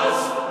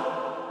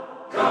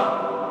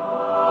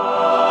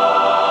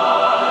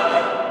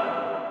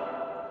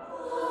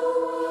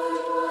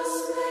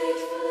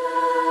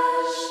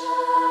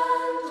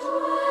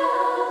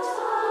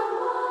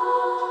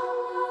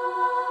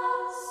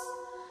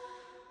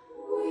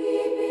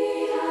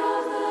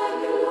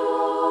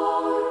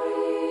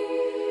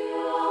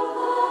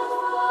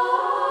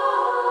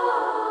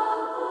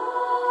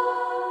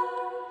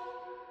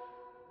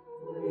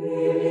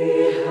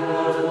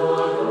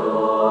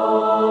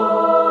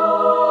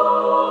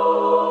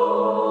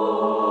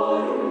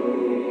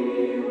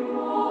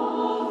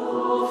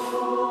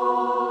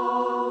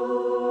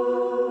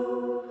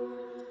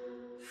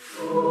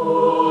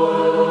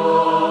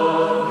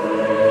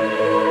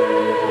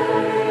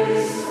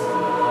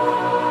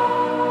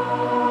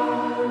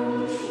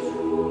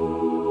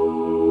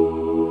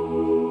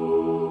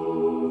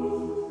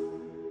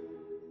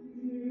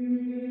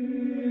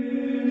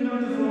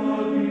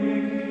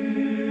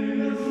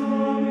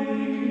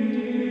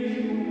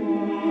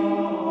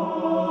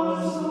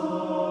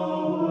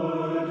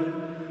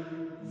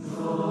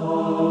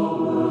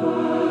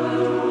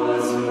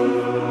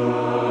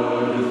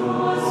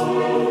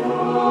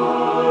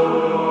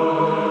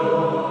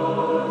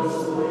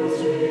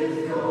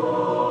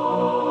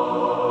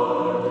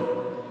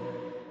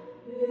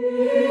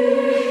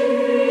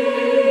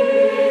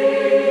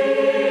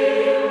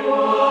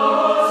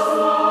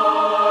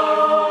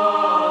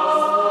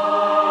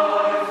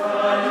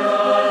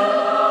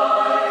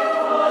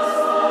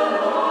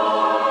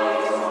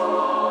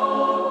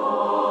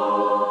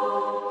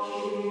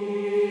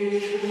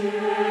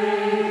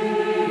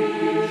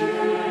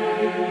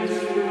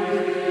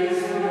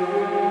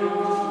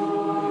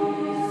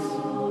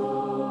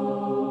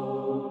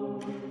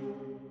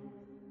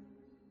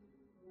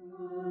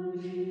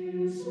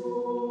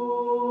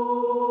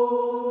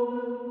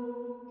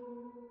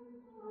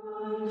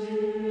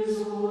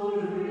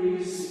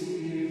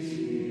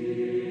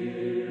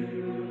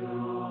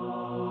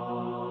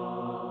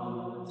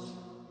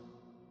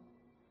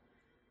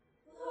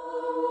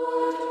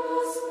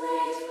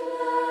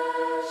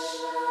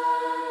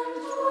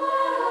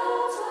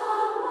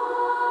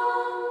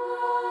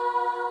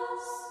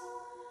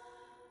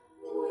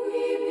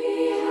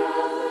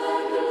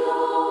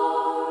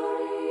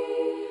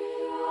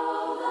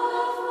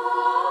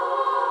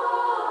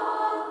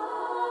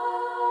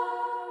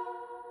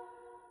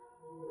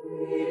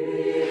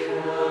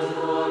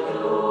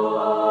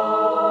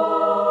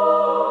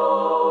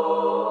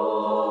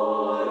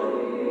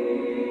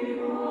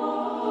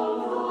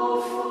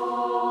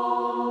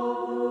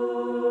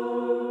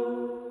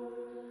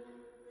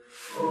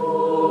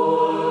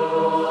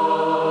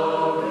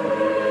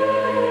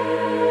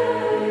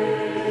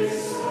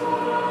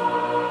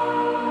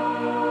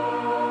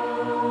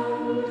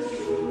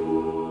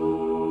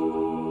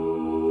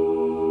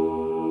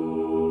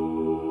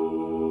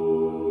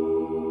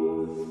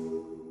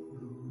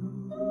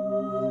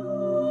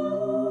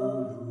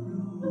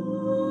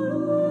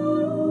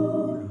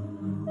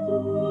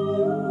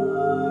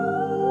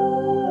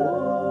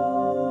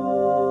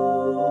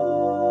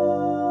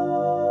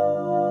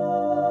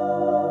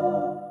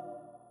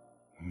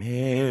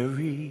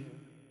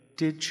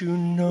did you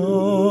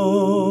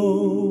know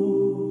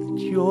that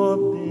your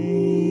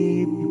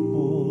baby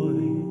boy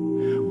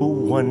will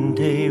one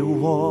day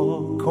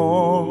walk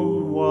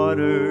on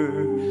water?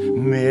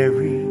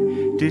 Mary,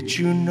 did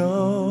you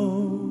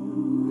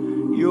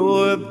know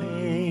your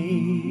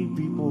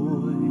baby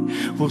boy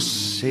will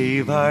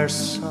save our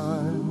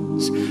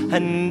sons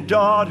and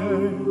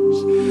daughters?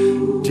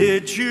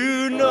 Did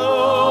you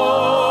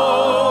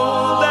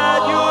know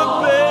that your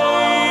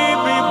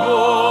baby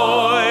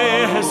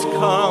boy has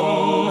come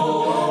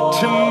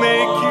to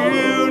make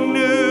you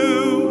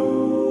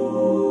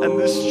new? And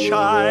this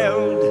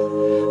child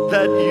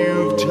that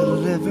you've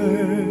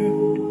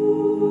delivered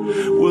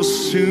will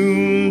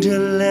soon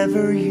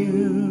deliver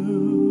you.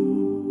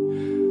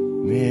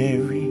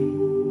 Mary,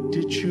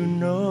 did you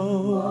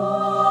know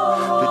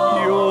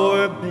that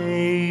your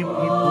baby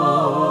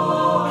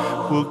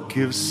boy will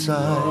give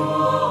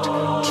sight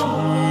to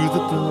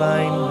the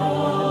blind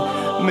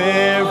man?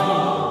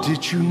 Mary,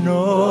 did you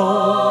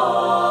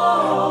know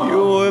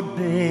your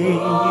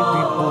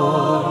baby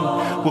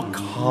boy will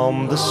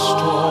calm the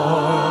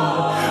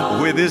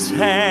storm with his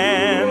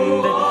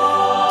hand?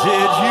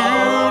 Did you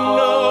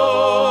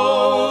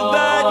know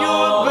that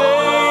your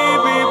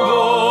baby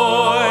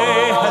boy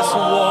has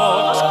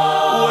walked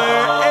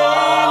where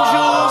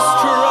angels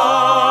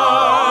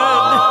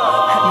trod?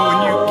 And when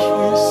you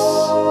kiss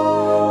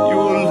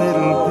your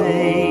little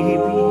baby,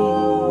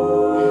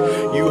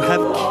 you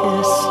have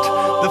kissed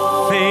the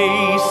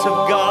face of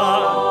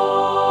God.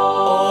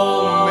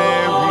 Oh,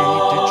 Mary,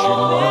 did you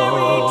know?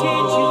 Mary,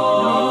 did you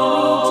know?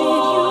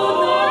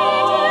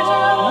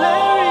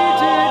 Mary,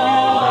 did you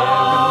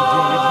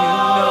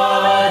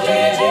know?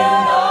 Did you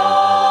know?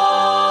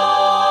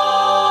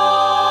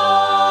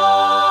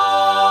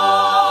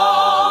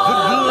 The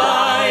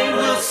blind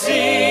will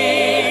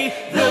see,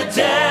 the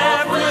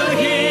deaf will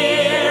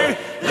hear,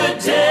 the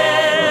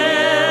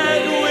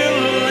dead will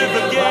live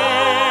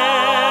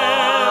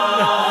again.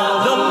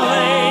 The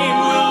lame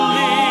will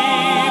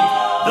leap,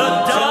 the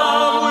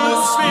dumb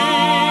will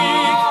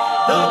speak,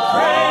 the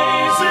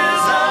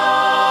praises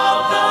of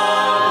the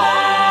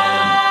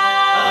Lamb,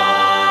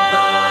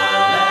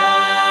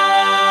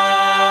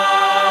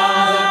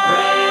 the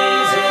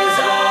praises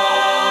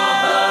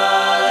of the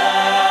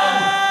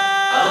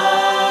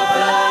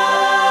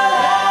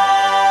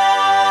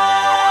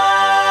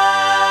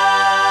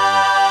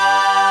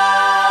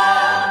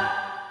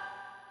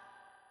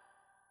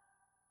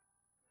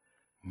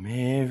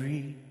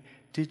Mary,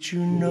 did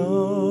you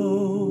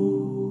know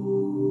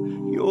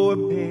your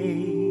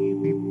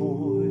baby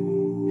boy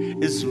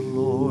is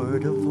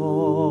Lord of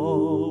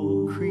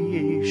all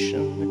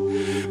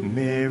creation?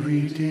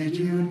 Mary, did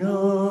you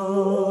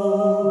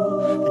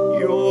know that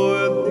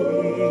your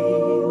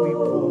baby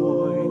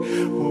boy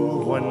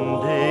will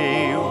one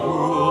day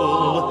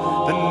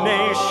rule the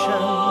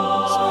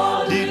nations?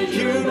 Did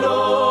you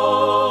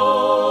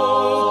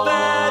know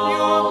that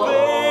your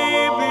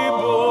baby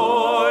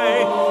boy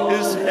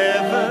is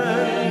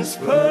heaven's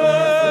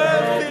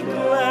perfect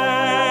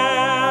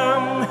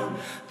lamb?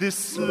 This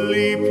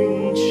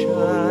sleeping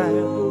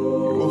child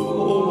you're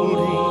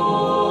holding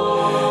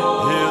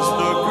is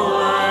the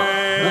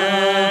great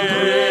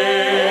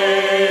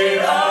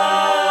I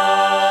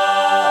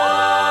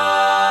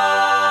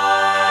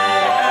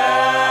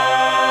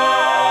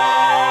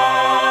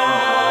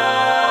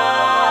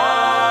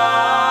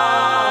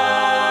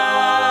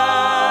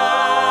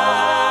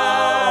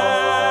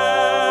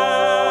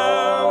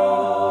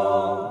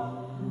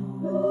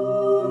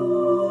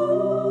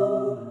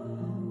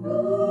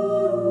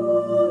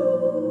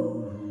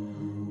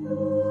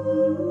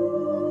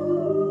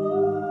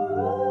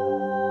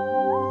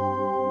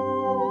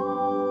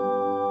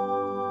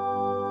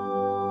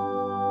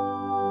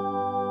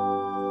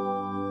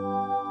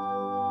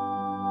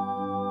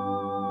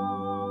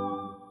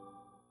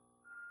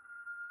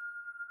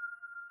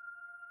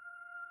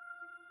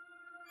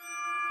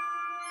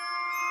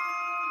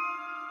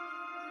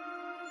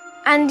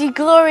And the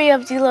glory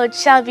of the Lord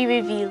shall be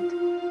revealed.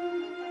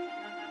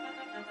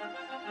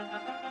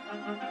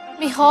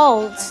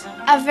 Behold,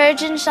 a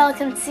virgin shall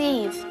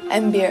conceive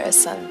and bear a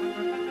son,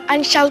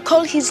 and shall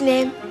call his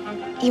name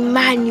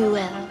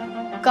Emmanuel,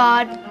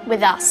 God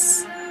with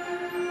us.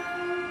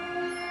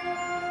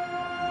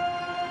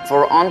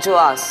 For unto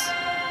us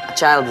a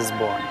child is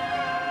born,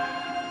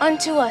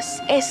 Unto us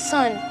a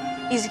son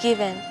is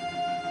given,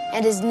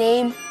 and his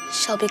name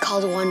shall be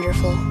called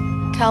Wonderful,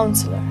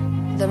 Counselor,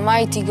 the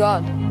Mighty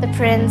God, the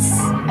Prince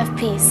of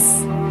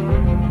Peace.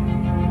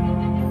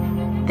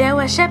 There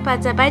were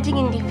shepherds abiding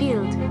in the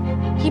field,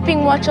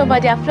 keeping watch over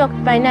their flock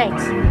by night.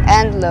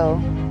 And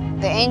lo,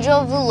 the angel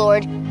of the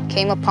Lord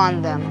came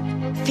upon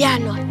them. Fear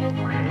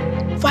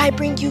not, for I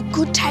bring you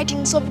good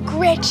tidings of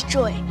great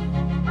joy.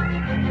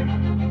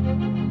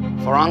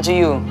 for unto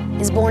you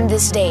is born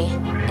this day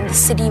in the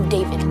city of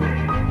David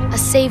a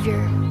Savior,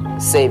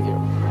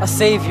 a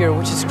Savior,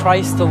 which is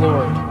Christ the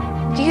Lord.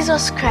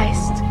 Jesus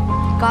Christ,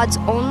 God's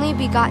only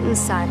begotten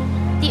Son,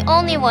 the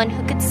only one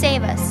who could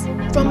save us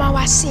from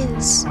our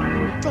sins,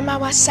 from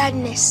our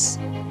sadness.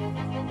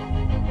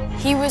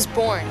 He was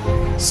born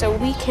so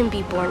we can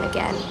be born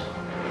again.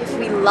 If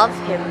we love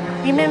him,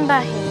 remember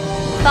him,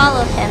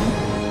 Follow him.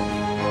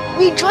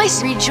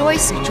 rejoice,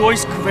 rejoice,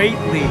 Rejoice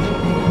greatly,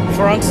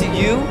 for unto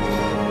you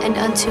and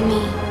unto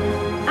me,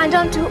 And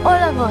unto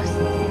all of us,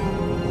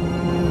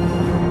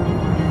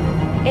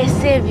 a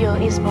Savior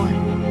is born.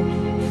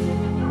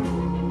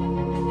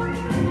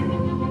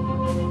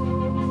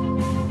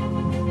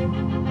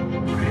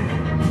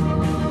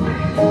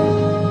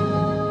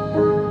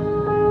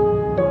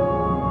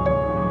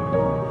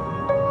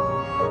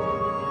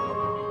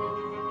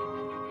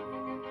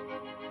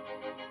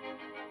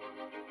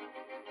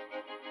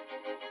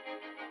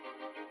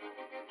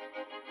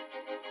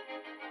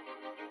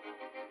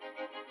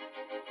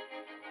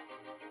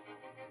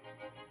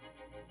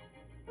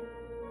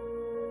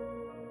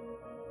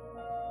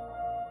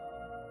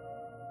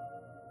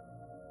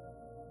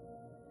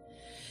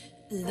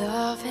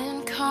 Love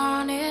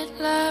incarnate,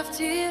 love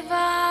divine.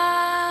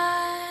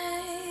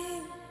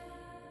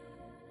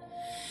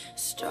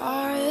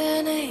 Star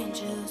and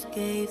angels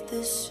gave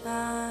the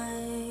sign.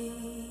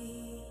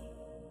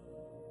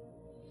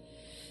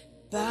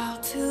 Bow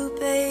to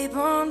babe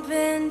on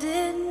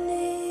bended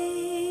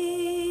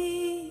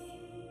knee,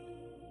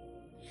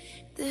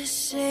 the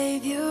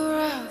Savior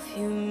of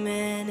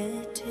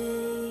humanity.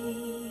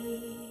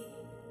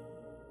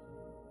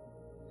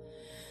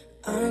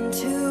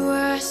 Unto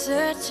us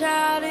a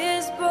child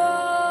is born,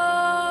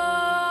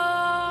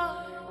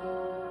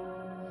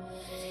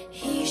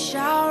 he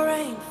shall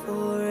reign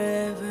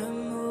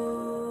forevermore.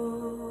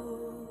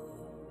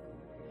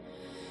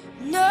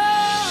 No,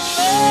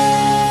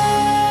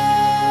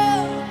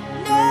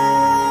 no,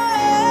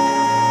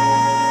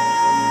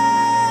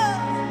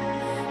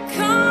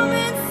 come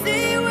and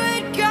see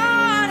what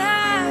God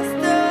has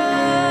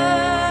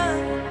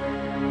done.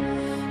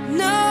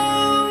 No.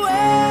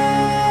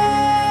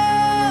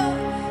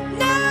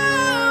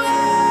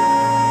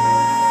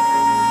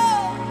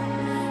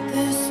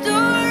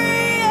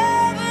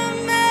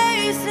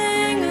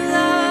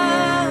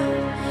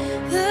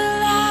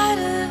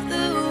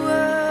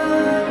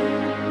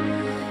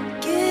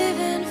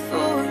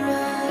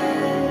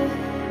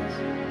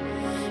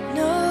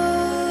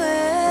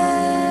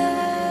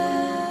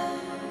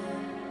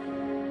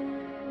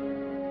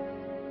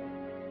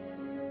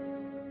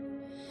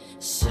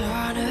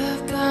 Son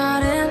of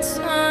God and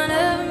Son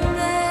of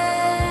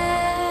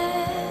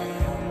Man,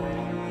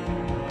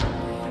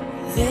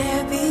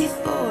 there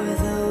before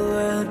the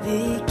world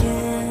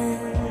began,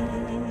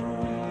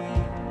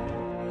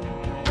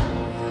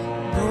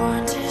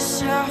 born to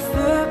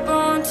suffer,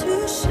 born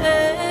to save,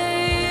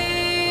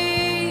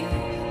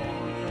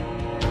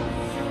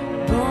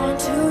 born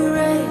to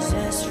raise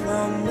us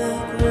from the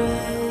grave.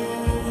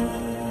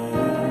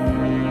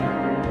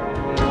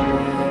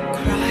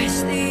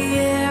 Christ the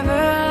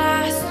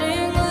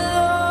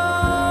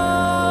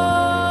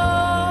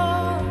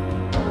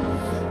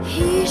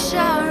He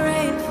shall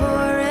reign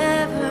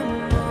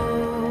forevermore.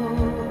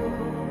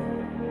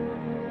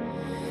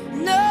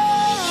 No,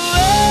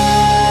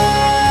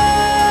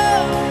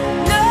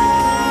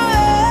 no,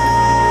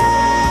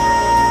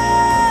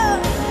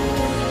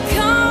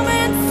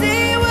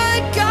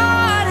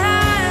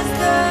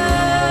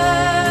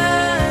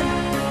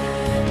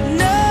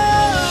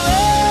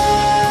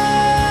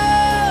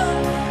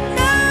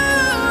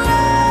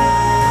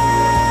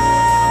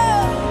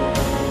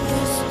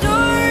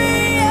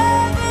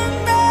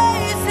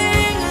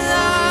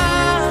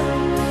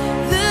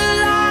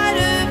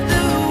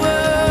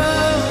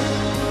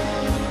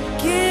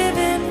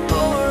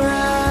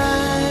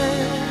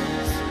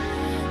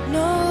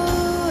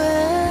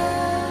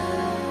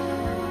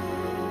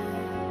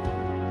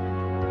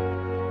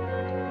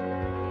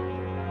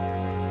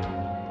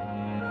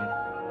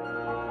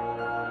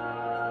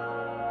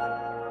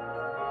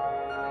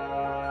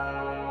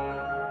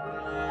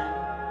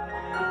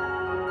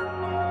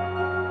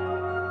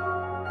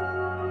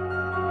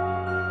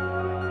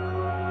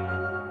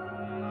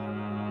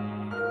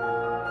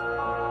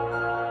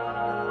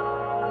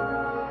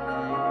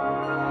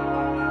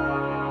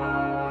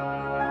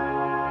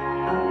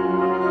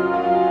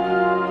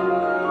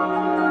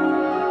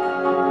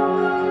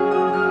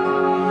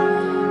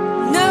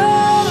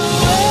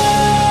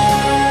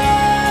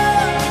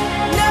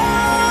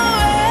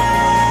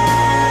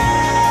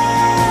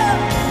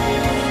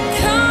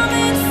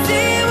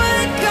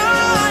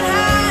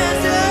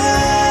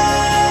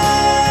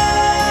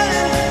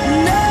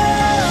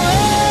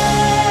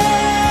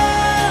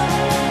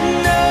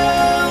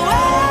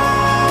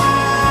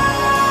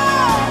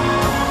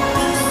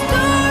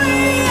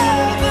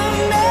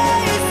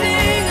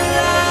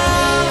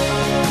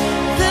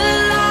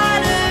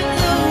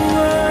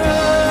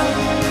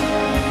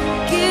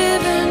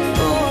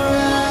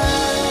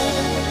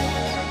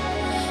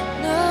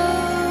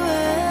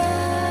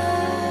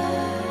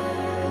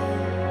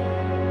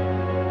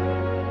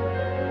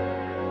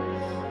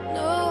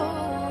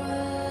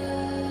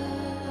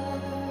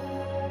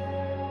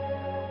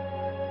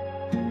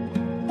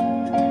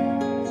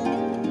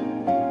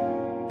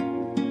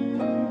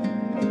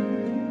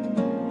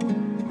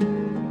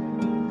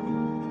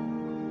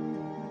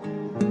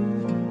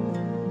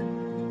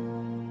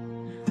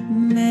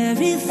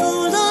 Mary,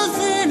 full of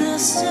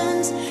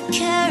innocence,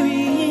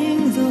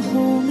 carrying the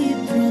Holy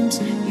Prince.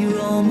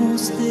 You're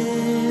almost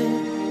there.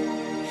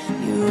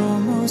 You're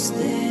almost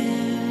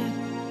there.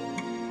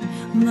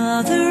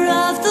 Mother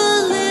of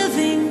the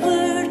living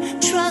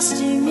Word,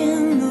 trusting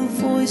in the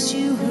voice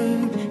you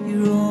heard.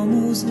 You're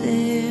almost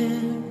there.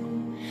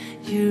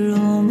 You're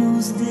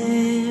almost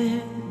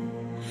there.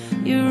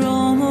 You're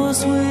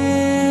almost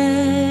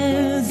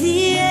where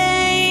the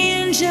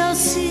angels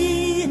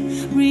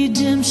see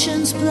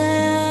redemption's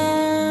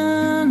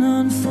plan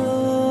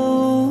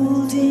unfolding.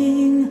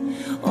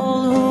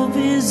 All hope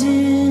is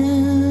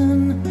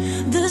in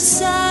the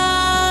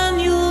Son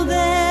you'll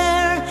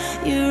bear.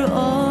 You're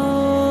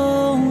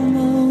almost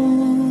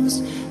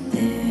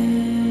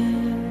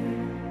there.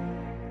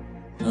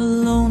 A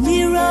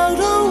lonely road,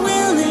 a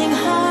willing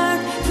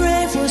heart,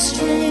 pray for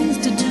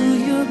strength to do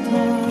your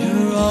part.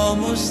 You're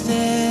almost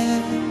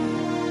there.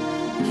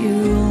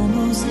 You're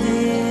almost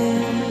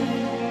there.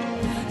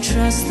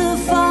 Trust the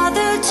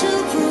Father to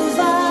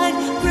provide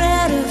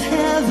bread of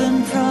heaven,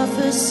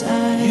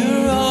 prophesy.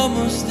 You're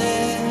almost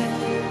there.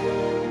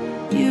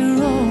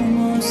 You're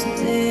almost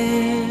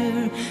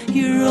there.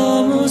 You're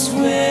almost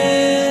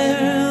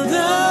where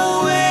the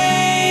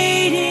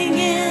waiting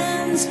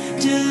ends,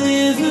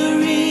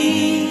 delivering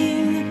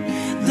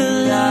the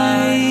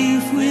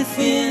life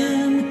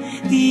within,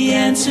 the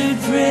answered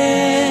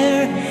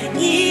prayer.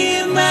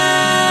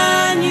 Emmanuel,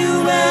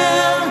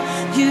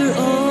 you're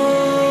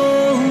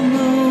almost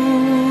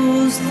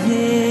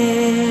there.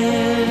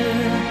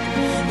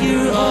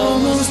 You're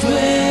almost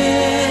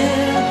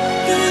where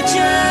the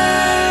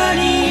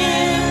journey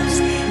ends,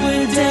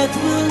 where death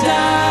will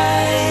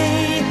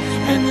die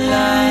and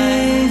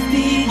life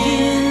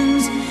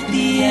begins,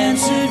 the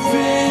answered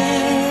prayer.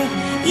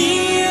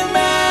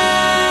 Emmanuel,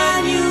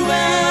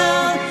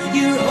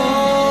 you're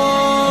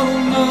almost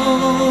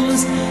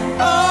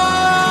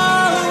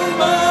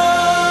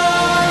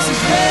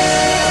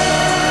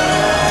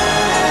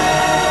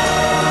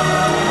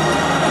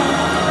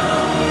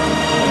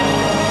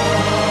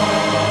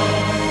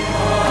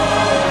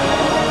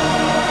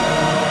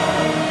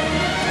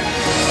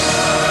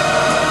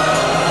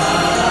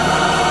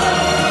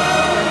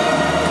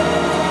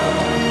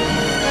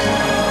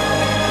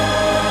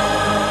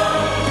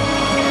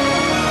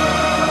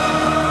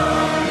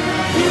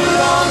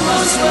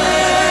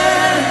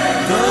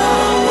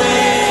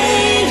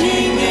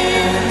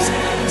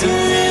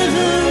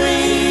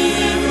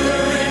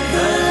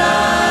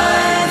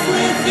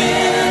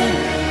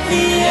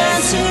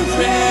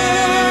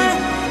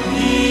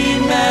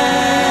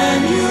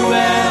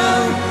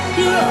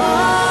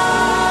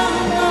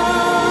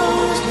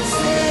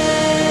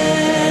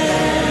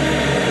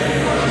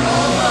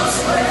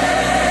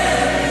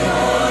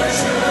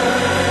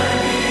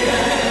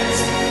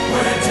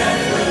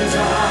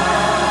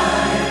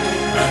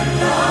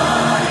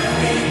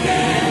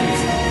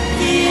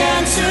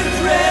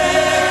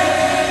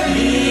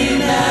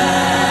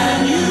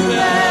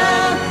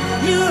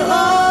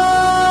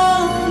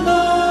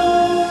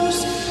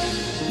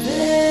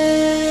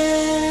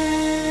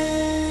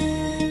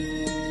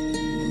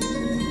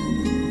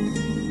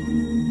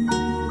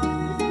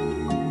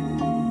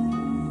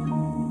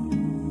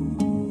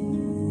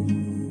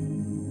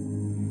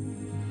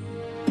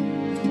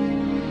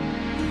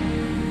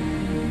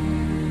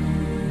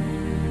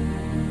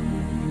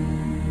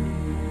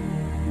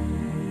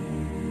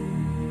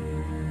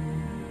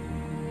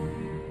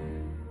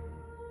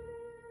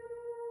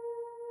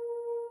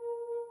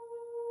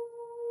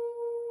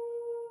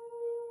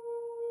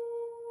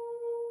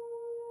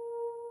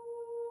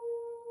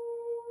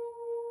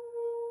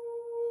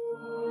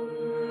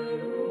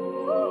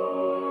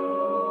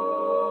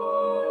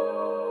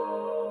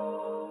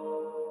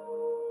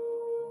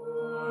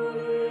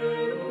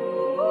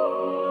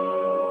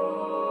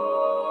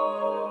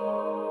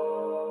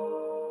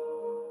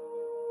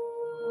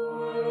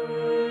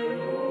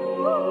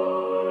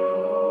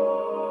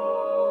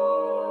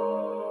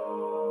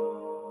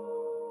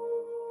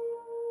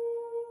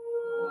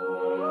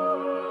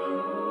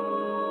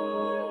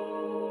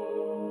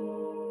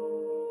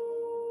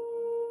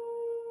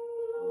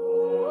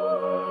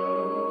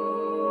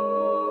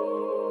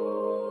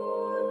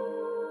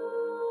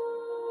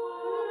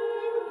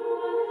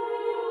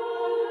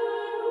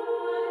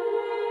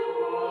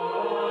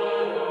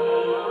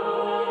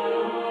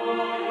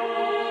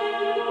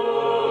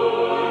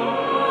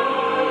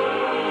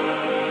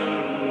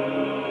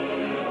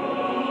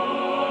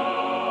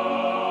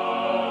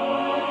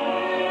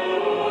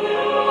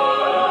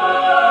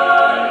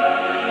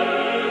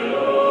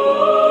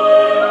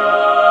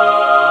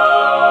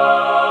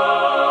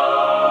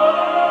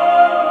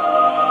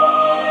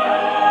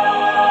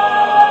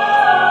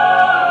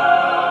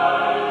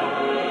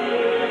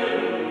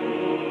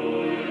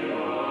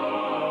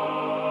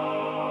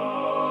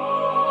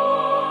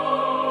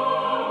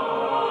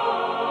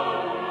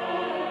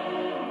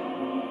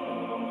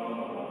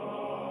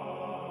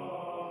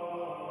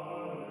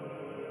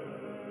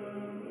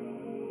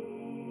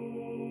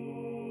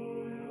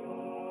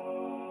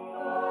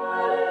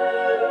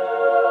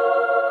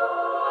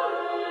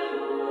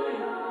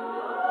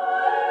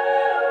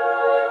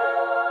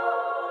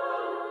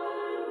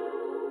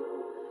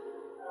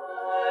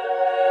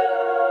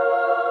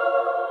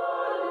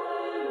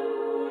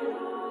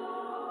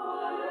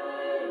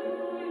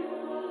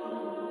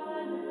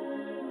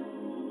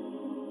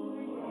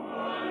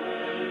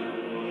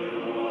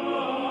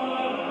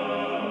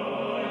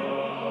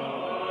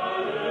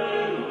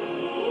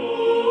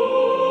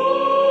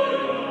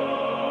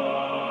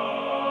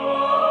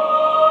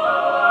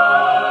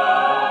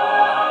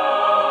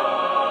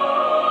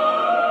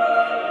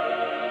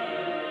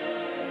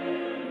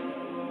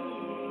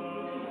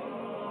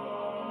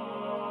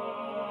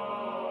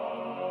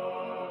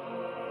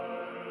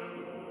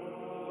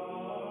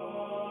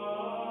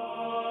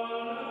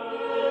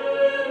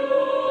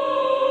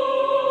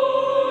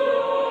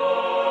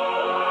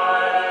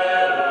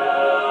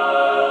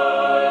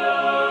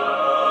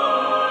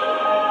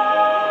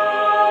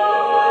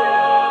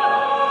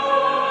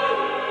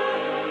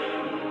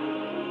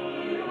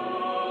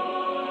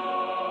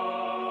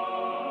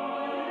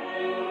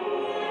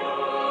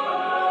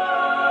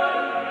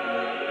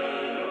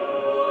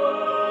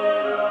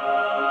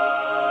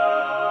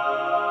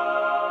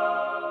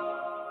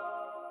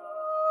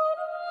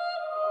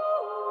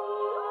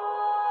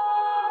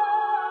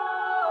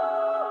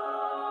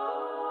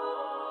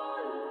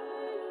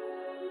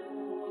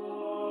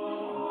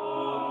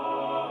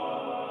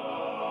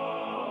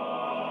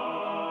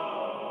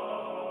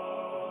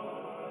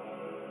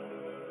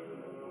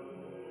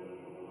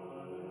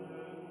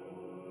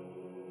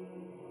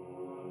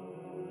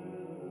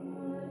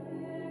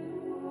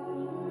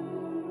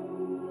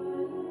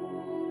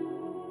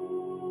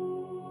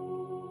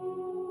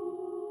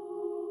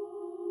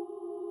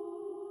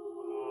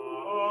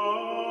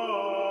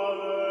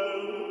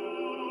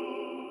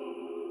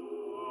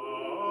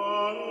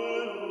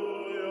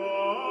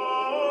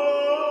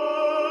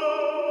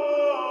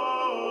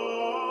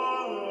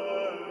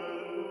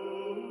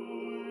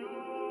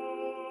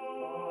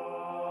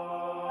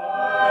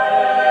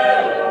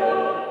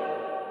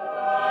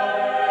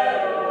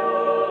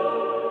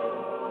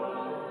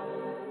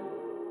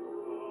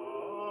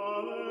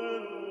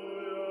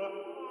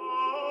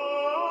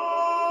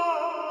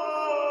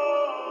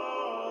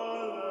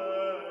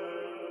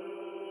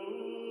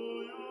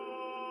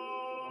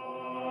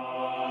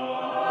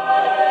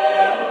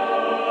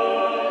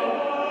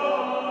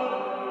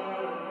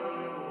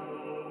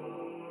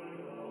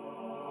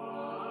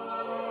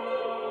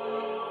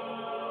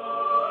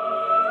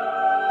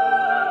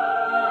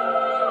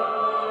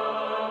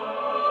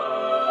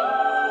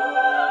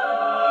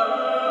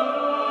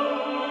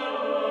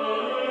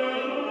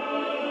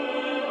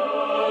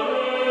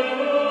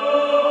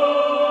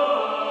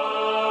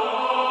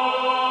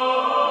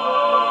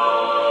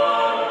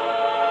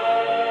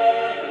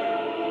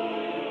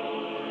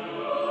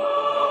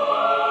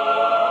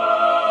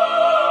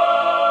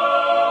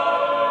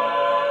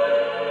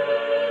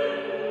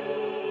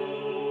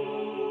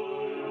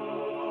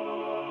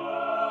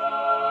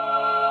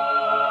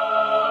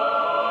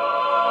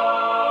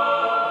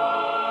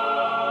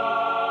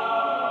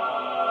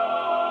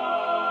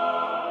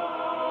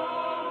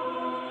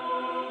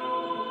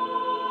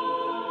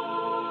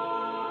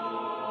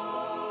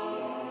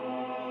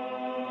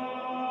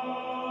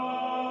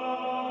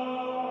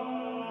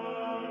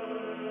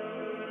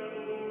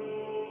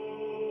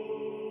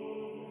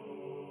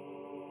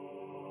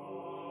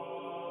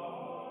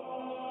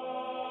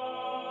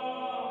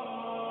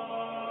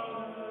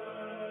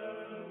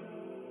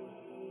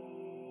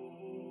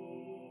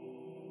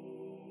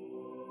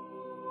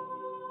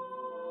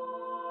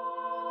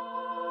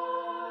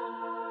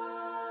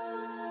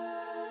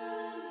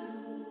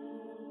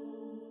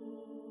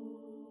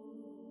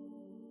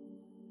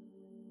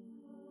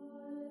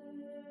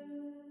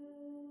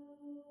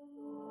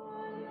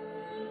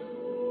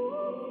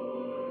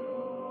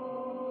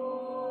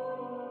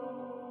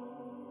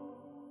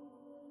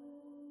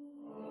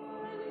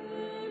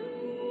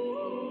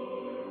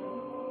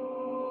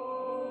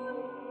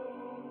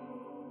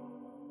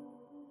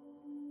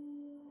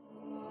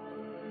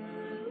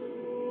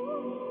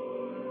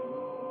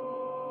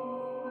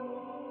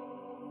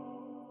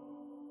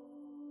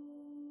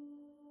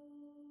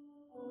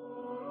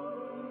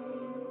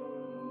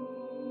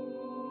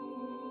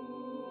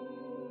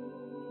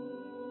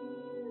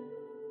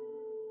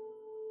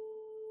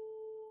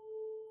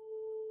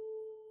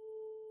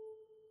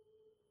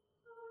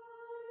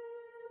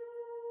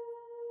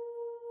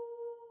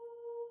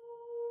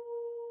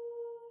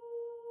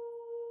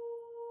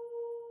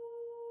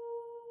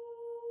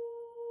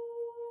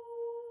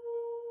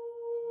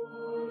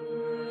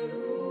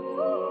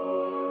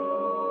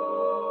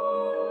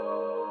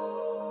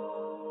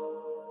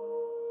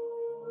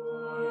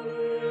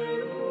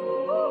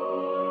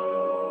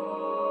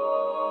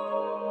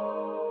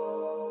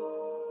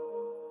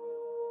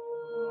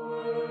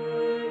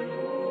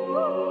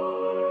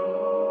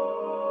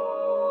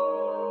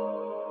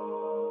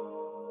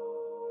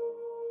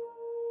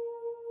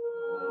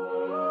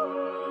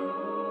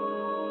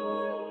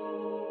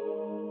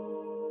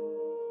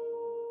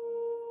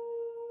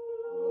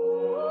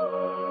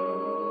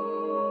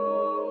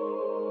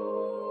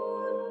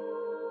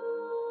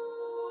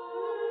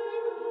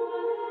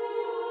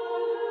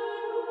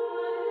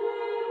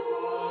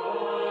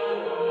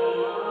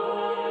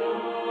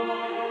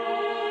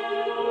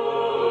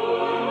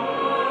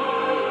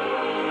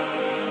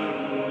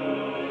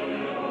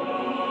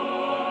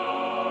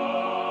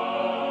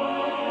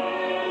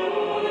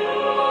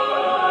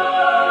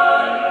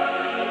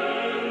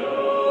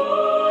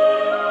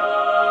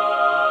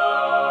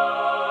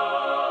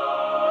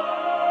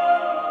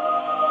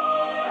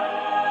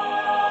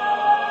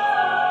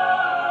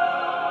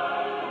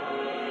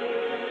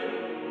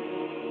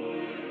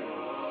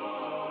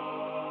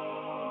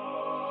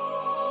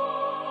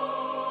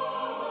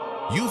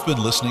You've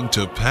been listening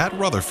to Pat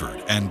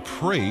Rutherford and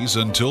Praise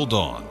Until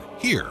Dawn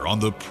here on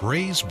the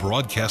Praise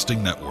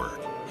Broadcasting Network.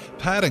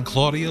 Pat and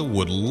Claudia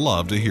would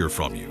love to hear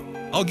from you.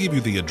 I'll give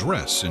you the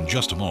address in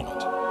just a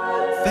moment.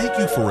 Thank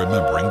you for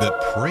remembering that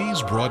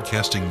Praise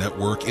Broadcasting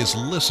Network is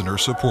listener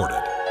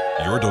supported.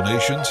 Your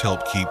donations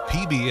help keep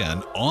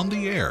PBN on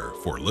the air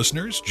for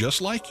listeners just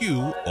like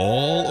you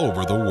all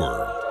over the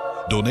world.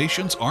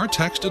 Donations are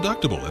tax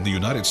deductible in the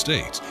United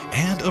States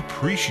and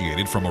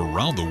appreciated from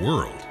around the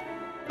world.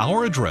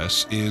 Our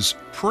address is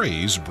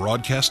Praise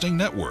Broadcasting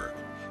Network,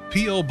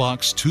 P.O.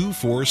 Box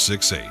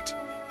 2468,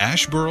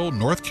 Asheboro,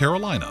 North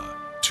Carolina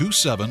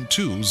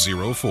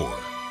 27204.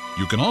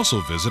 You can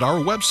also visit our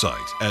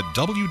website at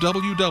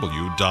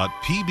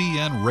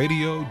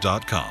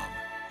www.pbnradio.com.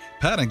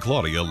 Pat and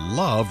Claudia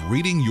love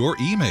reading your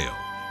email.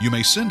 You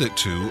may send it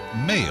to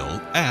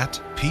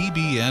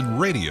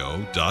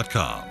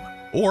mail@pbnradio.com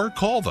or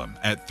call them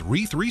at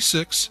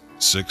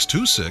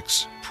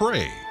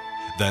 336-626-PRAY.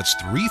 That's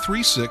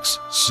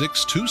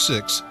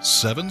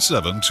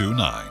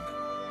 336-626-7729.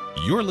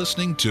 You're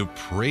listening to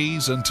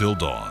Praise Until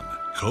Dawn,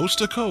 coast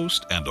to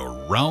coast and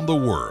around the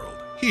world,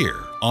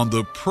 here on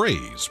the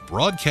Praise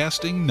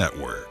Broadcasting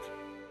Network.